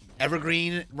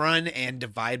Evergreen Run and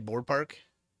Divide Board Park.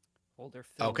 Holder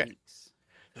Phil Okay. Weeks.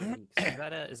 Is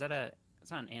that a? It's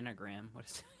not an anagram. What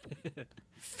is it?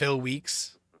 Phil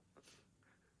Weeks.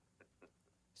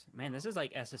 Man, this is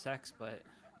like SSX, but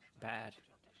bad.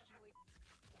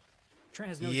 Trent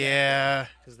has no. Yeah.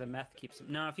 Because the meth keeps him.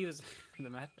 No, if he was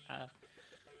the meth.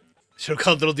 Should have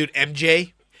called little dude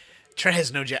MJ. Trent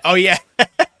has no jack. Oh yeah.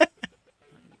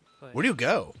 Where do you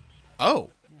go?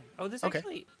 Oh. Oh, this Okay.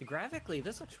 actually graphically,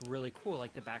 this looks really cool.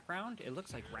 Like the background, it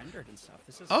looks like rendered and stuff.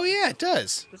 This is. Oh yeah, it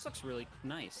does. This looks really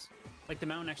nice. Like the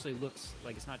mountain actually looks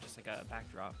like it's not just like a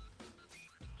backdrop.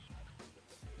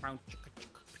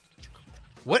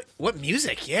 What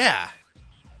music? Yeah.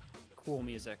 Cool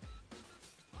music.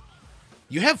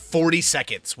 You have 40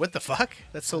 seconds. What the fuck?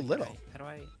 That's so little. How do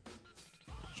I?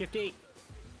 Shift 8.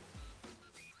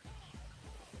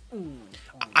 Ooh.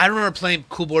 I remember playing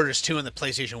Cool Borders 2 on the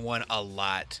PlayStation 1 a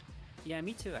lot. Yeah,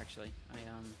 me too. Actually,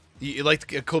 You liked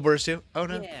Cool Borders 2? Oh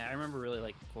no. Yeah, I remember really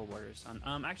like Cool Borders.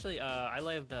 Actually, I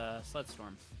loved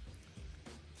Sledstorm.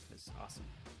 It's awesome.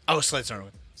 Oh,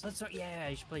 Sledstorm. Sledstorm. Yeah,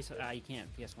 you should play. You can't.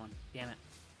 PS1. Damn it.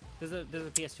 There's a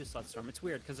PS2 Sledstorm. It's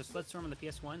weird because there's Sledstorm on the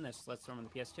PS1. There's Sledstorm on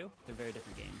the PS2. They're very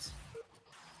different games.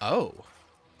 Oh.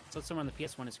 Sledstorm on the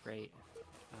PS1 is great.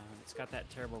 It's got that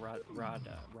terrible Rob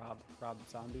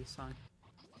Zombie song.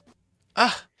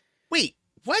 Wait,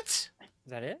 what? Is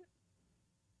that it?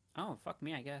 Oh, fuck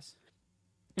me, I guess.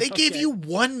 They gave you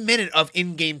 1 minute of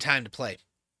in-game time to play.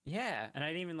 Yeah, and I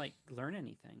didn't even like learn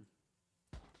anything.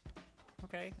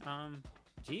 Okay,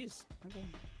 jeez. Okay.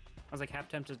 I was like half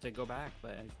tempted to go back,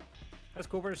 but that's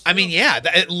Cool Borders 2. I mean, yeah,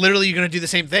 literally you're going to do the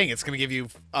same thing. It's going to give you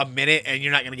a minute and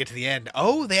you're not going to get to the end.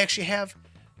 Oh, they actually have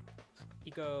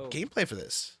gameplay for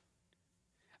this.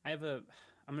 I'm going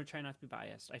to try not to be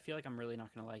biased. I feel like I'm really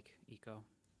not going to like Eco.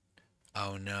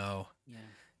 Oh, no. Yeah.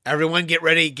 Everyone get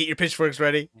ready. Get your pitchforks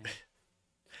ready.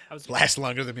 Yeah. Last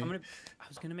longer than me. I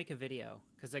was going to make a video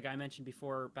because the guy mentioned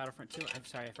before Battlefront 2. I'm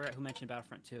sorry, I forgot who mentioned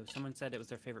Battlefront 2. Someone said it was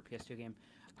their favorite PS2 game.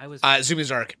 Zoom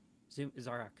Zark.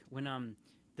 Zarek. When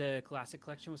the Classic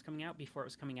Collection was coming out, before it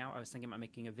was coming out, I was thinking about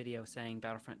making a video saying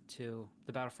Battlefront 2,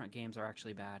 the Battlefront games are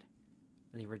actually bad.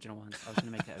 The original ones. I was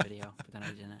going to make that video, but then I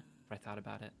didn't. But I thought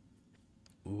about it.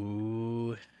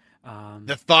 Ooh.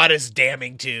 The thought is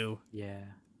damning too. Yeah.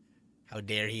 How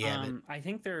dare he have it? I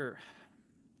think they're...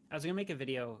 I was going to make a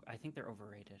video. I think they're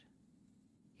overrated.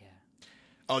 Yeah.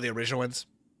 Oh, the original ones?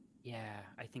 Yeah,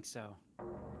 I think so.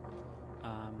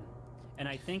 And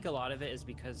I think a lot of it is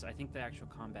because I think the actual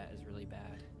combat is really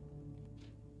bad.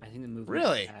 I think the movement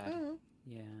really? is bad.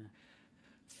 Yeah.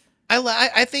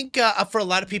 I think for a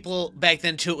lot of people back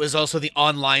then too, it was also the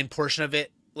online portion of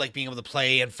it, like being able to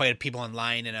play and fight people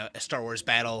online in a Star Wars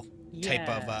battle type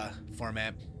of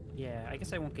format. Yeah, I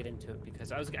guess I won't get into it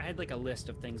because I had like a list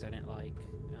of things I didn't like,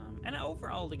 and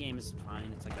overall the game is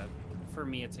fine. It's like for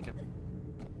me, it's like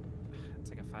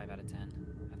a 5 out of 10.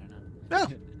 I don't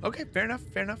know. Oh, okay, fair enough,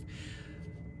 fair enough.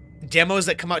 Demos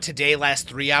that come out today last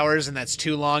 3 hours, and that's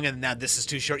too long, and now this is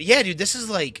too short. Yeah, dude, this is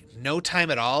like no time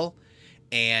at all.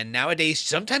 And nowadays,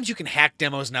 sometimes you can hack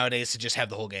demos nowadays to just have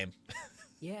the whole game.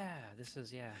 Yeah, this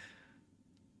is yeah.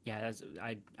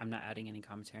 I'm not adding any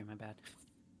commentary. My bad.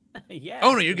 Yeah.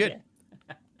 Oh no, you're good.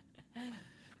 Yeah.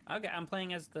 Okay, I'm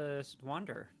playing as the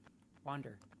Wanda,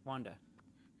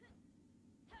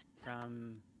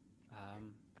 from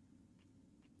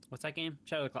what's that game?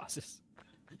 Shadow of the Colossus.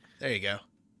 There you go.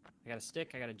 I got a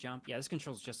stick. I got to jump. Yeah, this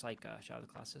controls just like Shadow of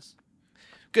the Colossus.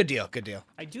 Good deal. Good deal.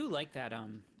 I do like that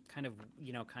kind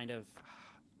of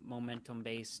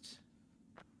momentum-based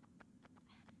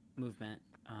movement.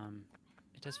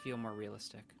 It does feel more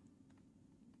realistic.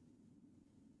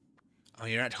 Oh,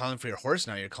 you're not calling for your horse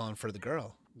now. You're calling for the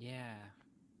girl. Yeah,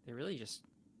 they really just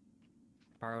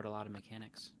borrowed a lot of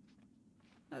mechanics.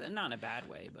 Not in a bad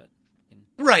way, but.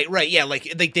 Right. Yeah,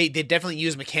 like they definitely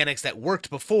use mechanics that worked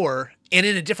before, and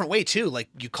in a different way too. Like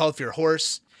you called for your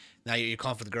horse, now you're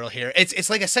calling for the girl here. It's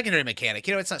like a secondary mechanic.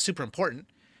 You know, it's not super important.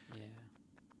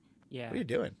 Yeah. What are you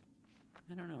doing?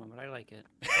 I don't know, but I like it.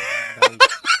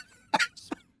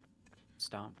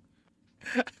 Stomp.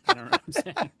 I don't know what I'm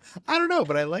saying. I don't know,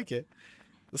 but I like it.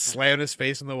 Slam his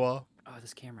face in the wall. Oh,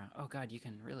 this camera. Oh god, you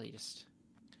can really just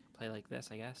play like this,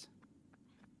 I guess.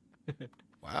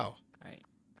 Wow. Right.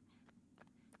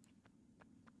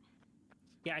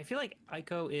 Yeah, I feel like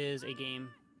Ico is a game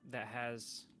that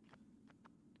has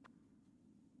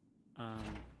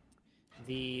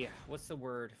what's the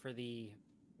word for the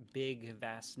big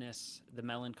vastness, the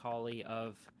melancholy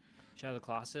of Shadow of the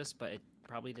Colossus, but it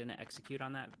probably didn't execute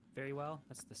on that very well.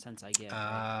 That's the sense I get.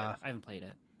 I haven't played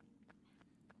it.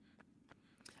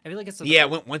 I feel like it's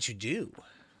once you do.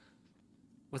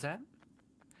 What's that?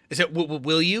 Is it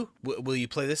will you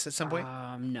play this at some point?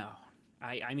 No.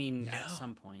 I mean at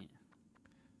some point.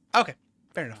 Okay,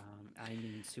 fair enough. I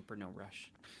mean super no rush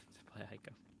to play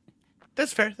Ico.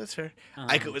 That's fair.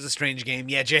 Ico was a strange game.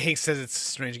 Yeah, Jay Hanks says it's a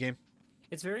strange game.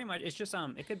 It's very much. It's just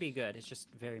it could be good. It's just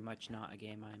very much not a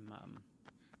game I'm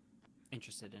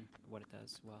interested in what it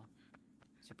does well.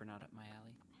 Super not up my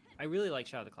alley. I really like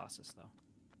Shadow of the Colossus though.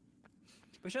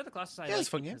 But Shadow of the Colossus I like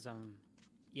fun, because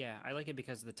yeah, I like it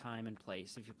because of the time and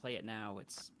place. If you play it now,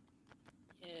 it's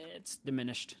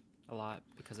diminished a lot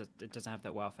because it doesn't have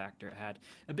that wow factor it had.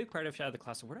 A big part of Shadow of the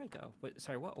Colossus. Where did I go?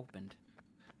 What opened?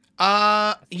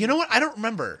 You know what? I don't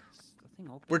remember. The thing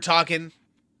opened. We're talking.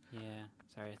 Yeah.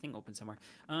 Sorry, I think open somewhere.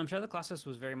 Shadow of the Colossus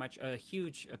was very much a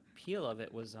huge appeal of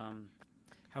it was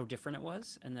how different it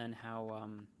was, and then how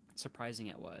surprising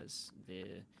it was.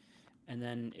 And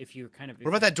then if you're kind of what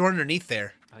about that door underneath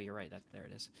there? Oh, you're right. There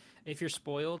it is. If you're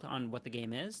spoiled on what the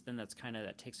game is, then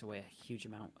that takes away a huge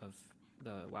amount of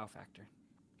the wow factor.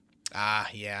 Ah,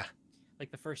 yeah.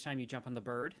 Like the first time you jump on the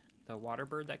bird, the water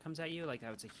bird that comes at you, like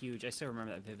that was a huge. I still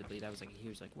remember that vividly. That was like a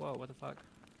huge, like, whoa, what the fuck.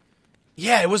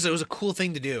 Yeah, it was a cool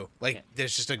thing to do. Like,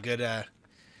 there's just a good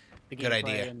good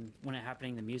idea. And when it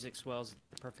happening, the music swells at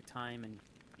the perfect time, and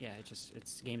yeah,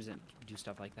 it's games that do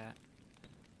stuff like that.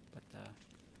 But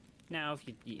now, if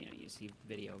you see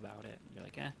video about it, you're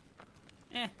like,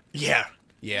 eh.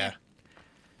 Yeah.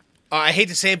 I hate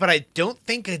to say it, but I don't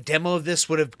think a demo of this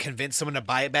would have convinced someone to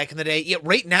buy it back in the day. Yeah,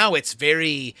 right now it's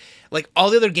very like all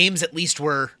the other games at least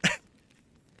were.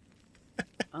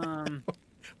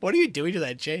 What are you doing to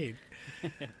that chain?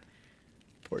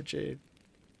 Poor chain.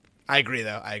 I agree,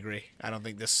 though. I agree. I don't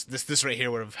think this right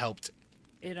here would have helped.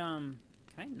 It Can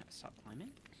I not stop climbing?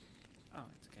 Oh,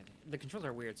 it's okay. The controls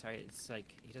are weird. Sorry, it's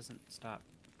like he doesn't stop.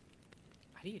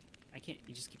 How do you? I can't.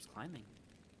 He just keeps climbing.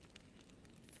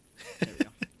 There we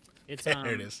go. It's there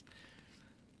it is.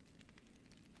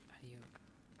 How do you?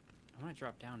 I want to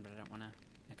drop down, but I don't want to.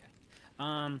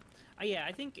 Okay. Yeah,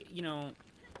 I think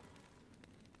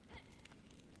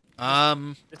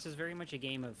This is very much a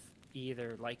game of you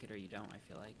either like it or you don't. I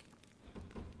feel like.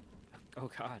 Oh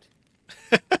God.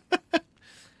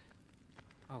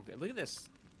 Oh, good. Look at this,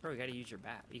 bro. You gotta use your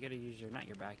back. You gotta use not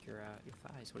your back, your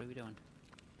thighs. What are we doing?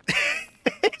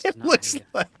 It looks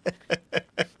like.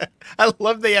 I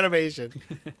love the animation.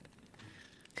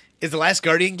 Is the Last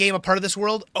Guardian game a part of this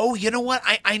world? Oh, you know what?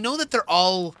 I know that they're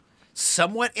all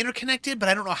somewhat interconnected, but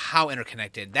I don't know how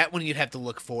interconnected. That one you'd have to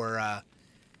look for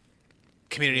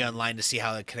community online to see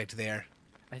how connected they are.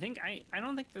 I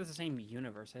don't think they're the same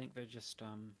universe. I think they're just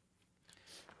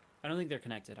I don't think they're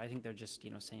connected. I think they're just,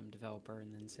 same developer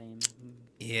and then same.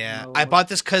 Yeah, mode. I bought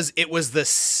this because it was the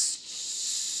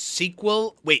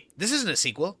sequel. Wait, this isn't a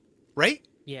sequel, right?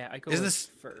 Yeah, I go Isn't this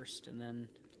this first, and then.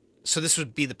 So this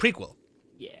would be the prequel.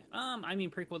 Yeah. I mean,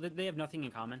 prequel. They have nothing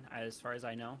in common, as far as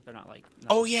I know. They're not like.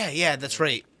 Oh yeah, that's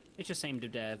right. It's just same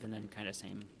dev and then kind of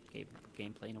same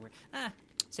gameplay in a way.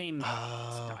 Same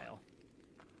style.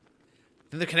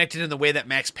 Then they're connected in the way that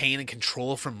Max Payne and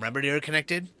Control from Remedy are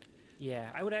connected.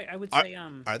 Yeah, I would say.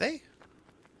 Are they?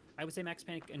 I would say Max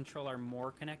Payne and Control are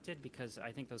more connected because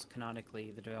I think those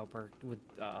canonically the developer with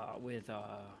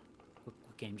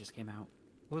what game just came out?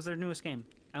 What was their newest game?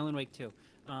 Alan Wake 2.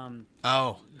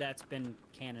 That's been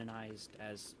canonized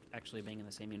as actually being in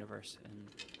the same universe, and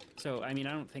so I mean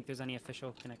I don't think there's any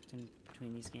official connection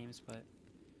between these games, but.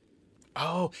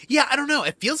 Oh yeah, I don't know.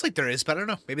 It feels like there is, but I don't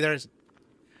know. Maybe there isn't.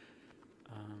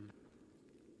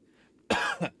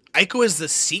 Ico is the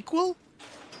sequel?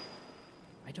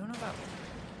 I don't know about.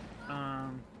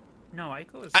 No,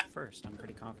 Ico is first. I'm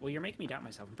pretty confident. Well, you're making me doubt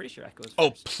myself. I'm pretty sure Ico is first.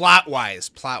 Oh, plot-wise.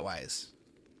 Plot-wise.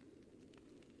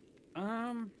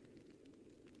 I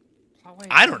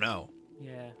don't know.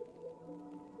 Yeah.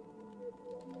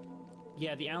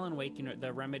 Yeah, the Alan Wake,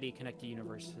 the Remedy Connected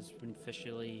Universe has been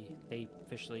they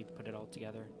officially put it all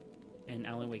together in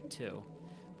Alan Wake 2.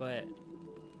 But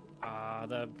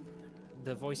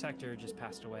the voice actor just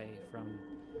passed away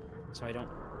so I don't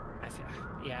know.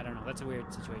 That's a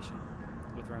weird situation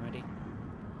with Remedy.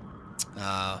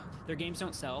 Their games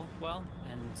don't sell well,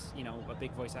 and a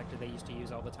big voice actor they used to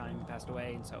use all the time passed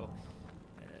away, and so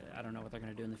I don't know what they're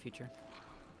going to do in the future.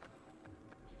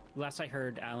 Last I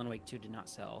heard, Alan Wake 2 did not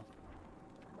sell.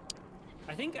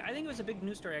 I think it was a big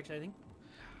news story, actually.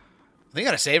 They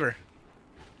gotta save her.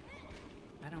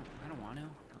 I don't want to.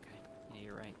 Okay, yeah,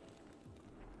 you're right.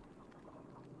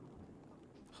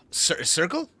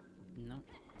 Circle? No,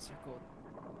 circle.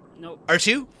 Nope.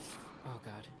 R2? Oh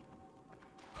god.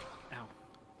 Ow.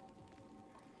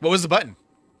 What was the button?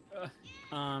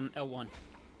 L1.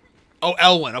 Oh,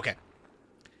 L1. Okay.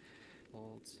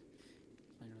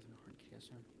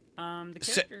 The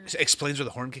characters... Explains where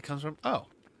the horn kit comes from? Oh.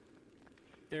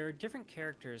 They're different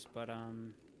characters, but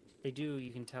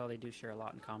you can tell they do share a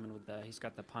lot in common with he's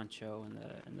got the poncho and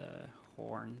the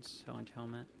horns on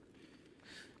helmet.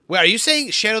 Wait, are you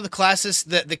saying Shadow of the Colossus,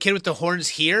 the kid with the horns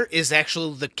here, is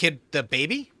actually the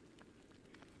baby?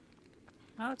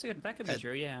 Oh, that's good. That could be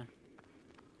true, yeah.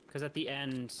 Because at the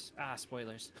end,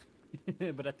 spoilers.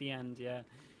 But at the end, yeah.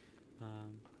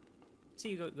 See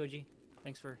you, Goji.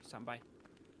 Thanks for stopping by.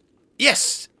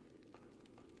 Yes!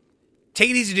 Take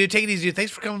it easy, dude. Take it easy, dude.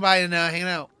 Thanks for coming by and hanging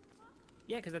out.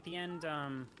 Yeah, because at the end,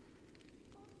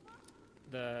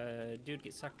 the dude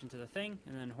gets sucked into the thing,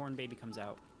 and then Horn Baby comes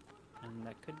out. And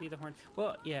that could be the horn.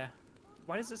 Well, yeah.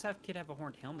 Why does this kid have a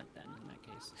horned helmet, then, in that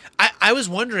case? I was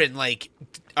wondering,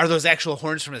 are those actual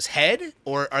horns from his head,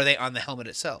 or are they on the helmet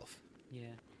itself? Yeah.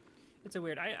 It's a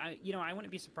weird... I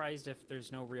wouldn't be surprised if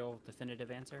there's no real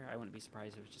definitive answer. I wouldn't be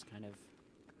surprised if it was just kind of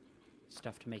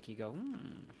stuff to make you go,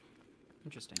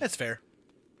 interesting. That's fair.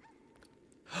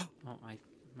 Oh, my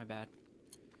bad.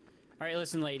 All right,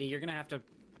 listen, lady, you're gonna have to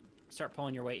start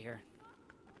pulling your weight here.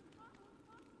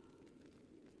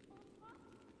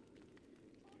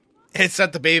 It's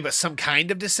not the baby, but some kind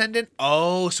of descendant?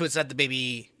 Oh, so it's not the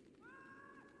baby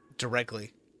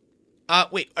directly.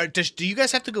 Wait, do you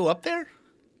guys have to go up there?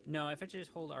 No, if I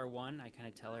just hold R1, I kind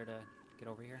of tell her to get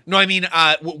over here. No, I mean,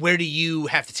 where do you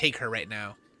have to take her right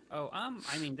now? Oh,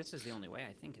 I mean, this is the only way,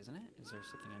 I think, isn't it? Is there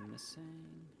something I'm missing?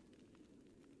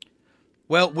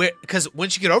 Well, because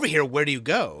once you get over here, where do you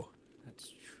go?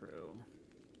 That's true.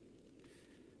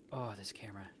 Oh, this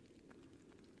camera.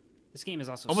 This game is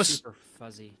also almost super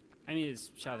fuzzy. I mean,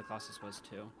 Shadow of the Colossus was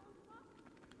too.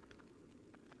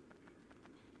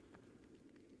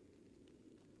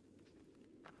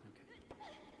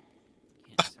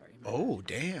 Okay. Sorry. Oh,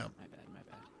 damn. My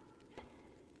bad.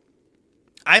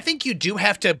 I think you do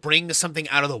have to bring something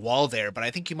out of the wall there, but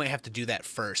I think you might have to do that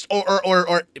first.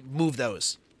 Or move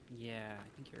those. Yeah, I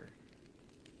think you're...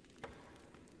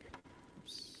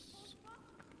 Oops.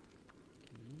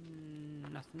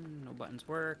 Nothing. No buttons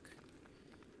work.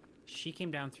 She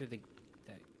came down through that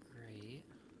grate.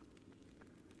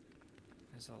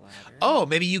 There's a ladder. Oh,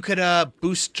 maybe you could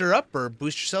boost her up or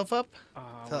boost yourself up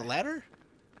to that ladder?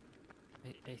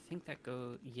 I think that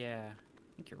goes... Yeah,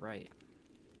 I think you're right.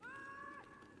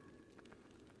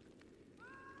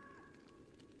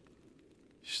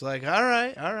 She's like, all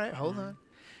right, hold on.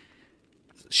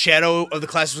 Shadow of the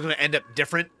Colossus was going to end up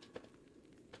different.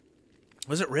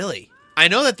 Was it really? I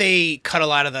know that they cut a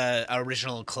lot of the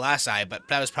original Colossi, but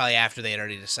that was probably after they had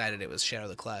already decided it was Shadow of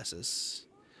the Colossus.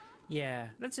 Yeah,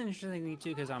 that's an interesting thing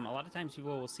too, because a lot of times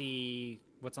people will see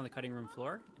what's on the cutting room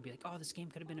floor and be like, "Oh, this game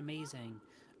could have been amazing,"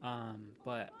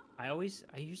 but I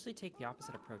usually take the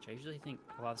opposite approach. I usually think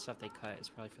a lot of the stuff they cut is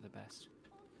probably for the best.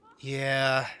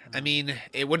 Yeah, I mean,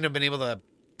 it wouldn't have been able to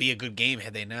be a good game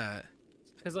had they not.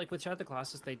 Because like with Shadow of the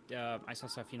Colossus, I saw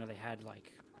stuff. They had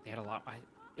a lot.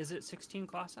 Is it 16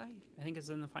 colossi? I think is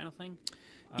in the final thing.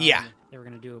 Yeah. They were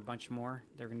gonna do a bunch more.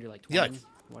 They were gonna do like 20, Yeah, like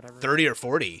whatever. 30 or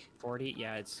 40. 40,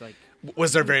 yeah. It's like.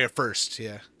 Was their very first?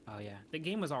 Yeah. Oh yeah, the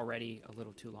game was already a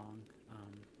little too long,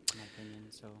 in my opinion.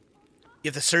 So. You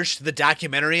have to search the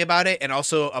documentary about it, and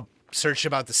also a search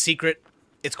about the secret.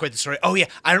 It's quite the story. Oh yeah,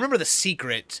 I remember the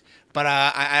secret, but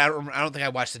I don't think I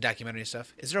watched the documentary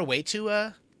stuff. Is there a way to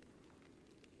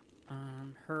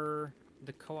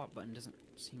the co-op button doesn't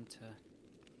seem to.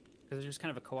 Because there's just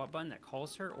kind of a co-op button that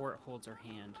calls her, or it holds her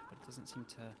hand, but it doesn't seem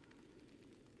to.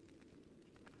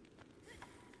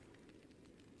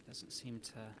 Doesn't seem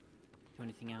to do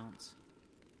anything else.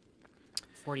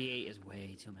 48 is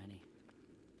way too many.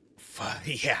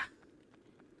 Yeah.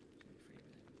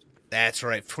 That's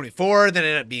right. 24, then it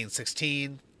ended up being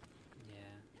 16. Yeah.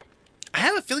 I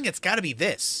have a feeling it's got to be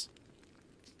this.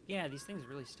 Yeah, these things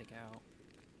really stick out.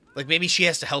 Like maybe she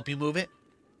has to help you move it.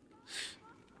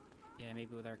 Yeah,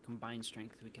 maybe with our combined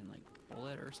strength we can like pull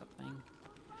it or something.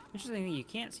 Interesting thing, you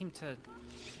can't seem to.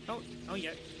 Oh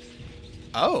yeah.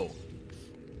 Oh.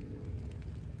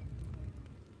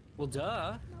 Well,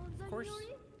 duh. Of course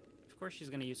she's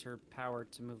gonna use her power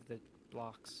to move the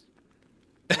blocks.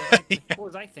 What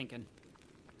was I thinking?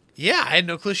 Yeah, I had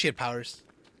no clue she had powers.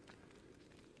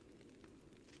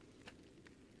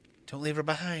 Don't leave her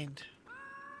behind.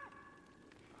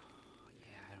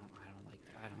 Yeah,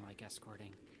 I don't like escorting.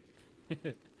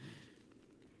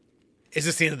 Is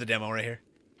this the end of the demo right here?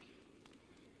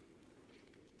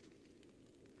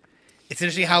 It's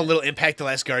interesting how little impact The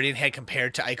Last Guardian had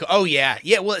compared to Ico. Oh, yeah.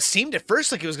 Yeah, well, it seemed at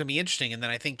first like it was going to be interesting, and then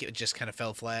I think it just kind of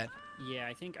fell flat. Yeah,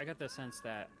 I think I got the sense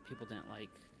that people didn't like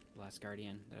The Last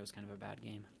Guardian, that it was kind of a bad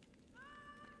game.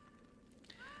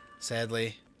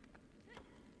 Sadly.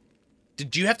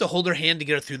 Did you have to hold her hand to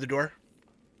get her through the door?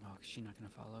 Oh, she's not going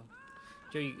to follow.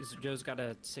 Joe's got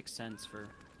a sixth sense for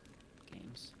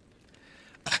games.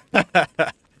 I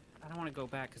don't want to go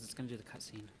back because it's going to do the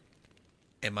cutscene.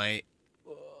 It might.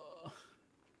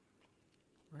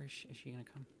 Where is she going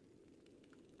to come?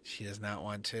 She does not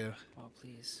want to. Oh,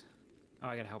 please. Oh,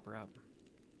 I got to help her up.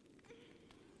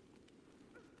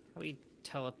 How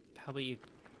about you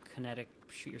kinetic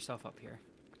shoot yourself up here?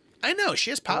 I know, she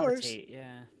has powers. Levitate,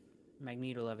 yeah.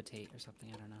 Magneto levitate or something,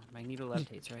 I don't know. Magneto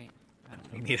levitates, right? I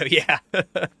don't know. Magneto, yeah.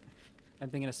 I'm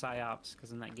thinking of Psyops,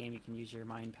 because in that game you can use your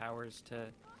mind powers to...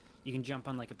 You can jump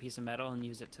on like a piece of metal and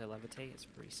use it to levitate. It's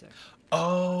pretty sick.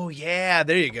 Oh, yeah,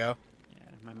 there you go. Yeah,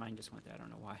 my mind just went there. I don't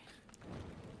know why.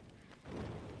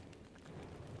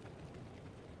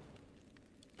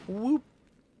 Whoop.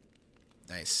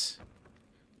 Nice.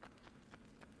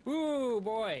 Ooh,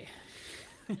 boy.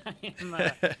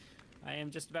 I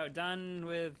am just about done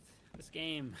with this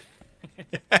game.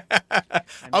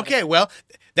 Okay, well,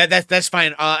 that's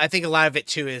fine. I think a lot of it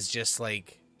too is just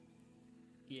like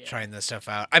trying this stuff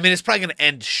out. I mean, it's probably going to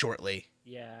end shortly.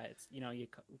 Yeah, it's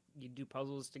you do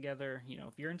puzzles together.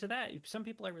 If you're into that, some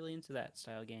people are really into that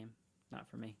style game. Not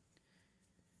for me.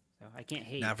 So I can't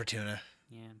hate. Not for Tuna.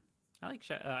 Yeah,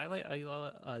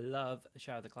 I love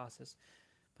Shadow of the Colossus,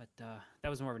 but that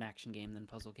was more of an action game than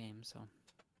puzzle game. So.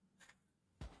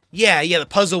 Yeah, the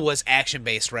puzzle was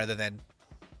action-based rather than...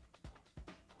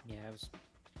 Yeah, it was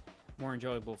more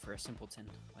enjoyable for a simpleton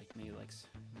like me who likes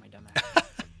my dumb ass.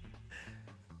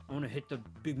 I want to hit the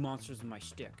big monsters with my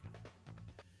stick.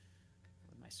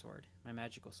 With my sword. My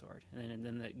magical sword. And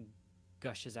then it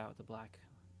gushes out the black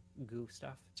goo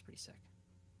stuff. It's pretty sick.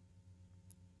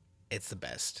 It's the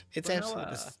best. It's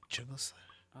absolutely the jungle slider.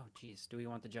 Oh, jeez. Do we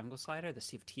want the jungle slider or the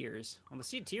Sea of Tears? Well, the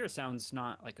Sea of Tears sounds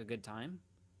not like a good time.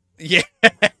 Yeah.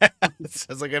 It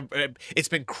sounds like it's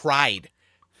been cried.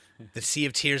 The Sea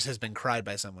of Tears has been cried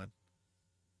by someone.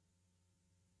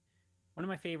 One of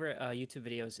my favorite YouTube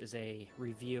videos is a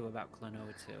review about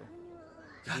Klonoa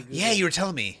 2. Yeah, you were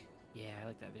telling me. Yeah, I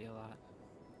like that video a lot.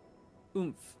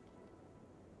 Oomph.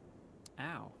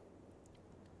 Ow.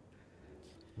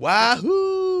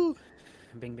 Wahoo!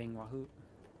 Bing, bing, wahoo.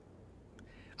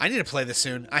 I need to play this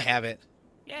soon. I have it.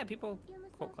 Yeah, people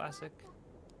quote classic.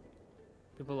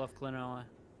 People love Klonoa.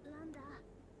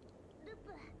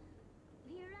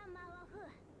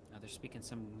 Now they're speaking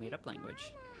some made-up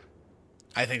language.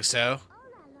 I think so.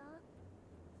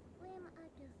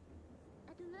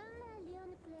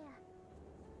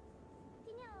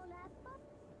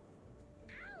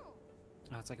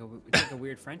 Oh, it's like a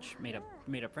weird French made up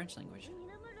French language.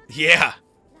 Yeah.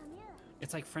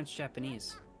 It's like French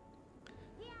Japanese.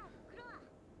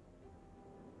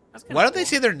 Why don't they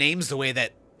say their names the way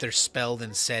that they're spelled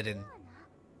and said in?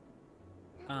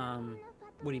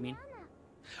 What do you mean?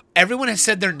 Everyone has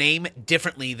said their name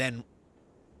differently than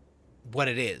what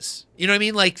it is. You know what I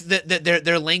mean? Like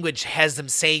their language has them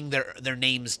saying their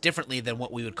names differently than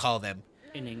what we would call them.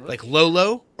 In English? Like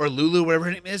Lolo or Lulu, whatever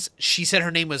her name is, she said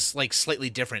her name was like slightly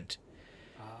different.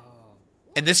 Oh.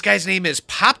 And this guy's name is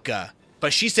Popka,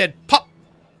 but she said Pop,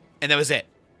 and that was it.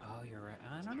 Oh, you're right.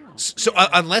 I don't know. So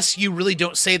unless you really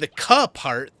don't say the K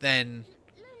part, then...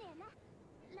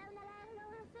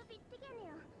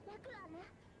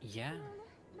 Yeah.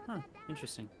 Huh.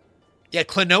 Interesting. Yeah,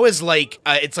 Klonoa is like,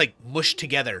 it's like mushed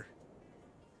together.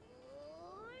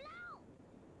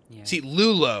 Yeah. See,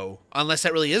 Lulo, unless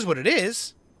that really is what it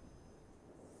is.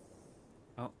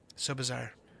 Oh. So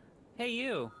bizarre. Hey,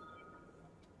 you.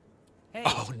 Hey.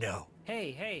 Oh, no.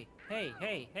 Hey, hey, hey,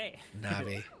 hey, hey.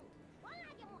 Navi.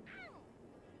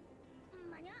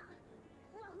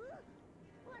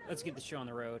 Let's get the show on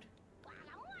the road.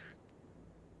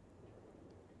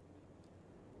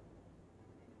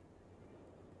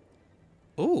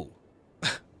 Ooh. You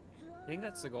think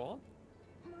that's the goal?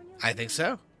 I think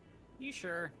so. You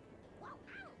sure?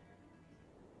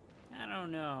 I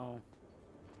don't know.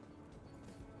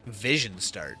 Vision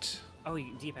start. Oh,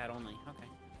 D-pad only. Okay.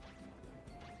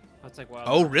 Oh, it's like Wild.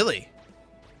 Oh, 9. really?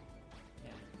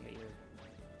 Yeah.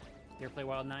 You ever play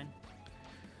Wild 9?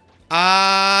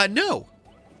 No.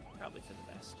 Probably for the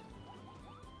best.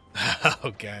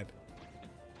 Oh, God.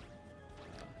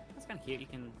 That's kind of cute. You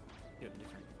can do it in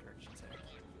different directions there.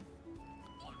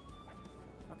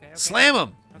 Okay. Slam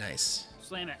him. Okay. Nice.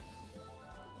 Slam it.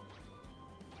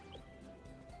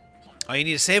 Oh, you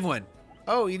need to save one.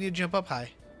 Oh, you need to jump up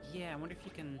high. Yeah, I wonder if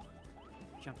you can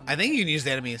jump on I think you can use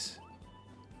the enemies.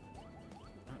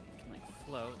 Oh, you can, like,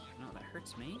 float. No, that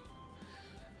hurts me.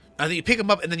 I think you pick them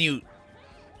up and then you...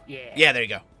 Yeah. Yeah, there you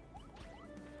go.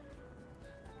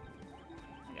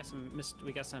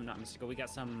 We got some, not mystical, we got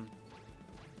some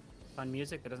fun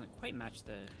music that doesn't quite match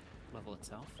the level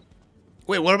itself.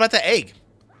 Wait, what about the egg?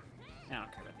 I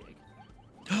don't care about the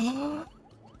egg.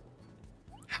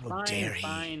 How Fine, dare he?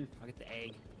 Fine, I'll get the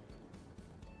egg.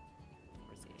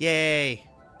 Where's the egg? Yay.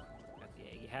 Got the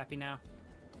egg. You happy now?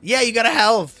 Yeah, you got a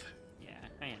health. Yeah,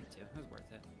 I am too. It was worth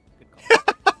it. Good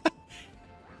call.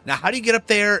 Now, how do you get up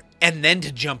there and then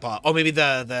to jump off? Oh, maybe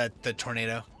the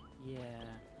tornado. Yeah.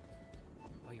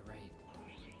 Oh, you're right.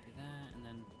 Do that, and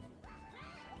then...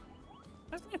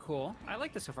 That's kind of cool. I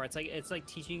like this so far. It's like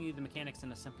teaching you the mechanics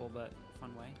in a simple but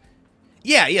fun way.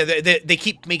 Yeah, yeah. They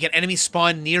keep making enemies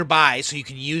spawn nearby so you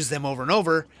can use them over and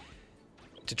over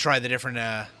to try the different...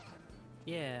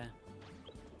 Yeah.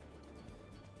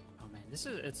 Oh, man. It's a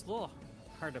little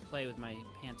hard to play with my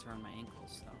pants around my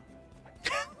ankles,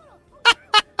 though.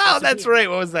 Oh, that's right.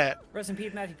 What was that? Rest in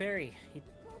peace, Matthew Perry. He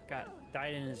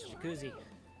died in his jacuzzi.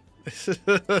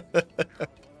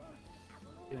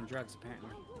 Doing drugs,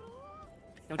 apparently.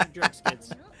 Don't do drugs,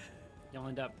 kids. You'll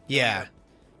end up... Yeah.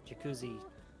 Jacuzzi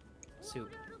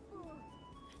soup.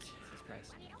 Jesus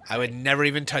Christ. I would never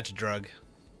even touch a drug.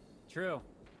 True.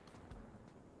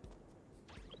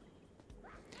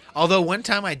 Although one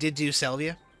time I did do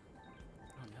salvia.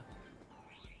 Oh, no.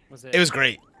 Was It was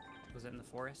great. Was it in the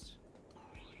forest?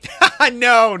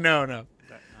 No. No.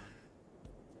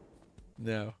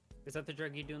 No. Is that the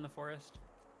drug you do in the forest?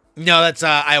 No, that's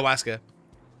ayahuasca.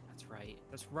 That's right.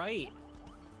 That's right.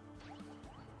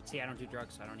 See, I don't do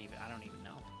drugs, so I don't even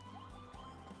know.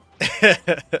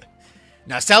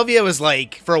 Now, salvia was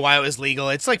like, for a while it was legal.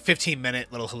 It's like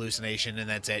 15-minute little hallucination, and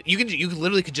that's it. You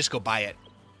literally could just go buy it.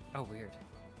 Oh, weird.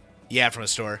 Yeah, from a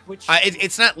store.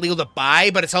 It's not legal to buy,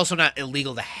 but it's also not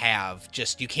illegal to have.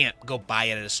 Just, you can't go buy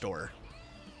it at a store.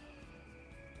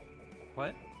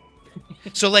 What?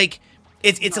 So, like,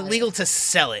 it's illegal to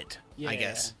sell it, I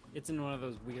guess. It's in one of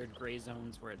those weird gray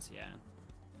zones where it's,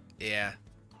 Yeah.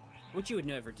 Which you would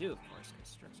never do, of course,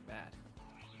 because drugs are bad.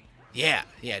 Yeah,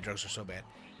 drugs are so bad.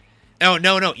 No.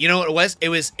 You know what it was? It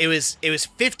was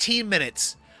 15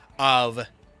 minutes of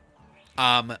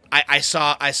I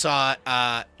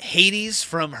saw Hades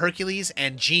from Hercules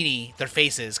and Genie, their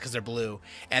faces because they're blue,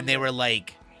 and they were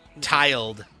like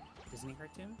tiled. Disney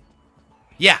cartoon?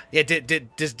 Yeah,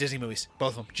 Disney movies,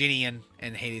 both of them, Genie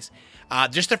and Hades.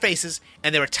 Just their faces,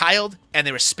 and they were tiled, and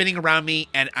they were spinning around me,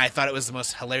 and I thought it was the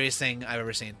most hilarious thing I've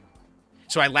ever seen.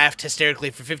 So I laughed hysterically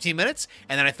for 15 minutes,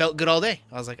 and then I felt good all day.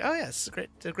 I was like, oh yeah, it's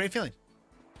a great feeling.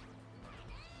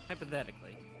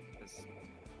 Hypothetically, because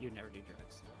you'd never do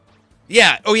drugs.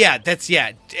 Yeah. Oh yeah. That's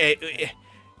yeah.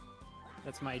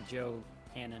 That's my Joe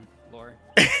Cannon lore.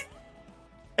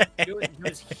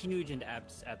 Joe's huge into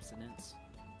abstinence.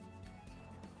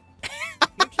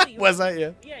 Was I?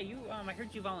 Yeah. Yeah, you. I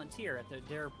heard you volunteer at the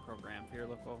DARE program for your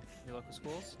local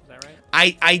schools. Is that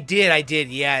right? I did.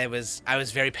 Yeah, I was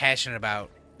very passionate about.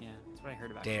 Yeah, that's what I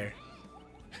heard about. DARE.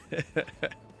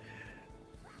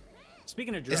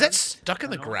 Speaking of drugs, is that stuck in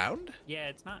the ground? Yeah,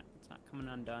 it's not coming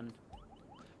undone.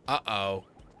 Uh-oh.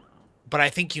 But I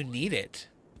think you need it.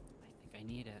 I think I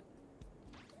need it.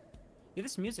 Yeah,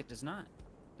 this music does not.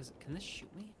 Can this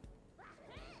shoot me?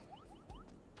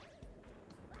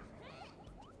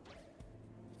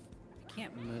 I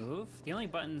can't move. The only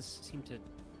buttons seem to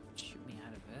shoot me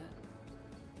out of it.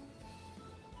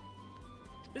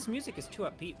 This music is too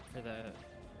upbeat for the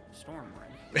storm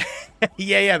we're in.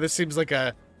 Yeah, this seems like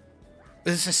a...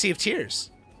 This is a Sea of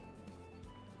Tears.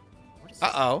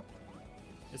 Uh-oh.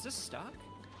 Is this stuck?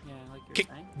 Yeah, like you're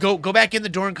saying. Go back in the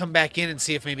door and come back in and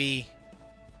see if maybe...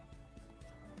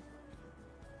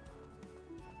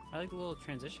 I like the little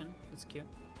transition. It's cute.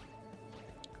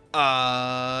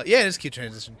 Yeah, it is a cute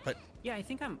transition, but... Yeah, I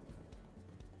think I'm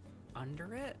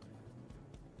under it.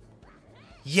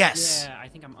 Yes. Yeah, I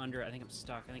think I'm under it. I think I'm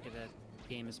stuck. I think the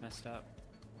game is messed up.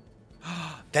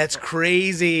 That's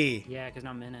crazy. Yeah, because now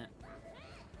I'm in it.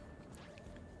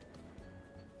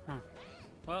 Huh.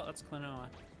 Well, that's Klonoa.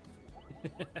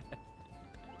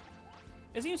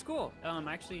 It seems cool.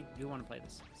 I actually do want to play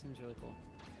this. It seems really cool.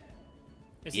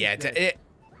 Yeah,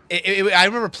 I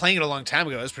remember playing it a long time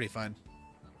ago. It was pretty fun.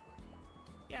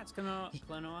 Yeah, it's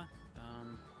Klonoa.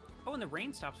 Oh, and the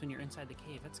rain stops when you're inside the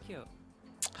cave. That's cute.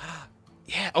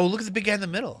 Yeah. Oh, look at the big guy in the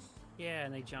middle. Yeah,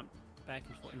 and they jump back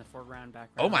and forth in the foreground,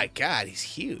 background. Oh my God, he's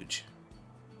huge.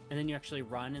 And then you actually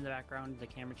run in the background. The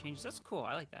camera changes. That's cool.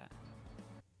 I like that.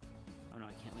 Oh no,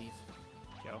 I can't leave.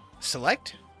 Joe.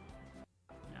 Select?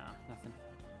 No, nothing.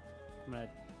 I'm gonna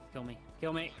kill me.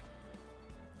 Kill me.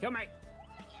 Kill me.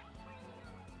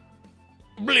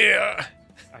 Blah.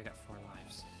 I got 4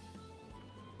 lives.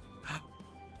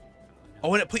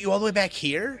 Oh, and it put you all the way back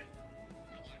here?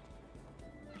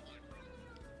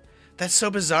 That's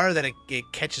so bizarre that it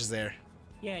catches there.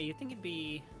 Yeah, you'd think it'd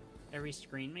be every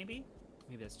screen, maybe?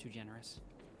 Maybe that's too generous.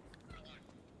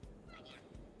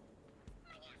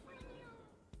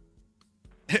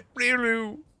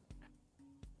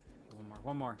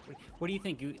 One more. What do you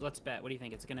think? Let's bet. What do you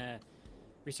think? It's gonna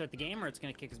restart the game, or it's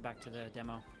gonna kick us back to the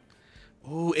demo?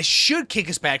 Ooh, it should kick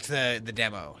us back to the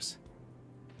demos.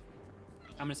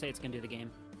 I'm gonna say it's gonna do the game.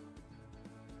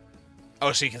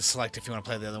 Oh, so you can select if you want to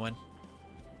play the other one.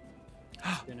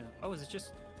 Oh, is it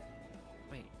just...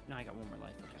 Wait, no, I got 1 more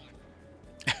life.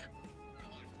 Okay.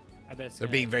 I bet it's They're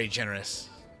being very generous.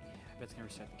 Yeah, I bet it's gonna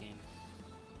restart the game.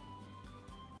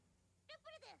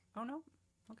 Oh, no?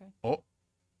 Okay. Oh.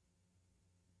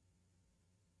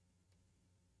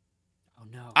 Oh,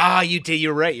 no. Ah, you did.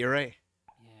 You're right. You're right.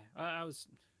 Yeah, I was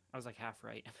like half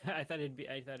right. I thought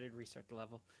it'd restart the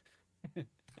level.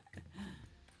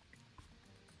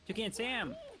 Toucan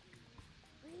Sam!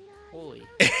 Holy.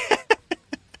 Is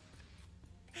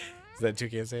that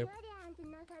Toucan Sam? Yeah,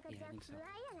 I think so.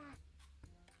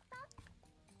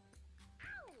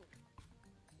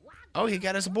 Oh, he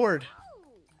got us a board.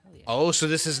 Yeah. Oh, so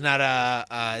this is not a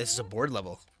this is a board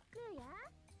level.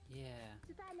 Yeah.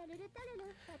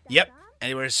 Yep.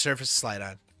 Anywhere surface to slide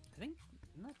on. I think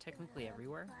not technically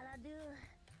everywhere.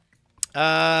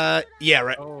 Yeah,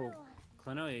 right. Oh,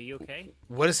 Klonoa, are you okay?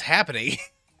 What is happening?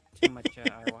 Too much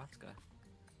ayahuasca.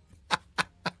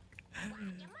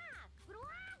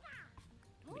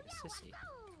 Sissy.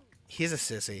 He's a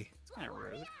sissy. It's kind of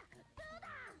rude.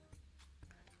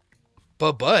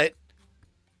 But.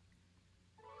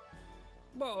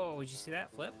 Whoa, did you see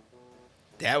that flip?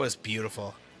 That was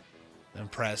beautiful. I'm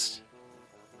impressed.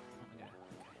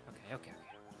 Okay.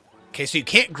 Okay, so you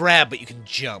can't grab, but you can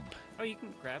jump. Oh, you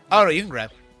can grab. Oh, no, you can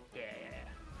grab. Yeah.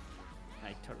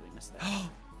 I totally missed that.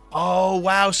 Oh,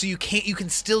 wow, so you can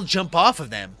still jump off of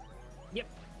them. Yep.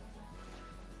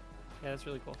 Yeah, that's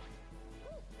really cool.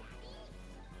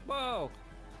 Whoa.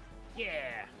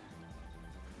 Yeah.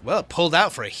 Well, it pulled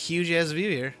out for a huge-ass view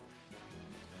here.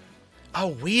 Oh,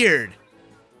 weird.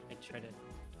 I tried to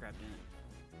grab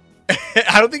it.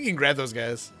 I don't think you can grab those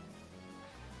guys.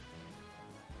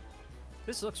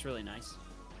 This looks really nice.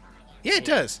 Yeah, it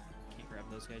does. Can't grab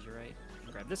those guys, you're right. I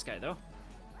can grab this guy, though.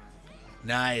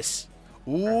 Nice.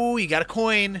 Ooh, you got a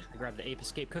coin. I grabbed the ape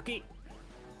escape cookie.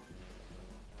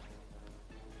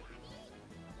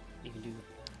 You can do...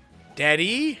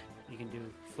 Daddy? You can do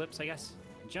flips, I guess.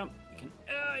 Jump. You can...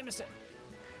 Oh, I missed it.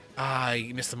 Ah,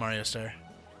 you missed the Mario star.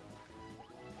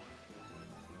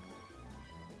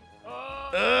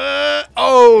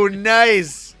 Oh,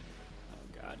 nice. Oh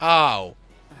god. Oh.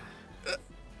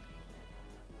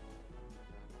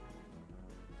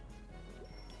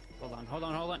 Hold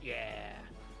on. Yeah.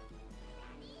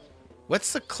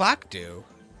 What's the clock do?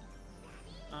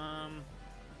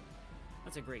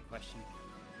 That's a great question.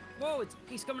 Whoa,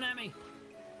 he's coming at me.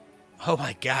 Oh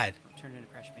my god. Turned into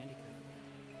Crash Bandicoot.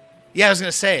 Yeah, I was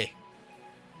gonna say.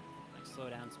 Like slow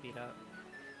down, speed up.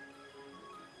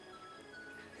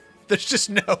 There's just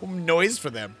no noise for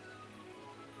them.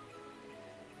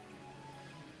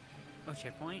 Oh,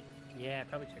 checkpoint? Yeah,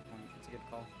 probably checkpoint. That's a good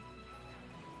call.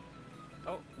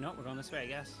 Oh, no, we're going this way, I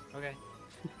guess. Okay.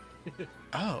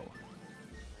 Oh.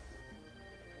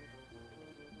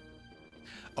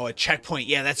 Oh, a checkpoint.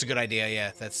 Yeah, that's a good idea.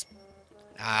 Yeah, that's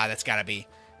gotta be.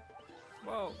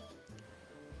 Whoa.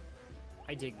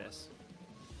 I dig this.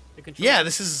 The control. Yeah,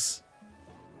 this is.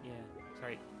 Yeah,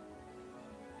 sorry.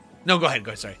 No, go ahead.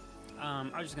 Sorry. I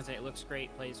was just gonna say it looks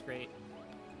great, plays great.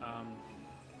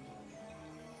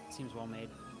 Seems well made.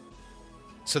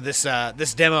 So this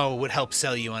demo would help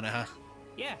sell you on it, huh?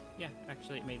 Yeah.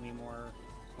 Actually, it made me more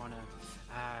wanna.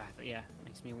 Yeah,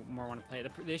 makes me more want to play.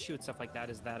 The issue with stuff like that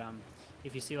is that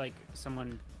if you see like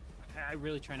someone, I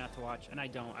really try not to watch, and I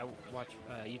don't. I watch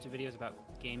YouTube videos about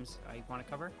games I want to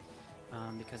cover,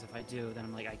 because if I do, then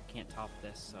I'm like I can't top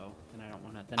this, so then I don't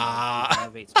want to. Then it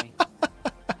motivates me.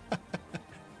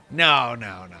 No.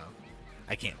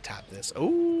 I can't top this.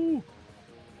 Ooh.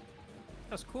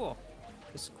 That's cool.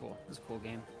 This is cool. This is a cool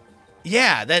game.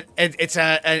 Yeah, it's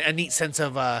a neat sense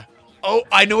of oh,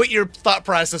 I know what your thought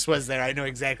process was there. I know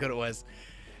exactly what it was.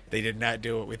 They did not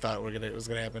do what we thought it was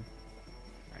gonna happen.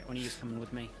 All right, when are you coming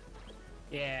with me?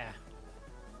 Yeah.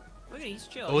 Look at he's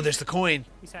chill. Oh, there's the coin.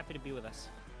 He's happy to be with us.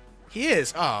 He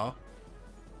is. Oh.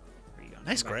 There you go.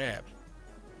 Nice grab.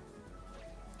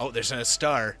 Oh, there's a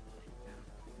star.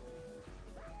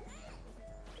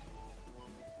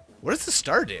 What does the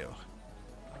star do?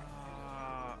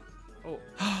 Oh.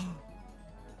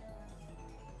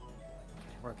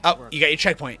 Oh, you got your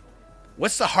checkpoint.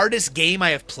 What's the hardest game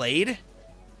I have played?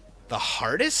 The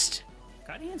hardest?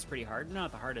 God Hand's pretty hard.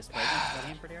 Not the hardest, but I think God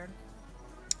Hand pretty hard.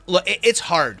 Look, it's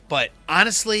hard, but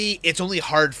honestly, it's only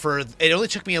hard for... It only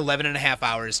took me 11 and a half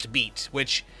hours to beat,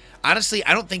 which, honestly,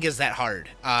 I don't think is that hard.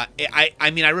 I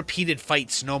mean, I repeated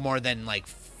fights no more than, like,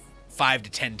 5 to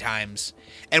 10 times.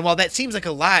 And while that seems like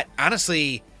a lot,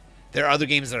 honestly... There are other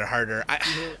games that are harder.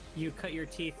 You cut your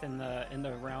teeth in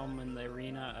the realm in the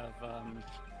arena of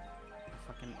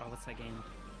what's that game?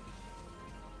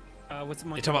 What's the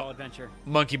Monkey Ball Adventure?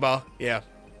 Monkey Ball, yeah,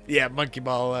 Monkey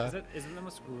Ball. Is it the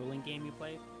most grueling game you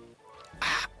played?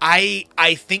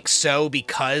 I think so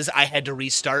because I had to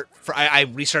restart. I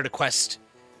restarted a quest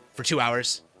for 2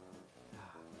 hours.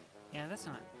 Yeah, that's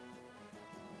not.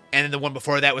 And then the one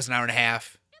before that was an hour and a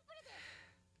half.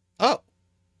 Oh.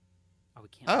 Oh, we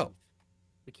can't. Oh. Leave.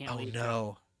 We can't leave. Oh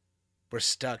no, we're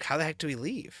stuck. How the heck do we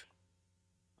leave?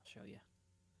 I'll show you.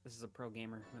 This is a pro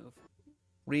gamer move.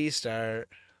 Restart.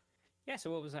 Yeah. So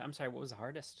what was that? I'm sorry. What was the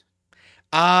hardest?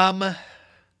 I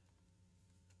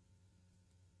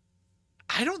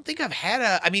don't think I've had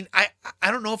a. I mean, I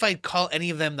don't know if I'd call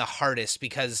any of them the hardest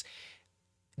because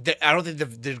I don't think the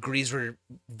degrees were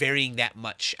varying that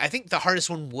much. I think the hardest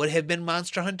one would have been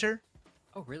Monster Hunter.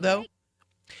 Oh really? Though.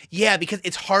 Yeah, because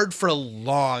it's hard for a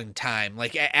long time.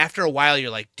 Like, after a while,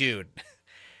 you're like, dude,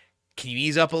 can you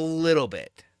ease up a little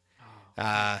bit?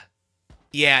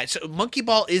 Yeah, so Monkey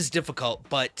Ball is difficult,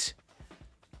 but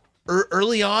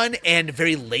early on and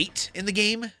very late in the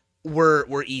game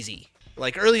were easy.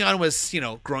 Like, early on was,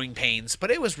 growing pains,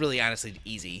 but it was really, honestly,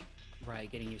 easy.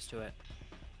 Right, getting used to it.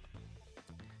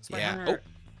 Spy Hunter. Oh,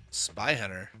 Spy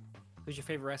Hunter. Who's your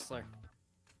favorite wrestler?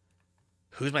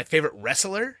 Who's my favorite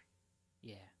wrestler?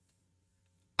 Yeah.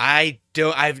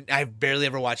 I've barely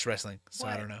ever watched wrestling, so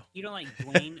what? I don't know. You don't like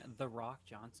Dwayne The Rock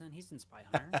Johnson? He's in Spy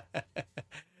Hunter.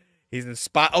 He's in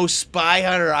Spy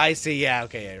Hunter, I see. Yeah,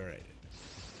 okay, yeah, you're right.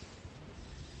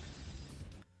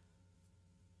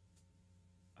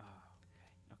 Oh,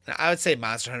 okay. I would say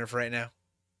Monster Hunter for right now.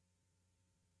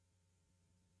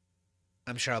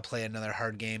 I'm sure I'll play another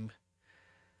hard game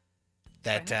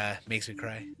that makes me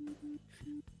cry.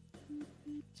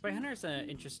 Spy Hunter is an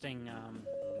interesting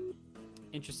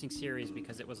series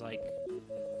because it was like,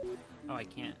 oh, I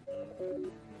can't.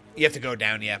 You have to go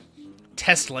down, yeah.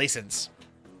 Test license.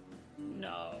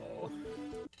 No.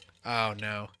 Oh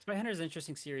no. Spy Hunter is an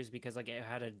interesting series because like it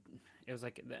was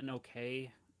like an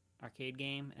okay arcade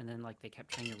game, and then like they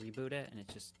kept trying to reboot it, and it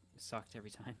just sucked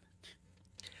every time.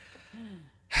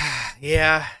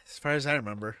 Yeah, as far as I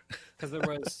remember. Because there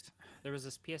there was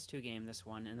this PS2 game, this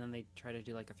one, and then they tried to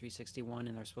do like a 360 one,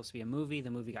 and there's supposed to be a movie.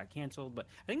 The movie got canceled, but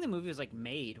I think the movie was like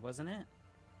made, wasn't it?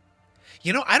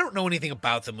 You know, I don't know anything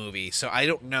about the movie, so I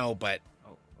don't know, but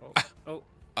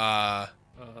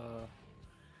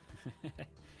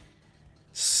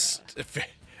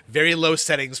very low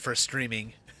settings for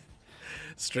streaming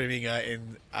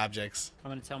in objects.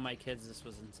 I'm gonna tell my kids this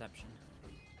was Inception.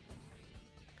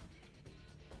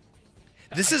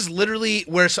 This is literally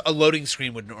where a loading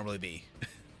screen would normally be.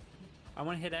 I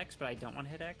want to hit X, but I don't want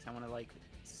to hit X. I want to like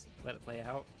let it play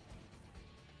out.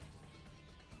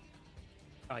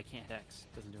 Oh, I can't hit X.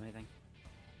 Doesn't do anything.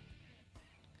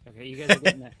 Okay, you guys are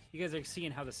getting that. You guys are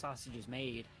seeing how the sausage is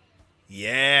made.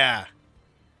 Yeah.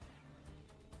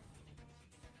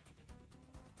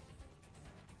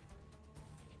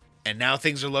 And now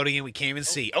things are loading in. We can't even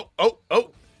see. Oh.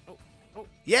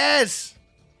 Yes.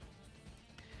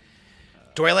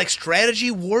 Do I like strategy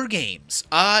war games?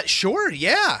 Sure.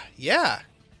 Yeah.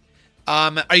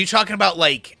 Are you talking about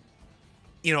like,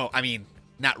 you know, I mean,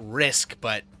 not Risk,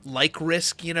 but like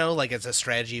Risk, you know, like it's a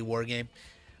strategy war game.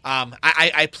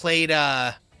 I played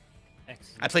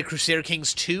Crusader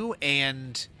Kings 2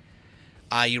 and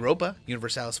Europa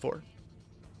Universalis 4.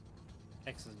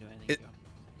 X doesn't do anything.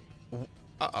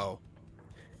 Uh-oh.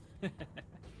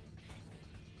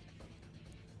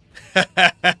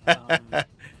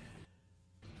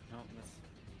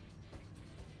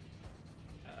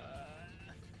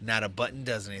 Not a button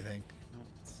does anything.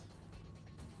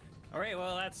 All right,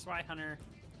 well, that's Spy Hunter.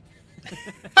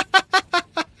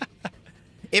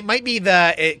 It might be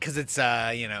because it's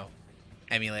you know,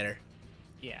 emulator.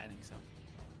 Yeah, I think so.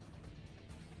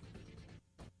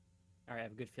 All right, I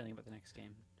have a good feeling about the next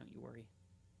game. Don't you worry.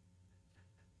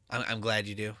 I'm glad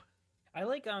you do. I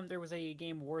like there was a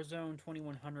game Warzone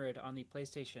 2100 on the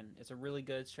PlayStation. It's a really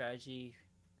good strategy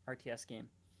RTS game.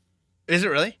 Is it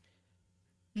really?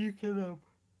 You can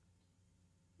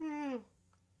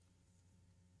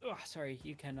oh, sorry.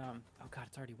 You can oh god,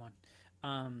 it's already won.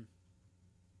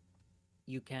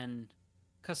 You can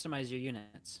customize your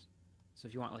units. So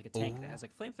if you want like a tank that has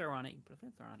like flamethrower on it, you can put a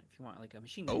flamethrower on it. If you want like a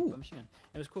machine gun, you put a machine gun.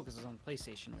 It was cool because it was on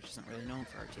PlayStation, which isn't really known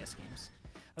for RTS games.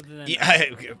 Other than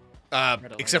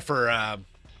except for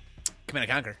Command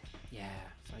 & Conquer. Yeah,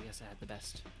 so I guess it had the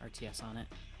best RTS on it.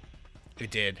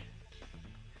 It did.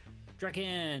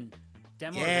 Draken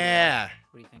demo. Yeah.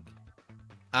 What do you think?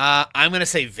 I'm gonna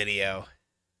say video.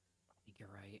 I think you're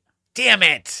right. Damn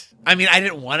it! I mean, I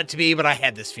didn't want it to be, but I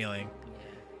had this feeling.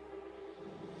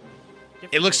 Yeah.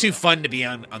 It looks too fun to be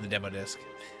on the demo disc.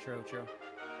 True.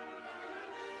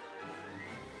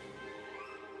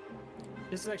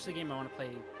 This is actually a game I want to play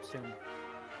soon.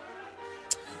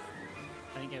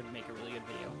 I think it would make a really good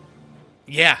video.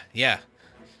 Yeah.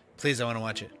 Please, I want to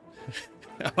watch it.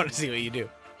 I want to see what you do.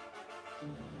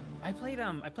 I played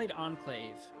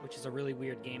Enclave, which is a really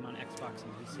weird game on Xbox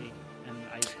and PC, and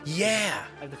I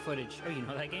have the footage. Oh, you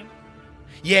know that game?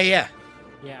 Yeah.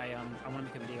 Yeah, I want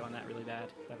to make a video on that really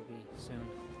bad. That'll be soon.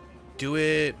 Do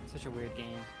it. Such a weird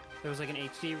game. There was like an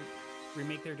HD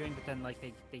remake they were doing, but then like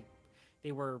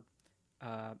they were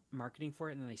marketing for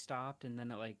it, and then they stopped, and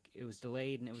then it was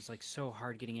delayed, and it was like so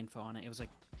hard getting info on it. It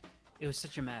was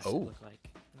such a mess. It looked like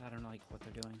I don't know like what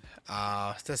they're doing.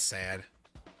 That's sad.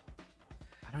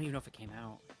 I don't even know if it came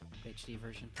out, the HD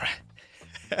version.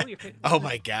 Oh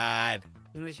my god.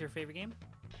 Isn't this your favorite game?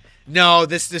 No,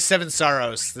 this is Seven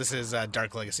Sorrows. This is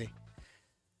Dark Legacy.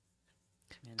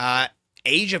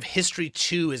 Age of History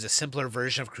 2 is a simpler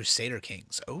version of Crusader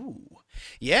Kings. Oh,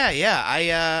 yeah.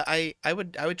 I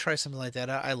would try something like that.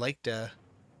 I liked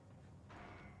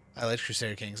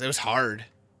Crusader Kings. It was hard.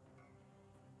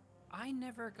 I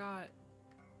never got.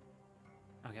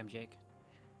 Okay, I'm Jake.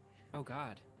 Oh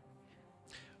God.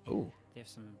 Oh. They have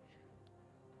some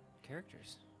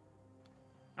characters.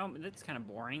 Oh, that's kind of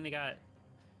boring. They got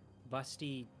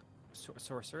Busty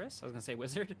Sorceress. I was gonna say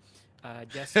wizard,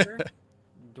 Jester,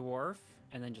 Dwarf,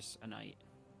 and then just a knight.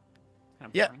 Kind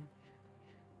of boring.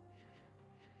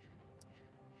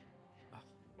 Oh,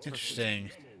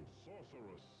 Interesting.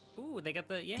 Ooh, they got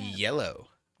the yellow.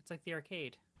 It's like the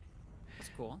arcade. That's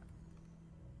cool.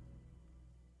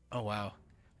 Oh wow.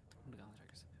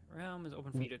 Realm is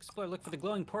open for you to explore. Look for the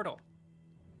glowing portal.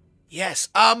 Yes.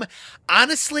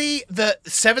 Honestly,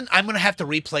 I'm gonna have to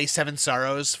replay Seven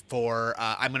Sorrows for.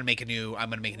 I'm gonna make a new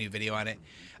video on it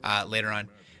later on.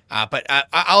 But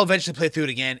I'll eventually play through it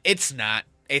again. It's not.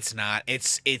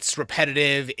 It's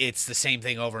repetitive. It's the same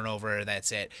thing over and over.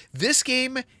 That's it. This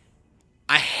game,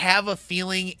 I have a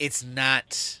feeling it's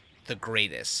not the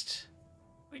greatest.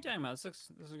 What are you talking about?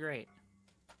 This is great.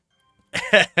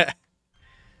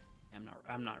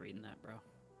 I'm not reading that, bro.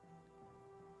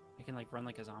 You can like run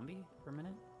like a zombie for a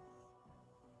minute.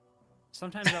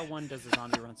 Sometimes L1 does the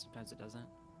zombie run, sometimes it doesn't.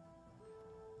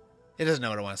 It doesn't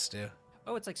know what it wants to do.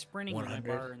 Oh, it's like sprinting with a 100.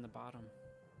 bar in the bottom.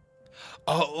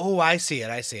 Oh, I see it.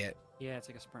 I see it. Yeah, it's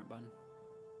like a sprint button.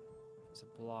 It's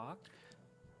a block.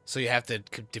 So you have to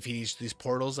defeat these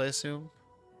portals, I assume?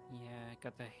 Yeah,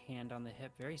 got the hand on the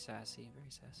hip. Very sassy, very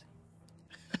sassy.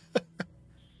 How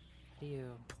do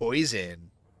you... Poison.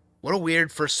 What a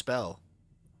weird first spell.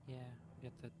 Yeah, you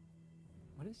got the...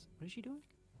 What is she doing?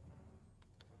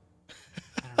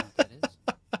 I don't know what that is.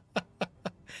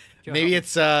 Joe, Maybe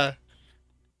it's,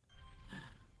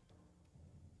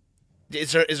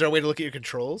 Is there a way to look at your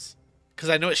controls?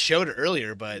 Because I know it showed it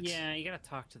earlier, but... Yeah, you gotta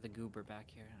talk to the goober back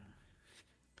here.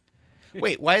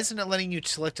 Wait, why isn't it letting you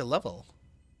select a level?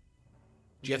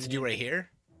 Do you have to do right here?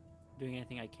 Doing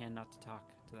anything I can not to talk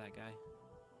to that guy.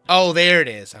 Oh, there it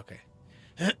is. Okay.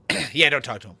 Yeah, don't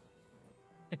talk to him.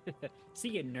 See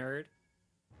you, nerd.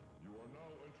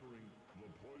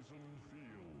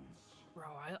 Bro,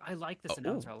 I like this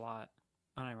announcer a lot.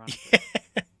 Unironically.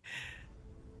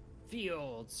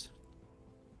 Fields.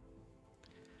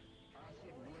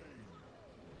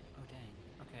 Oh, dang.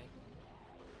 Okay.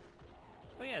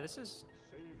 Oh, yeah, this is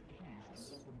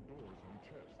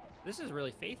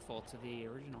really faithful to the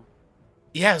original.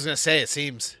 Yeah, I was going to say, it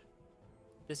seems.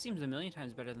 This seems a million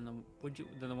times better than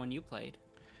the one you played.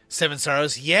 Seven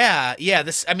Sorrows? Yeah.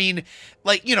 This, I mean,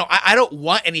 like, you know, I don't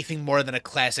want anything more than a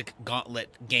classic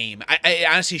Gauntlet game. I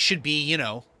honestly should be, you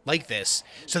know, like this.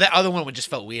 So that other one would just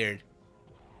felt weird.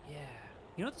 Yeah.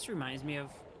 You know what this reminds me of?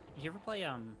 You ever play,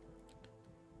 oh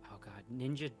god,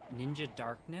 Ninja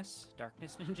Darkness?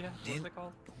 Darkness Ninja? What's it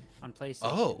called? On PlayStation.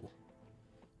 Oh.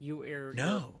 You're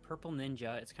No. a purple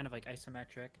ninja. It's kind of like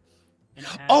isometric. And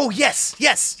it has... Oh, yes.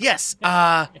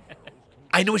 I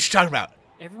know what you're talking about.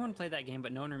 Everyone played that game,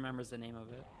 but no one remembers the name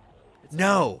of it. It's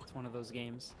it's one of those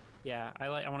games. Yeah, I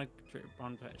want to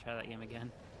try that game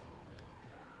again.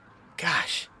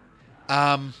 Gosh.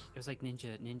 It was like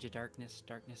Ninja Darkness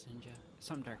Ninja.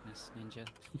 Some Darkness Ninja.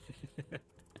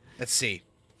 Let's see.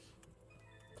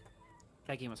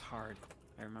 That game was hard,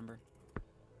 I remember.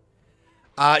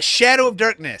 Shadow of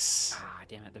Darkness. Ah,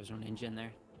 damn it, there's no ninja in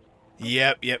there.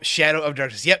 Yep. Shadow of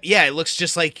Darkness. Yep, yeah, it looks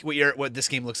just like what this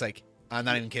game looks like. I'm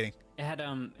not even kidding. It had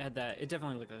that. It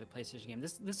definitely looked like a PlayStation game.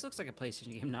 This looks like a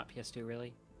PlayStation game, not PS2,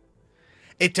 really.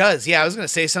 It does. Yeah, I was gonna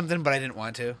say something, but I didn't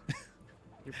want to.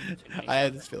 I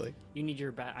had this feeling. You need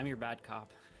your bad. I'm your bad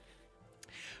cop.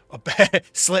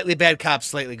 Slightly bad cop,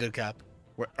 slightly good cop,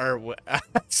 or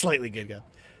slightly good cop.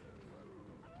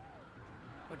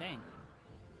 Oh dang.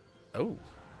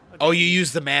 Oh, you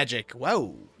use the magic.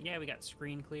 Whoa. Yeah, we got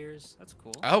screen clears. That's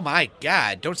cool. Oh my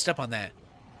god! Don't step on that.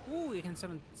 Ooh, you can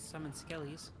summon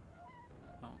skellies.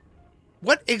 Oh.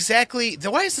 What exactly?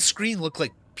 Why does the screen look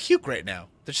like puke right now?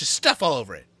 There's just stuff all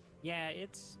over it. Yeah,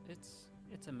 it's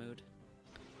a mood.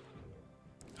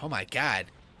 Oh my god.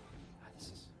 This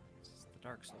is the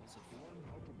Dark Souls.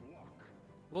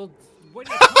 Well, what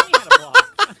do you tell me how to block?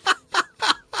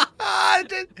 I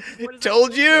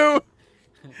told you.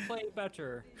 Play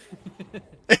better.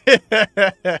 I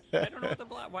don't know what the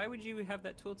block. Why would you have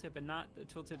that tooltip and not the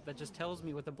tooltip that just tells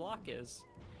me what the block is?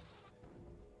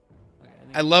 Okay,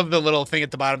 I love the little thing at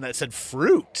the bottom that said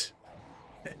fruit.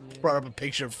 Yeah. Brought up a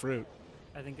picture of fruit.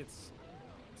 I think it's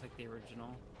like the original.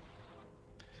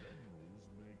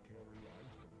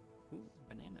 Ooh,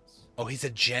 bananas. Oh, he's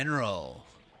a general.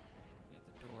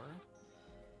 The door.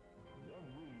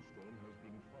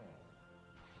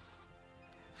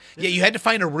 Yeah, you had to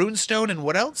find a runestone and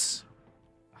what else?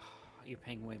 Oh, you're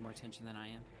paying way more attention than I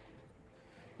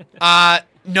am.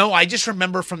 No, I just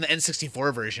remember from the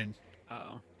N64 version.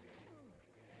 Uh-oh.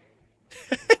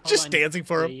 Just dancing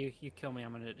for him. You kill me,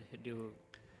 I'm gonna do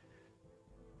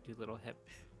little hip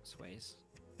sways.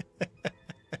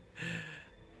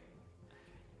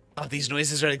 Oh, these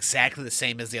noises are exactly the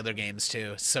same as the other games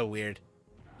too. It's so weird.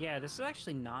 Yeah, this is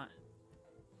actually not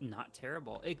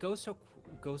terrible. It goes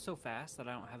so fast that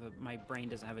my brain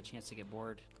doesn't have a chance to get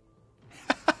bored.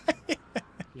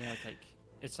 Yeah,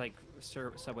 it's like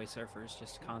Subway Surfers,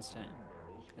 just constant.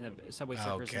 And the Subway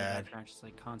Surfers in the background, just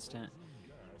like constant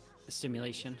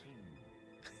stimulation.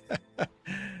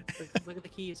 Look at the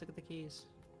keys. Look at the keys.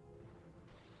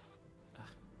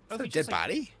 Oh, a dead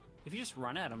body? If you just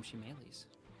run at them, she melees.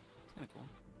 It's kind of cool.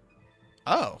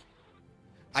 Oh.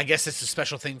 I guess it's a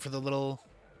special thing for the little...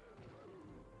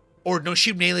 Or no,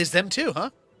 she melees them too,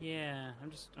 huh? Yeah,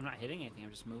 I'm not hitting anything,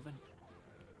 I'm just moving.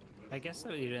 I guess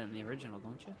that you did it in the original,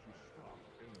 don't you?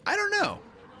 I don't know.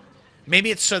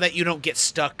 Maybe it's so that you don't get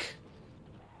stuck.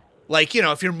 Like, you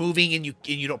know, if you're moving and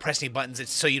you don't press any buttons,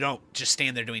 it's so you don't just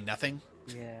stand there doing nothing.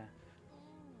 Yeah.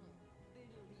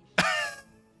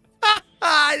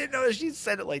 didn't know she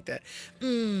said it like that.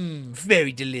 Mmm,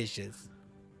 very delicious.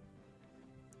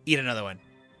 Eat another one.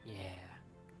 Yeah.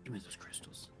 Give me those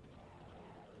crystals.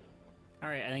 All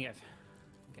right, I think I've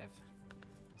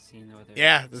seen what they're.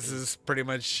 Yeah, this is pretty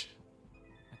much.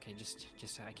 Okay, just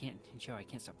I can't, Joe. I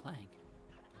can't stop playing.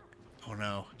 Oh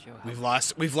no, Joe, we've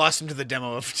lost him to the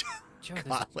demo of. Joe,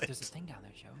 there's a thing down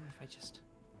there, Joe. What if I just?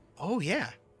 Oh yeah.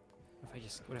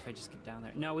 What if I just get down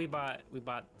there? No, we bought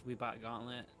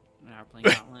Gauntlet. Now we're playing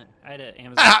Gauntlet. I had an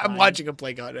Amazon. I'm watching him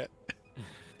play Gauntlet.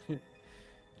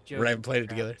 Joe, we haven't played it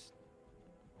together.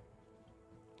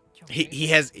 Joe, he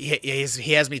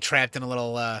has me trapped in a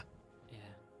little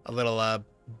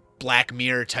Black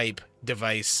Mirror type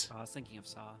device. Oh, I was thinking of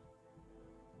Saw.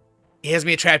 He has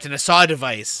me trapped in a Saw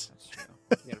device. That's true.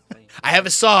 You gotta play. I have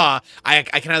a Saw. I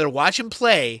can either watch him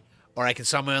play or I can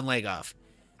saw my own leg off.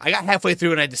 I got halfway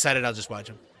through and I decided I'll just watch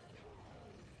him.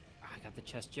 Oh, I got the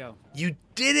chest, Joe. You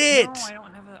did it! No,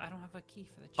 I don't have a key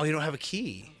for the chest. Oh, you don't have a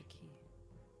key?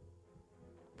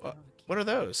 What are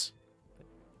those?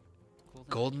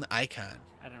 Golden icon.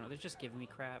 I don't know. They're just giving me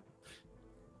crap.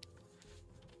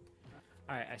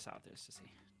 All right, I saw what there's to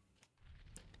see.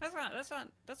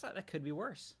 That could be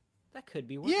worse. That could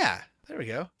be worse. Yeah, there we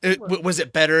go. Was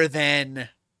it better than?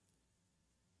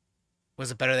 Was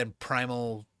it better than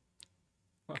Primal?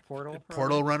 What, Portal?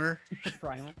 Portal Runner.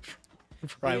 Primal.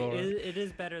 Primal. It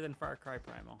is better than Far Cry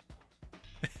Primal.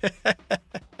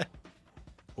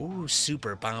 Ooh,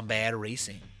 Super Bombad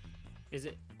Racing. Is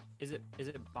it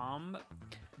bomb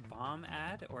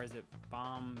ad or is it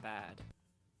bomb bad?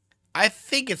 I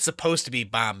think it's supposed to be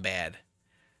Bombad.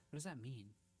 What does that mean?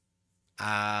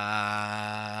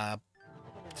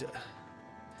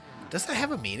 Does that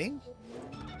have a meaning?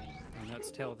 Oh, no,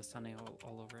 it's Tale of the Sunday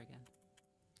all over again.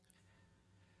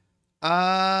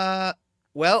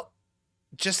 Well,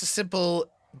 just a simple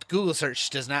Google search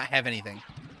does not have anything.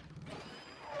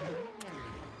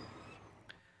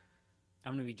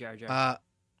 I'm gonna be Jar Jar.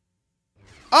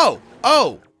 Oh!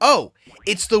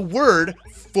 It's the word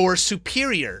for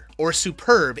superior or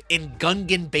superb in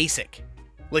Gungan Basic.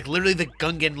 Like, literally the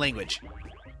Gungan language.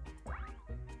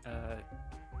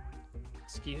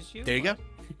 Excuse you? There you go.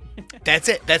 That's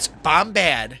it. That's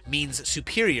Bombad means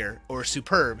superior or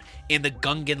superb in the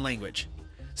Gungan language.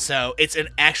 So, it's an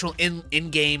actual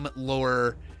in-game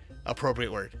lore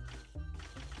appropriate word.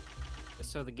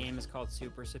 So the game is called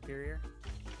Super Superior?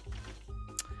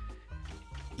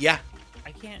 Yeah.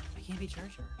 I can't be Jar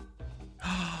Jar.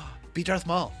 Be Darth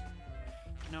Maul.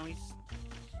 No, he's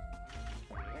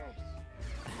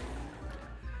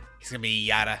gonna be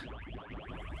Yada.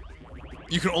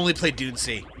 You can only play Dune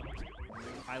C.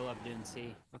 I love Dune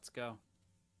C. Let's go.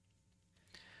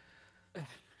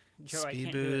 Joe, Speed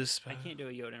I boost. can't do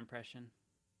a Yoda impression.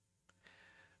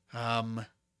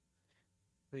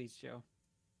 Please, Joe.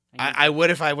 I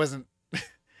would if I wasn't. If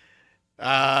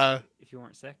you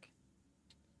weren't sick.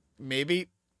 Maybe.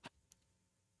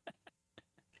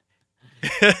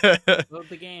 Load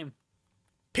the game.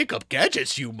 Pick up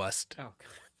gadgets, you must. Oh.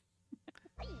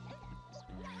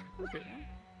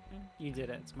 You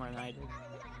did it. It's more than I did.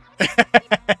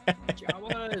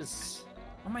 Jawas.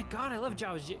 Oh my god, I love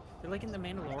Jawas. They're like in The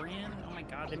Mandalorian. Oh my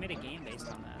god, they made a game based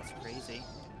on that. That's crazy.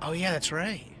 Oh yeah, that's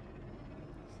right.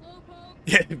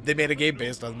 Yeah, they made a game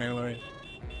based on The Mandalorian.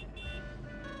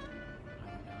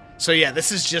 So yeah,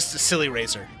 this is just a silly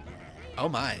racer. Oh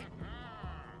my.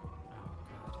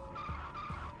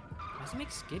 Why does it make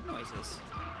skid noises?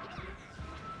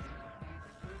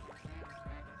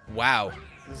 Wow.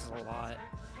 This is a lot.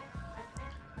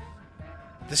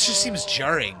 This just seems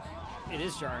jarring. It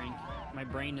is jarring. My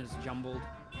brain is jumbled.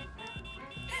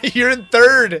 You're in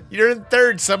third. You're in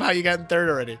third. Somehow you got in third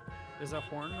already. There's a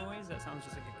horn noise that sounds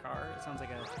just like a car. It sounds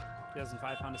like a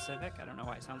 2005 Honda Civic. I don't know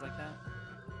why it sounds like that.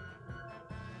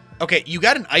 Okay, you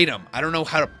got an item. I don't know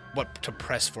what to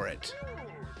press for it.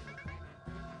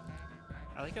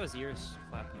 I like how his ears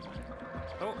flapping.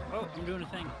 Oh, I'm doing a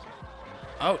thing.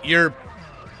 Oh, you've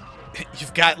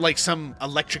got like some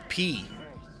electric pea.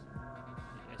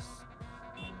 Yes.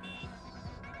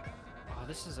 Oh,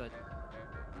 this is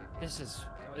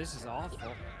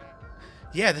awful.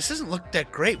 Yeah, this doesn't look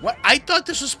that great. What? I thought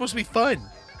this was supposed to be fun.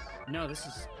 No, this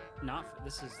is not.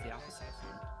 This is the opposite of fun.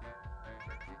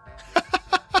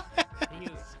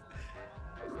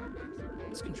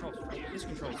 This controls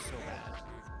so bad.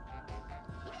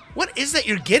 What is that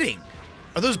you're getting?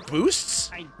 Are those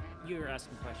boosts? You're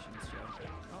asking questions, Joe.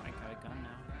 Oh, I got a gun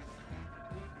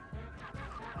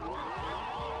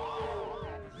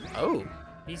now. Oh.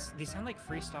 These sound like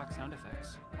free stock sound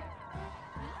effects.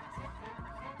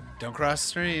 Don't cross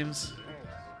streams.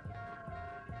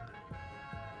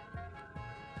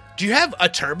 Do you have a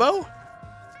turbo?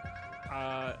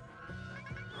 I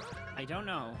don't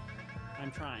know.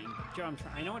 I'm trying. Joe, I'm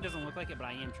trying. I know it doesn't look like it, but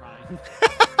I am trying.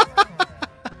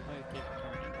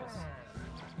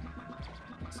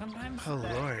 Sometimes. Oh,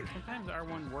 Lord. Sometimes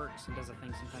R1 works and does a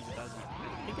thing. Sometimes it doesn't.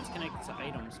 I think it's connected to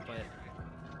items, but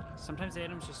sometimes the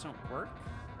items just don't work.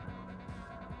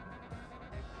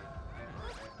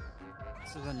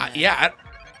 So then, yeah,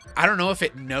 I don't know if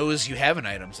it knows you have an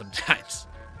item sometimes.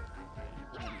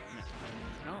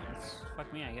 No, it's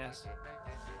fuck me, I guess.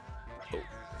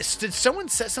 Did someone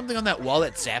set something on that wall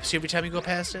that zaps you every time you go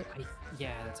past it?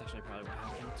 Yeah, that's actually probably what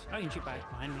happened. Oh, you can shoot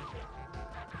behind me.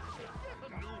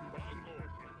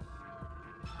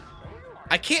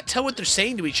 I can't tell what they're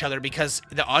saying to each other because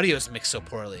the audio is mixed so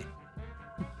poorly.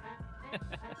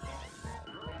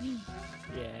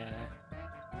 Yeah.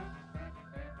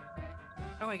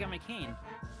 Oh, I got my cane.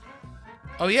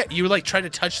 Oh yeah, you were like trying to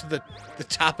touch the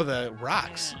top of the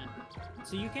rocks. Yeah.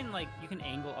 So you can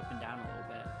angle up and down a little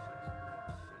bit.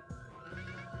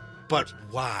 But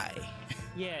why?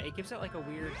 Yeah, it gives it like a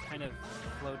weird kind of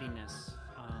floatiness.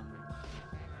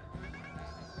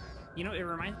 You know, it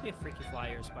reminds me of Freaky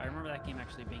Flyers, but I remember that game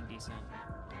actually being decent.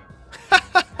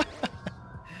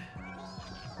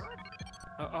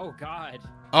 oh God.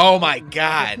 Oh my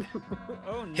God.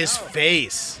 Oh no. His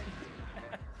face.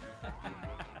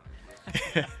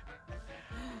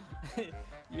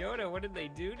 Yoda, what did they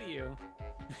do to you?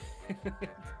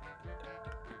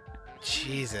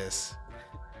 Jesus.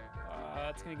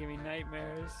 That's gonna give me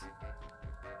nightmares.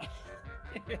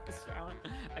 I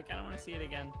kind of want to see it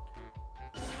again.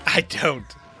 I don't.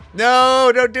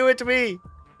 No, don't do it to me.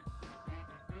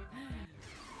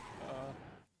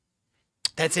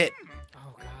 That's it.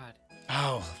 Oh God.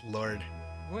 Oh Lord.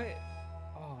 What?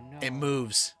 Oh no. It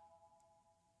moves.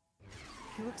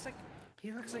 He looks like.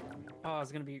 He looks like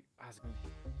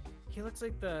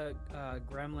the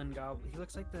gremlin goblin. He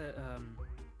looks like the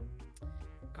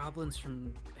goblins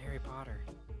from Harry Potter.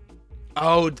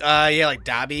 Oh, yeah, like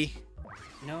Dobby.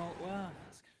 No, well, I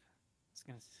was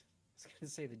gonna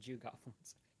say the Jew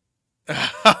goblins.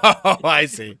 Oh, I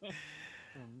see.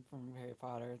 from Harry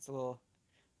Potter, it's a little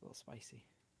spicy.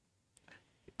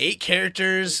 8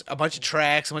 characters, a bunch of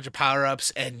tracks, a bunch of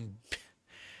power-ups, and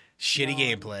shitty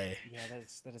gameplay. Yeah,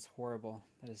 that is horrible.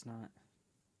 That is not.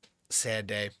 Sad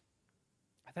day.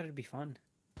 I thought it'd be fun.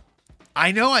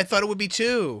 I know, I thought it would be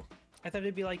too. I thought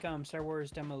it'd be like Star Wars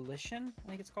Demolition, I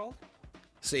think it's called.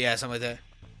 So yeah, something like that.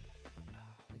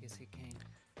 Legacy King.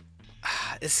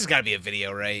 This has got to be a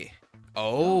video, right?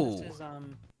 Oh. No, this is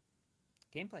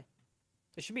gameplay.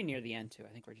 It should be near the end too.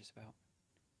 I think we're just about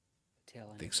the tail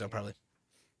end. I think so, probably.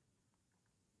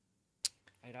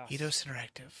 Eidos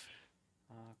Interactive.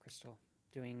 Crystal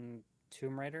doing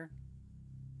Tomb Raider.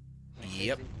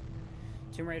 Yep.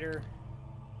 Tomb Raider.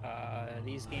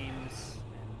 These games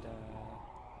and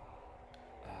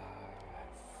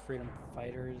Freedom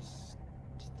Fighters.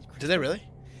 Did they really?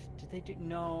 Did they do?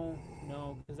 No,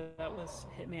 because that was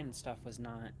Hitman and stuff was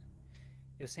not.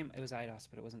 It was same. It was Eidos,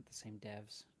 but it wasn't the same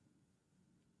devs.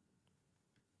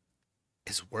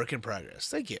 It's work in progress.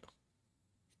 Thank you.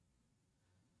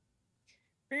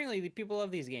 Apparently, the people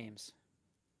love these games.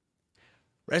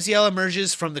 Raziel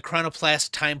emerges from the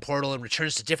Chronoplast time portal and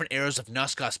returns to different eras of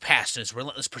Nosgoth's past in his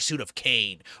relentless pursuit of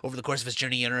Cain. Over the course of his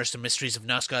journey, he unearths the mysteries of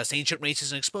Nosgoth's ancient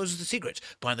races and exposes the secrets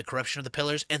behind the corruption of the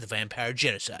Pillars and the vampire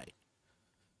genocide.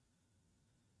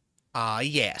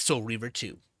 Yeah, Soul Reaver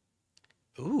 2.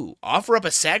 Ooh, offer up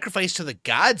a sacrifice to the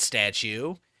god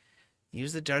statue.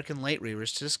 Use the Dark and Light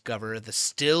Reavers to discover the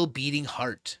still beating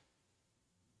heart.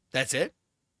 That's it?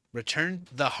 Return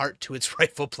the heart to its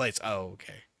rightful place. Oh,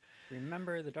 okay.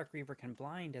 Remember, the Dark Reaver can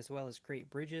blind as well as create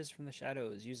bridges from the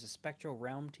shadows. Use the spectral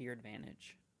realm to your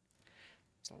advantage.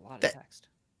 It's a lot of text.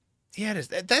 Yeah, it is.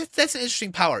 That's an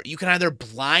interesting power. You can either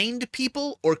blind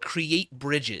people or create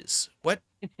bridges. What?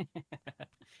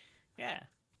 Yeah.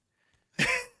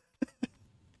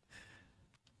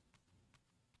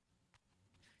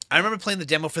 I remember playing the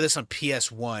demo for this on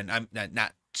PS1. I'm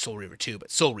not Soul Reaver 2,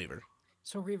 but Soul Reaver.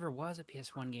 Soul Reaver was a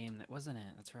PS1 game, that wasn't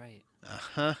it? That's right.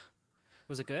 Uh-huh.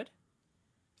 Was it good?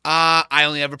 I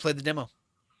only ever played the demo.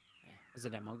 Was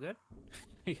the demo good?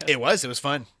 It was. It was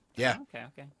fun. Yeah. Oh,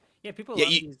 okay. Yeah, people love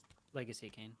these Legacy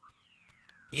Kane.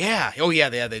 Yeah. Oh, yeah,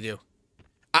 they do.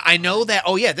 I know that.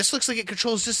 Oh, yeah, this looks like it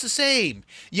controls just the same.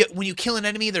 Yeah, when you kill an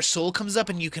enemy, their soul comes up,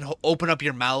 and you can open up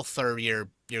your mouth or your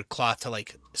cloth to,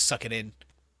 like, suck it in.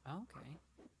 Okay.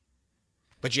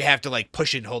 But you have to, like,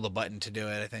 push and hold a button to do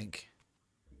it, I think.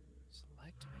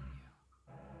 Select menu.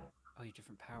 Oh, your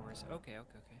different powers. Okay.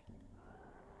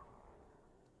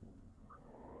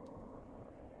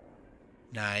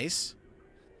 Nice.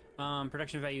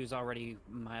 Production value is already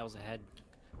miles ahead.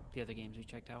 The other games we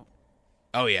checked out.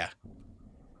 Oh yeah.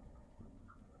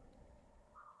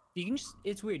 You can just,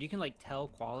 it's weird. You can like tell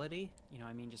quality, you know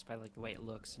what I mean, just by like the way it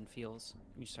looks and feels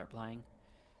when you start playing.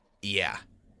 Yeah.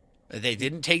 They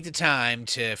didn't take the time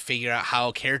to figure out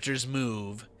how characters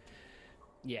move.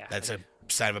 Yeah. That's like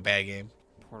a side of a bad game.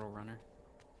 Portal Runner.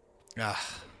 Ugh.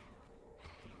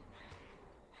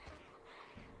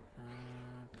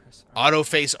 Press Auto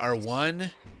face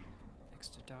R1. X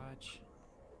to dodge.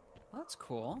 Well, that's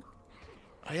cool.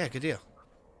 Oh yeah, good deal.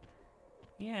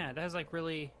 Yeah, that has like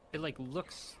really, it like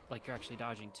looks like you're actually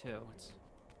dodging too. It's...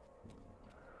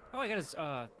 Oh, I got his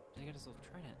little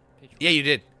trident. Page Yeah, you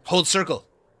did. Hold circle.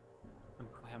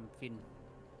 I'm feeding.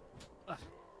 Ugh.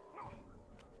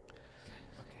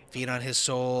 Feed on his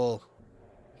soul.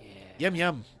 Yeah. Yum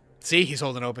yum. See, he's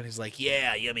holding open. He's like,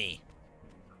 yeah, yummy.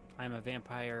 I'm a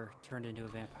vampire turned into a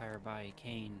vampire by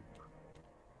Cain.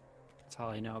 That's all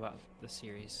I know about the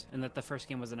series. And that the first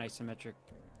game was an isometric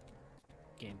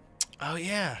game. Oh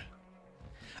yeah.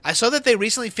 I saw that they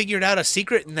recently figured out a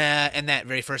secret in that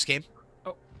very first game.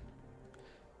 Oh.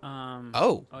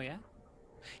 Oh. Oh yeah?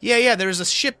 Yeah. There was a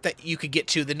ship that you could get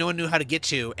to that no one knew how to get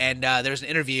to, and there was an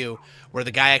interview where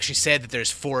the guy actually said that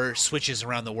there's 4 switches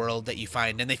around the world that you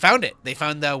find, and they found it. They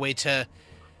found the way to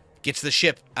get to the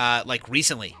ship, like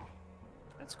recently.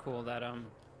 That's cool that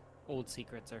old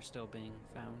secrets are still being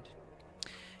found.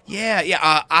 Yeah.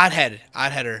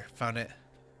 Oddheader found it.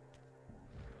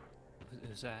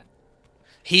 Who's that?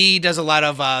 He does a lot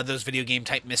of those video game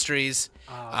type mysteries.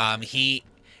 Oh,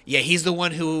 He's the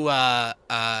one who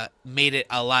made it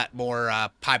a lot more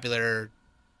popular.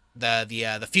 The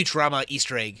Futurama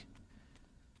Easter egg.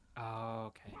 Oh,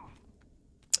 okay.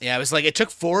 Yeah, it was like it took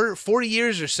 40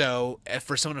 years or so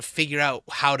for someone to figure out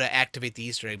how to activate the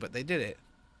Easter egg, but they did it.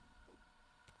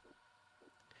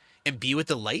 Imbue with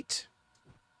the light.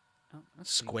 Oh,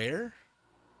 Square.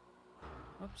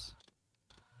 Whoops.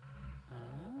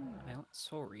 I want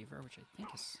Soul Reaver, which I think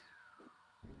is...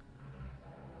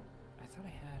 I thought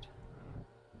I had...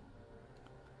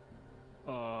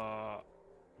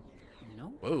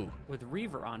 No? Whoa. With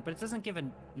Reaver on, but it doesn't give a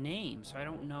name, so I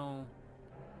don't know...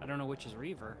 I don't know which is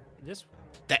Reaver. This...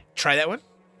 Try that one?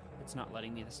 It's not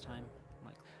letting me this time.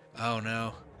 Like... Oh,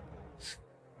 no.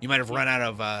 You might have run out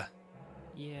of...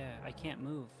 Yeah, I can't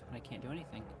move, and I can't do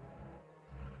anything.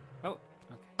 Oh,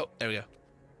 okay. Oh, there we go.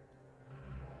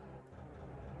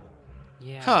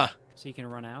 Yeah. Huh. So you can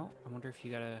run out? I wonder if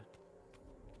you gotta...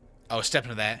 Oh, step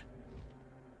into that.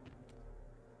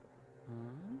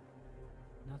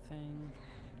 Nothing.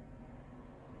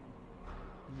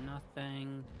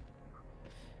 Nothing.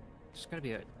 There's gotta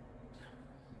be a...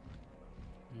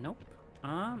 Nope.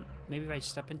 Maybe if I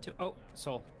step into... Oh,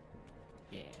 soul.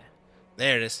 Yeah.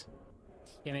 There it is.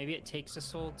 Yeah, maybe it takes a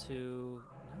soul to...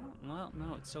 Well,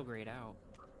 no, it's still grayed out.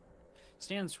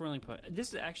 Stand swirling put. This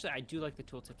is actually... I do like the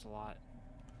tooltips a lot.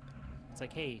 It's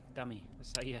like, hey, dummy. This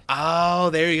is how you... Oh,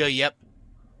 there you go. Yep.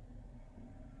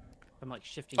 I'm like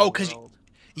shifting the world.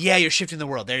 Yeah, you're shifting the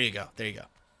world. There you go. There you go.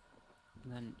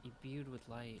 And then imbued with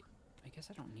light. I guess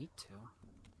I don't need to.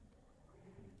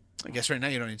 I guess right now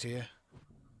you don't need to, yeah.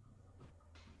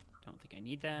 Don't think I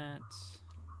need that.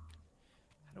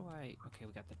 How do I... Okay,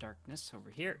 we got the darkness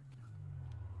over here.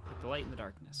 Put the light in the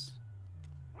darkness.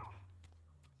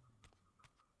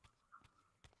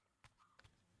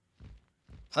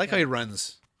 I like how he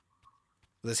runs.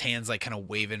 With his hands like kind of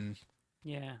waving.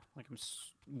 Yeah, like I'm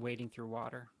wading through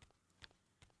water.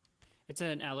 It's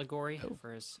an allegory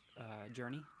for his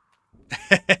journey.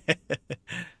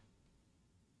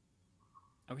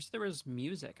 I wish there was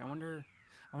music. I wonder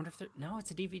if there... No,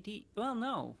 it's a DVD. Well,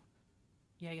 no.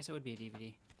 Yeah, I guess it would be a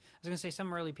DVD. I was going to say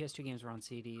some early PS2 games were on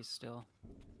CDs still.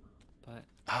 But...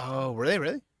 Oh, were they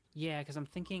really? Yeah, because I'm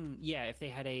thinking, yeah, if they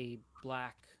had a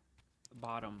black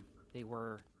bottom, they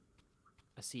were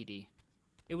a CD.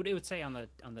 It would say on the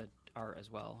art as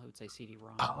well. It would say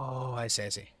CD-ROM. Oh, I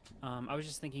see. I was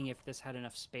just thinking if this had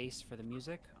enough space for the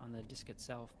music on the disc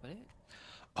itself, but it...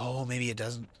 Oh, maybe it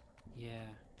doesn't. Yeah,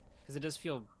 because it does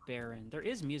feel barren. There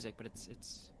is music, but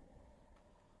it's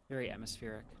very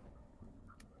atmospheric.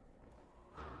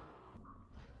 There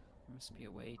must be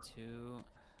a way to...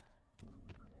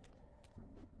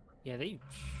 Yeah,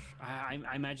 I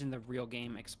imagine the real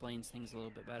game explains things a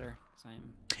little bit better.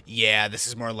 Yeah, this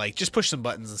is more like just push some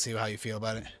buttons and see how you feel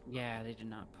about it. Yeah, they did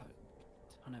not put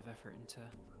a ton of effort into...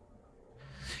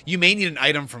 You may need an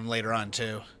item from later on,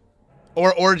 too.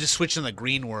 Or just switch in the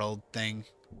green world thing.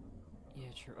 Yeah,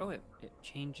 true. Oh, it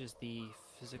changes the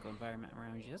physical environment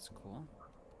around you. That's cool.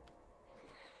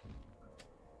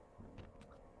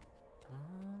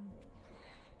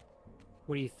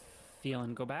 What do you feel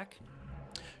and go back?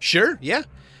 Sure, yeah.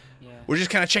 Yeah. We're just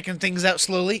kind of checking things out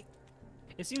slowly.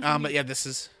 It seems. But yeah, this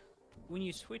is. When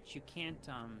you switch, you can't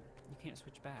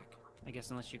switch back. I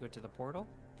guess unless you go to the portal.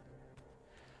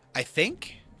 I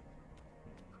think.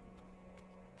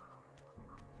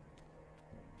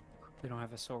 We don't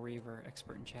have a Soul Reaver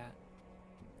expert in chat.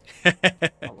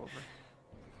 All over.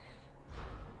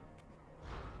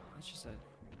 That's just a.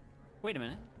 Wait a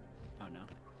minute. Oh no.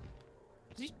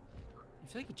 I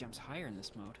feel like he jumps higher in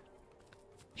this mode.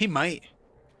 He might.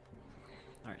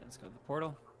 All right, let's go to the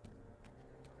portal.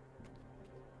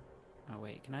 Oh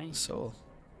wait, can I? Soul.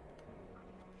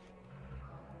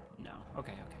 No.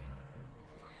 Okay. Okay.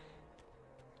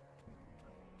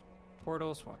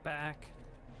 Portal. Swap back.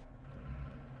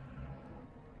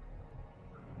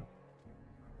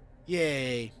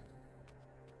 Yay.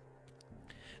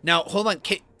 Now, hold on.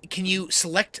 Can you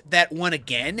select that one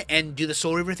again and do the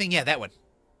Soul Reaver thing? Yeah, that one.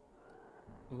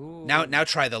 Ooh. Now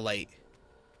try the light.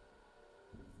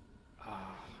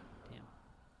 Ah, damn.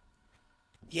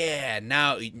 Yeah,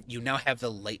 now you now have the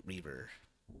Light Reaver.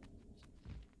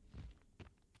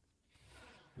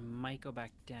 Might go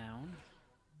back down.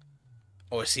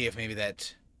 Oh, see if maybe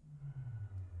that.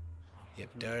 Yep,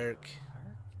 dark.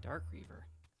 Dark Reaver.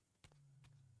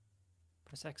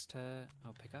 Press X to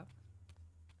pick up.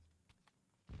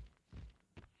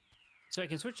 So I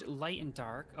can switch light and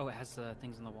dark. Oh, it has the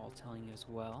things on the wall telling you as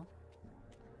well.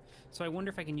 So I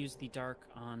wonder if I can use the dark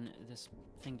on this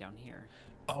thing down here.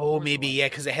 Oh, maybe, yeah,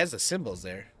 because it has the symbols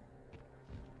there.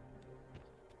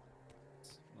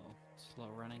 It's a little slow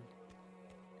running.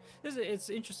 It's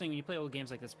interesting when you play old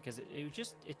games like this because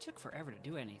it took forever to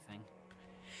do anything.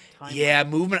 Yeah,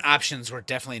 movement options were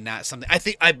definitely not something.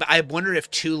 I wonder if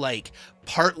too, like,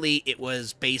 partly it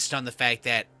was based on the fact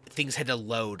that things had to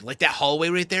load. Like that hallway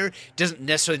right there doesn't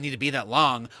necessarily need to be that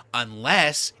long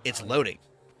unless it's loading.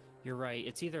 You're right.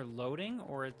 It's either loading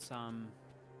or it's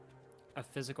a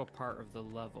physical part of the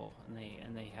level, and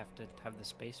they have to have the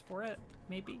space for it.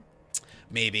 Maybe.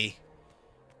 Maybe.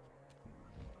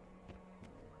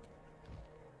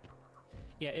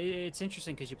 Yeah, it's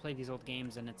interesting because you play these old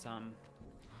games and it's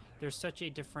there's such a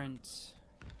different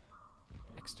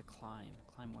X to climb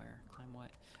where, climb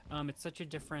what? It's such a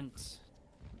different.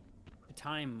 The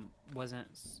time wasn't.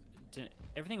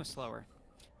 Everything was slower.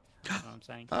 You know what I'm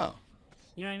saying? Oh.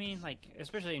 You know what I mean? Like,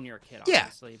 especially when you're a kid, Yeah.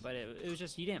 obviously. But it was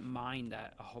just you didn't mind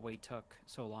that a hallway took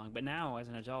so long. But now, as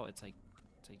an adult, it's like,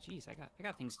 geez, I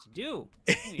got things to do.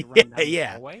 I don't need to run down this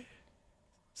Yeah. hallway.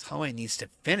 This hallway needs to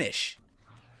finish.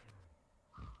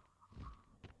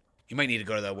 You might need to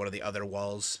go to one of the other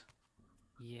walls.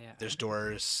 Yeah. There's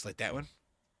doors like that one.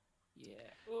 Yeah.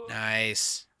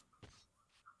 Nice.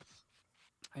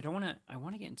 I want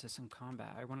to get into some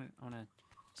combat. I want to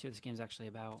see what this game's actually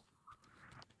about.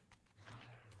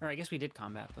 Or I guess we did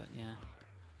combat, but yeah.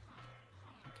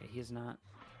 Okay, he is not.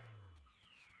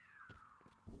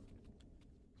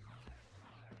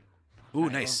 Ooh,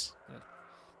 Right, nice. well,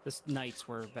 this knights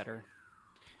were better.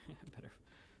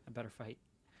 a better fight.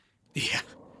 Yeah.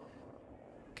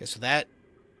 Okay, so that.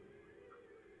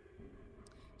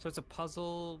 So it's a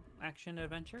puzzle action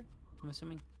adventure, I'm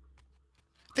assuming?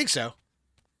 I think so.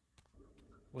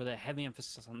 With a heavy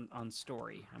emphasis on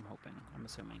story, I'm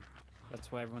assuming.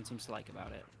 That's what everyone seems to like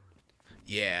about it.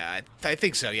 Yeah, I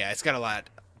think so. Yeah, it's got a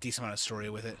decent amount of story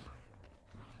with it.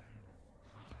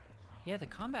 Yeah, the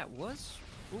combat was...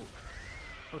 Ooh.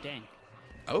 Oh, dang.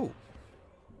 Oh.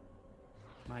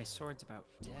 My sword's about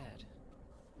dead.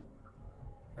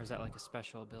 Or is that like a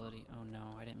special ability? Oh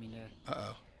no, I didn't mean to...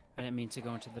 Uh-oh. I didn't mean to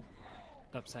go into the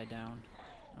upside down.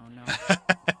 Oh no.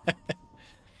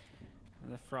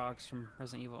 The frogs from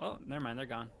Resident Evil. Oh, never mind, they're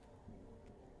gone.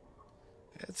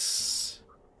 It's...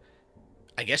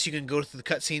 I guess you can go through the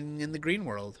cutscene in the green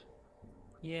world.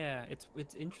 Yeah, it's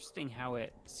interesting how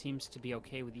it seems to be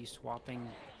okay with you swapping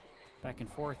back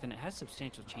and forth, and it has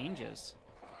substantial changes.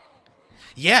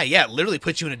 Yeah, it literally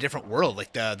puts you in a different world.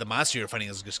 Like the monster you're fighting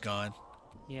is just gone.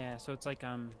 Yeah, so it's like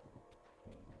 2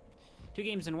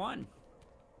 games in 1.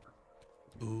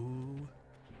 Ooh.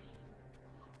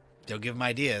 Don't give him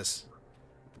ideas.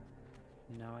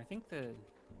 No, I think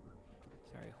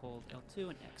sorry, hold L2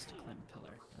 and X to climb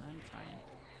pillar. I'm trying.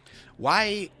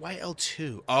 Why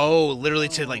L2? Oh, literally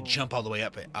to like jump all the way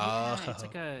up it. Yeah, it's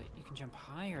like you can jump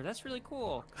higher. That's really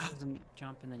cool. It doesn't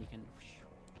jump and then you can.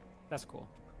 That's cool.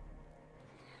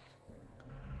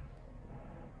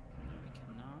 No, we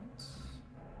cannot.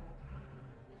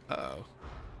 Uh-oh.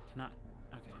 Cannot.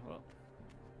 Okay, well.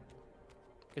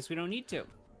 Guess we don't need to.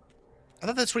 I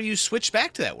thought that's where you switch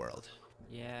back to that world.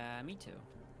 Yeah, me too.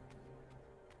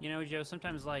 You know, Joe,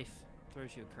 sometimes life throws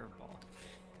you a curveball.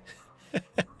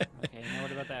 Okay,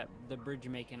 the bridge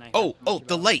making. Oh,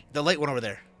 the light one over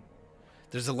there.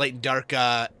 There's a light and dark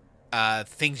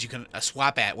things you can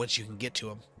swap at once you can get to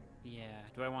them. Yeah.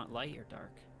 Do I want light or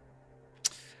dark?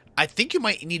 I think you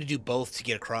might need to do both to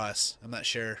get across. I'm not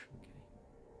sure.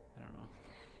 I don't know.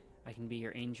 I can be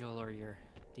your angel or your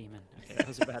demon. Okay, that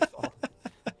was a bad fall.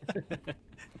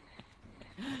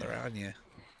 They're on you.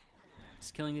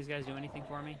 Does killing these guys do anything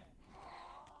for me?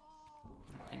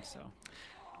 I don't think so.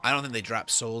 I don't think they drop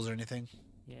souls or anything.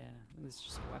 Yeah, this is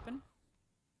just a weapon.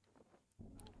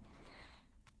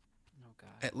 Oh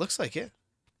god. It looks like it.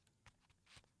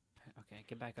 Okay,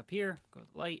 get back up here. Go with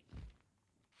light.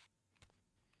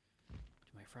 Do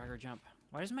my frogger jump.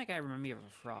 Why doesn't my guy remind me of a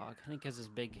frog? I think because his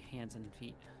big hands and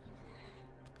feet.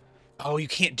 Oh, you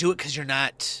can't do it because you're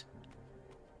not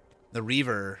the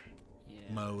Reaver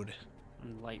mode.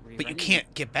 I'm light Reaver. But you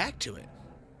can't get back to it.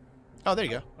 Oh, there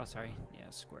you go. Oh, sorry. Yeah,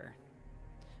 square.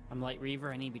 I'm light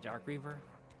Reaver. I need to be dark Reaver.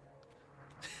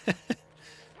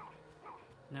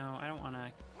 No, I don't want to.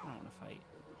 I don't want to fight.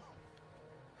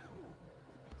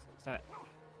 Stop.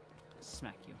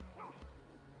 Smack you.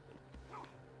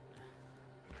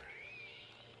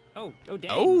 Oh, oh,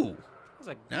 dang. Oh, that was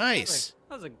a, nice.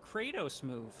 That was a Kratos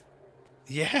move.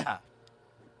 Yeah.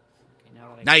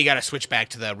 Okay, now you got to switch back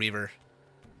to the Reaver.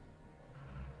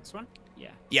 This one?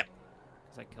 Yeah. Yep.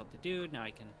 Because I killed the dude. Now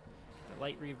I can the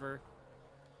light Reaver.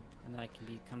 And then I can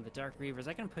become the dark Reaver. Is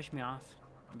that going to push me off?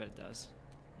 I bet it does.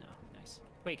 No. Nice.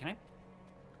 Wait, can I?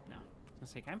 No. I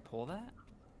was like, can I pull that?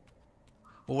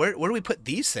 Well, where do we put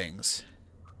these things?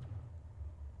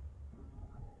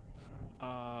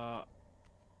 I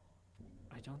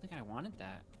don't think I wanted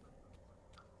that.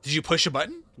 Did you push a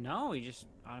button? No, you just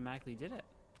automatically did it.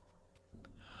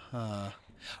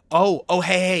 Oh,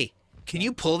 hey. Can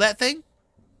you pull that thing?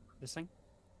 This thing?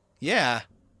 Yeah.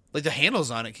 Like the handle's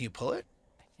on it. Can you pull it?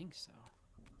 I think so.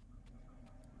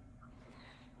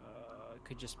 It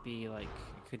could just be like,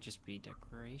 it could just be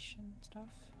decoration stuff.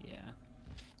 Yeah.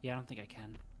 Yeah, I don't think I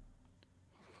can.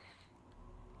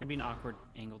 It'd be an awkward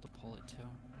angle to pull it too.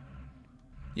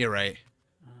 You're right.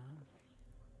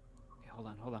 Okay, hold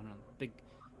on. Big,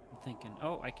 I'm thinking.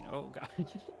 Oh, I can. Oh god.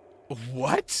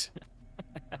 What?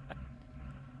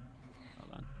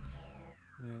 Hold on.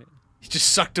 Right. You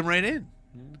just sucked him right in.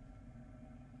 Yeah.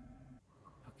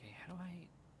 Okay, how do I?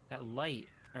 That light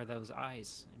or those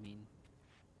eyes? I mean.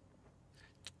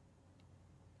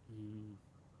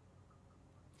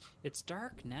 It's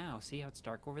dark now. See how it's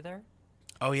dark over there?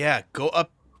 Oh yeah,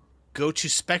 go to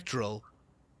spectral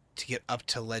to get up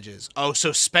to ledges. Oh,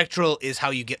 so spectral is how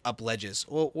you get up ledges.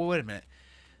 Well, wait a minute.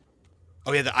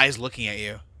 Oh yeah, the eye's looking at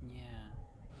you. Yeah.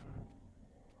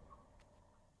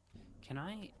 Can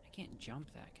I can't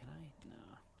jump that, can I? No.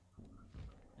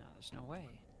 No, there's no way.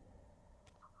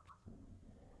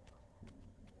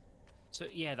 So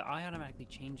yeah, the eye automatically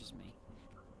changes me.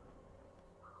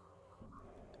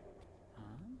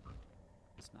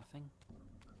 It's nothing.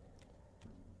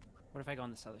 What if I go on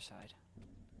this other side?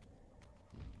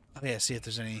 Oh yeah, see if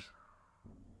there's any.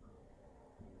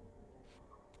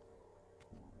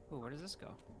 Oh, where does this go?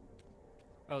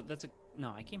 Oh, that's a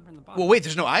no. I came from the bottom. Well, wait,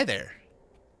 there's no eye there.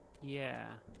 Yeah,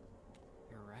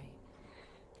 you're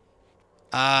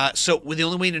right. So the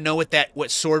only way to know what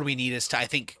sword we need is to, I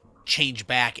think, change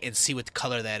back and see what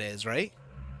color that is, right?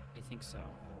 I think so.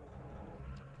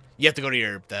 You have to go to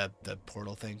your the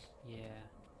portal thing. Yeah.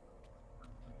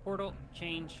 Portal,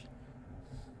 change.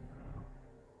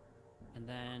 And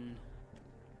then...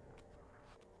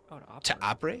 Oh, to operate. To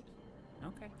operate?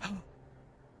 Okay.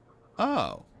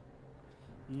 Oh.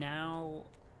 Now,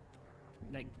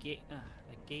 that gate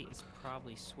is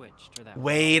probably switched, or that...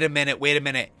 Wait a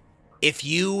minute. If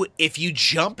you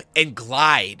jump and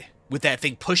glide with that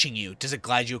thing pushing you, does it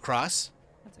glide you across?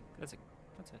 That's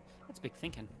big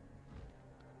thinking.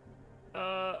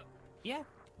 Yeah.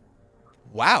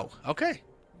 Wow. Okay.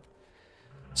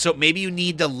 So maybe you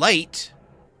need the light.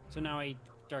 So now I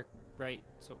dark right.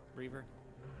 So Reaver.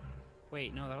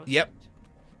 Wait, no, that was. Yep.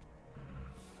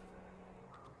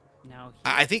 Now.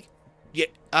 I think.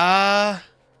 Yeah.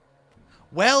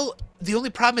 Well, the only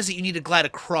problem is that you need to glide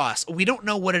across. We don't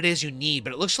know what it is you need,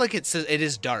 but it looks like it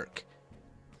is dark.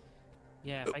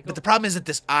 Yeah. If I go... But the problem is that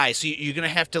this eye, so you're gonna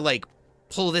have to like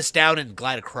pull this down and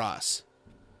glide across.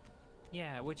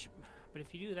 Yeah, but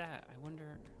if you do that, I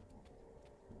wonder.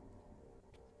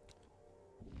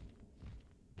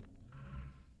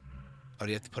 Oh,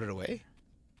 do you have to put it away?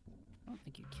 I don't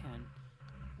think you can.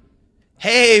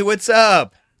 Hey, what's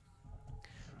up?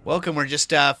 Welcome. We're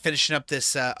just finishing up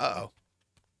this. Uh-oh.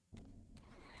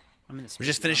 We're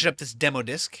just finishing up this demo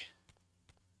disc.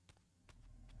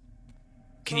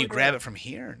 Can you grab it from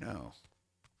here? No.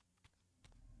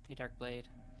 Hey, Darkblade.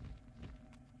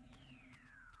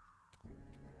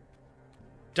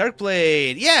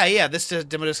 Darkblade. Yeah, yeah. This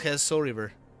demo disc has Soul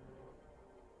Reaver.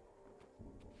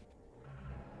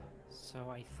 So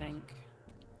I think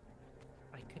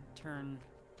I could turn.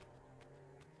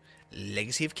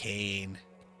 Legacy of Kain.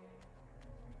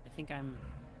 I think I'm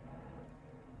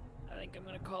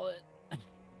gonna call it.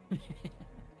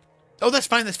 Oh, that's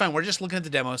fine. That's fine. We're just looking at the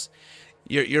demos.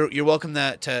 You're welcome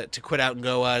to quit out and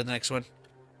go to the next one.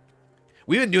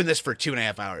 We've been doing this for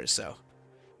 2.5 hours, so.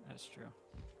 That's true.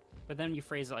 But then you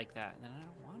phrase it like that, and then I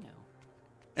don't want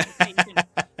to.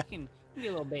 You can be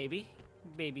a little baby,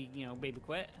 baby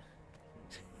quit.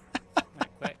 Not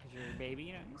quit because you're a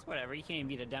baby, it's whatever. You can't even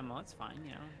beat a demo. It's fine,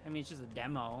 I mean, it's just a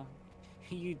demo.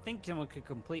 You'd think someone could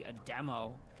complete a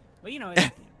demo, but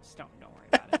just don't worry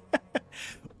about it.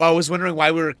 I was wondering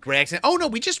why we were reacting. Oh no,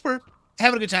 we just were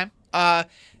having a good time.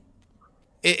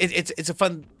 It's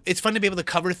fun to be able to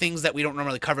cover things that we don't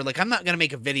normally cover. Like, I'm not gonna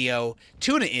make a video.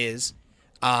 Tuna is,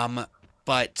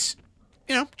 but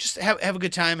just have a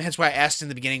good time. That's why I asked in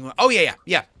the beginning. Oh yeah.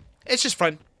 It's just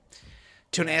fun.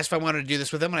 Tuna asked if I wanted to do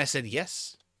this with him, and I said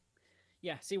yes.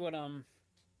 Yeah. See what it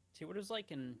was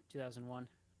like in 2001.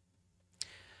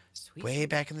 Way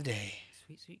back in the day.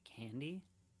 Sweet candy.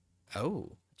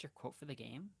 Oh. What's your quote for the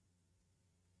game?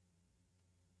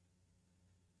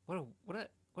 What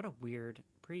a weird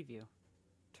preview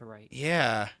to write.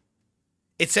 Yeah.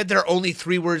 It said there are only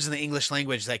 3 words in the English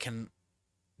language that can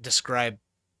describe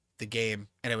the game,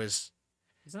 and it was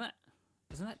Isn't that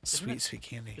sweet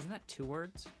candy. Isn't that 2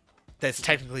 words? That's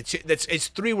technically 2. It's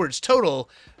 3 words total.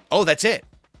 Oh, that's it.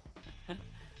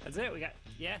 That's it.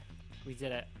 We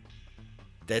did it.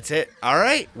 That's it. All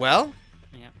right. Well,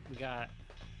 yeah, we got.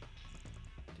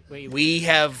 We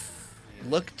have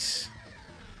looked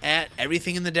at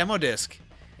everything in the demo disc.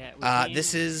 Yeah,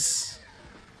 this is.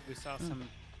 We saw some.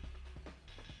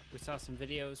 We saw some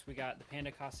videos. We got the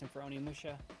panda costume for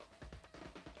Onimusha.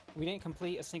 We didn't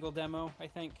complete a single demo, I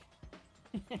think.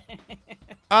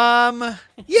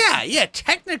 Yeah.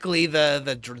 Technically,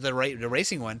 the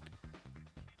racing one.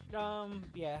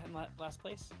 Yeah, in last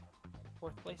place,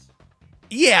 4th place.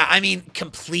 Yeah, I mean,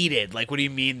 completed. Like, what do you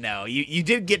mean, though? You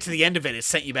did get to the end of it. It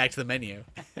sent you back to the menu.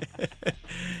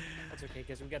 That's okay,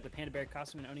 because we got the Panda Bear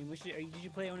costume and Onimusha. Did you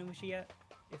play Onimusha yet?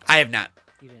 I have not.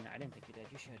 You didn't. I didn't think you did.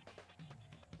 You should.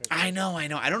 I know.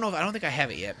 I don't think I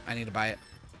have it yet. I need to buy it.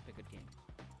 It's a good game.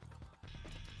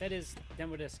 That is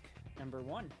demo disc number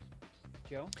 1.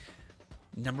 Joe?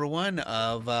 Number 1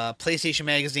 of PlayStation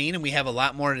Magazine, and we have a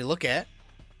lot more to look at.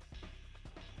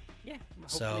 Yeah,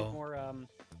 hopefully more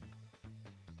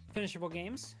finishable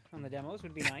games on the demos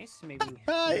would be nice. Maybe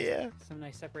yeah. Some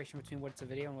nice separation between what's a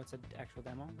video and what's an actual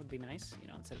demo would be nice.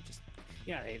 Instead of just,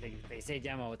 they say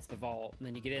demo, it's the vault, and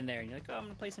then you get in there and you're like, oh, I'm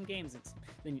gonna play some games.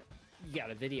 Then you got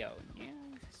a video.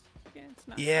 It's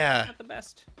not. Yeah. It's not the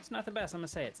best. It's not the best. I'm gonna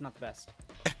say it's not the best.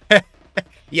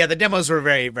 Yeah, the demos were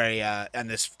very, very on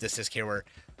this disc here were,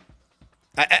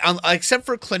 except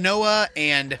for Klonoa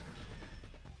and,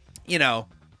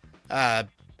 How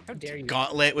dare you?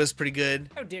 Gauntlet was pretty good.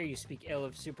 How dare you speak ill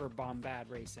of Super Bombad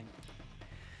Racing?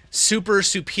 Super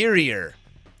Superior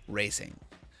Racing.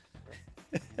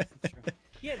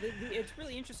 Yeah, it's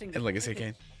really interesting. And Legacy of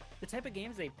Kain. The type of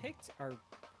games they picked are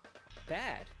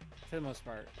bad for the most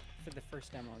part for the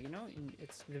first demo. And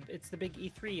it's the big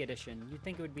E3 edition. You'd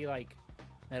think it would be like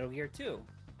Metal Gear 2.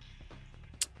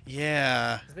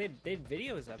 Yeah. They had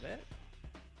videos of it.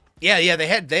 Yeah, they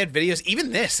had videos.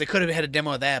 Even this, they could have had a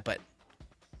demo of that, but.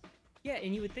 Yeah,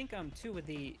 and you would think too with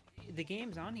the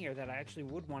games on here that I actually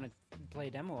would want to play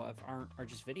a demo of are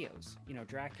just videos.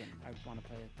 Draken, I would want to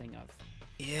play a thing of.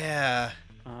 Yeah.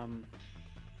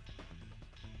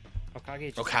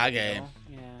 Okage. Okage.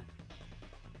 Yeah.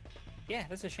 Yeah,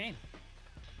 that's a shame.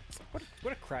 What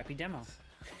a crappy demo.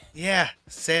 Yeah,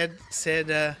 sad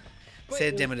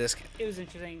demo disc. It was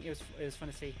interesting. It was fun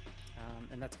to see,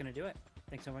 and that's gonna do it.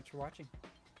 Thanks so much for watching.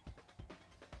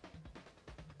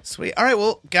 Sweet. All right,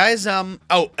 well, guys.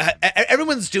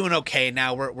 Everyone's doing okay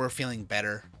now. We're feeling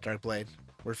better. Darkblade.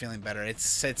 We're feeling better.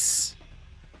 It's.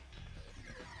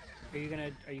 Are you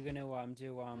gonna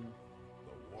do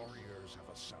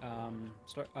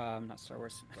not Star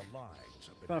Wars.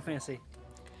 Final Fantasy.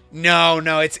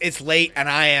 No, it's late and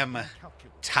I am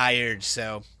tired,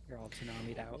 so. You're all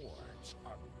tsunami'd out.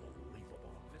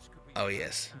 Oh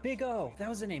yes. Big O. That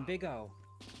was the name. Big O.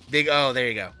 Big O. There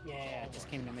you go. Yeah, it just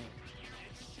came to me.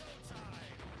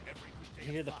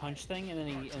 He did the punch thing, and then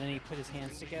he put his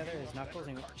hands together, his knuckles,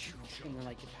 and then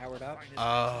like it powered up.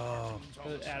 Oh. I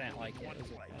didn't like it. I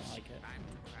didn't like it.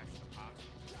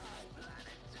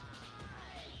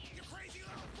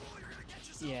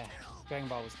 Yeah, Dragon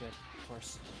Ball was good, of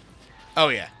course. Oh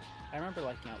yeah. I remember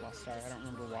liking Outlaw Star. I don't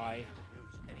remember why.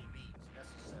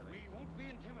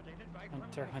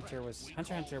 Hunter was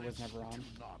never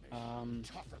on.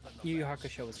 Yu Yu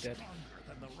Hakusho was good.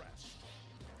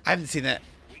 I haven't seen that.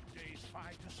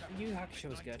 Yu Yu Hakusho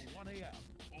was good.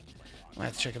 I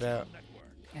have to check it out.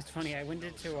 It's funny. I went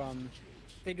into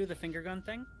they do the finger gun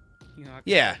thing. Yu Yu Hakusho,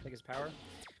 Yeah. like his power.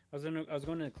 I was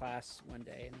going to class one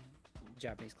day, in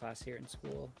Japanese class here in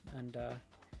school, and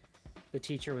the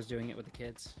teacher was doing it with the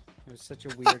kids. It was such a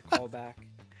weird callback.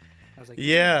 I was like,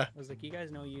 yeah. I was like, you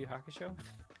guys know Yu Yu Hakusho?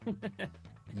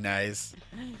 Nice.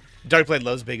 Darkblade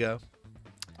loves Big O.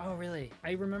 Oh, really?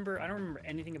 I don't remember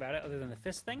anything about it other than the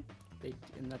fist thing.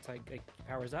 And that's like it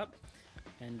powers up,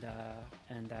 and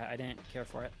I didn't care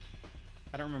for it.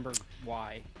 I don't remember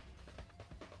why.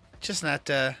 Just not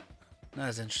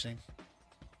as interesting.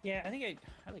 Yeah, I think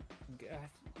I like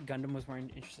Gundam was more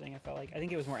interesting. I felt like I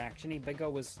think it was more actiony. Big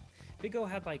O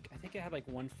had like I think it had like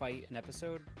one fight an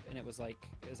episode, and it was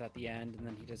at the end, and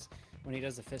then when he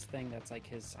does the fist thing, that's like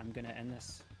his I'm gonna end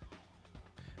this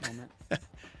moment.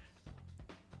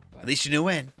 At least you knew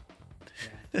when.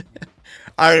 Yeah.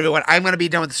 All right, everyone. I'm gonna be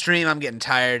done with the stream. I'm getting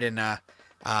tired, and I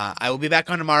will be back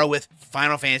on tomorrow with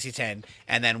Final Fantasy X,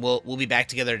 and then we'll be back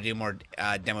together to do more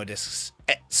demo discs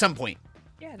at some point.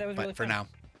 Yeah, that was but really for fun. now.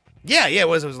 Yeah, it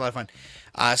was a lot of fun.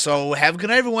 So have a good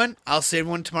night, everyone. I'll see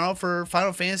everyone tomorrow for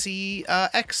Final Fantasy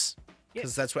X,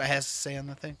 because that's what it has to say on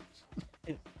the thing.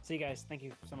 See you guys. Thank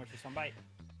you so much for some. Bye.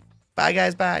 Bye,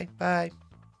 guys. Bye. Bye.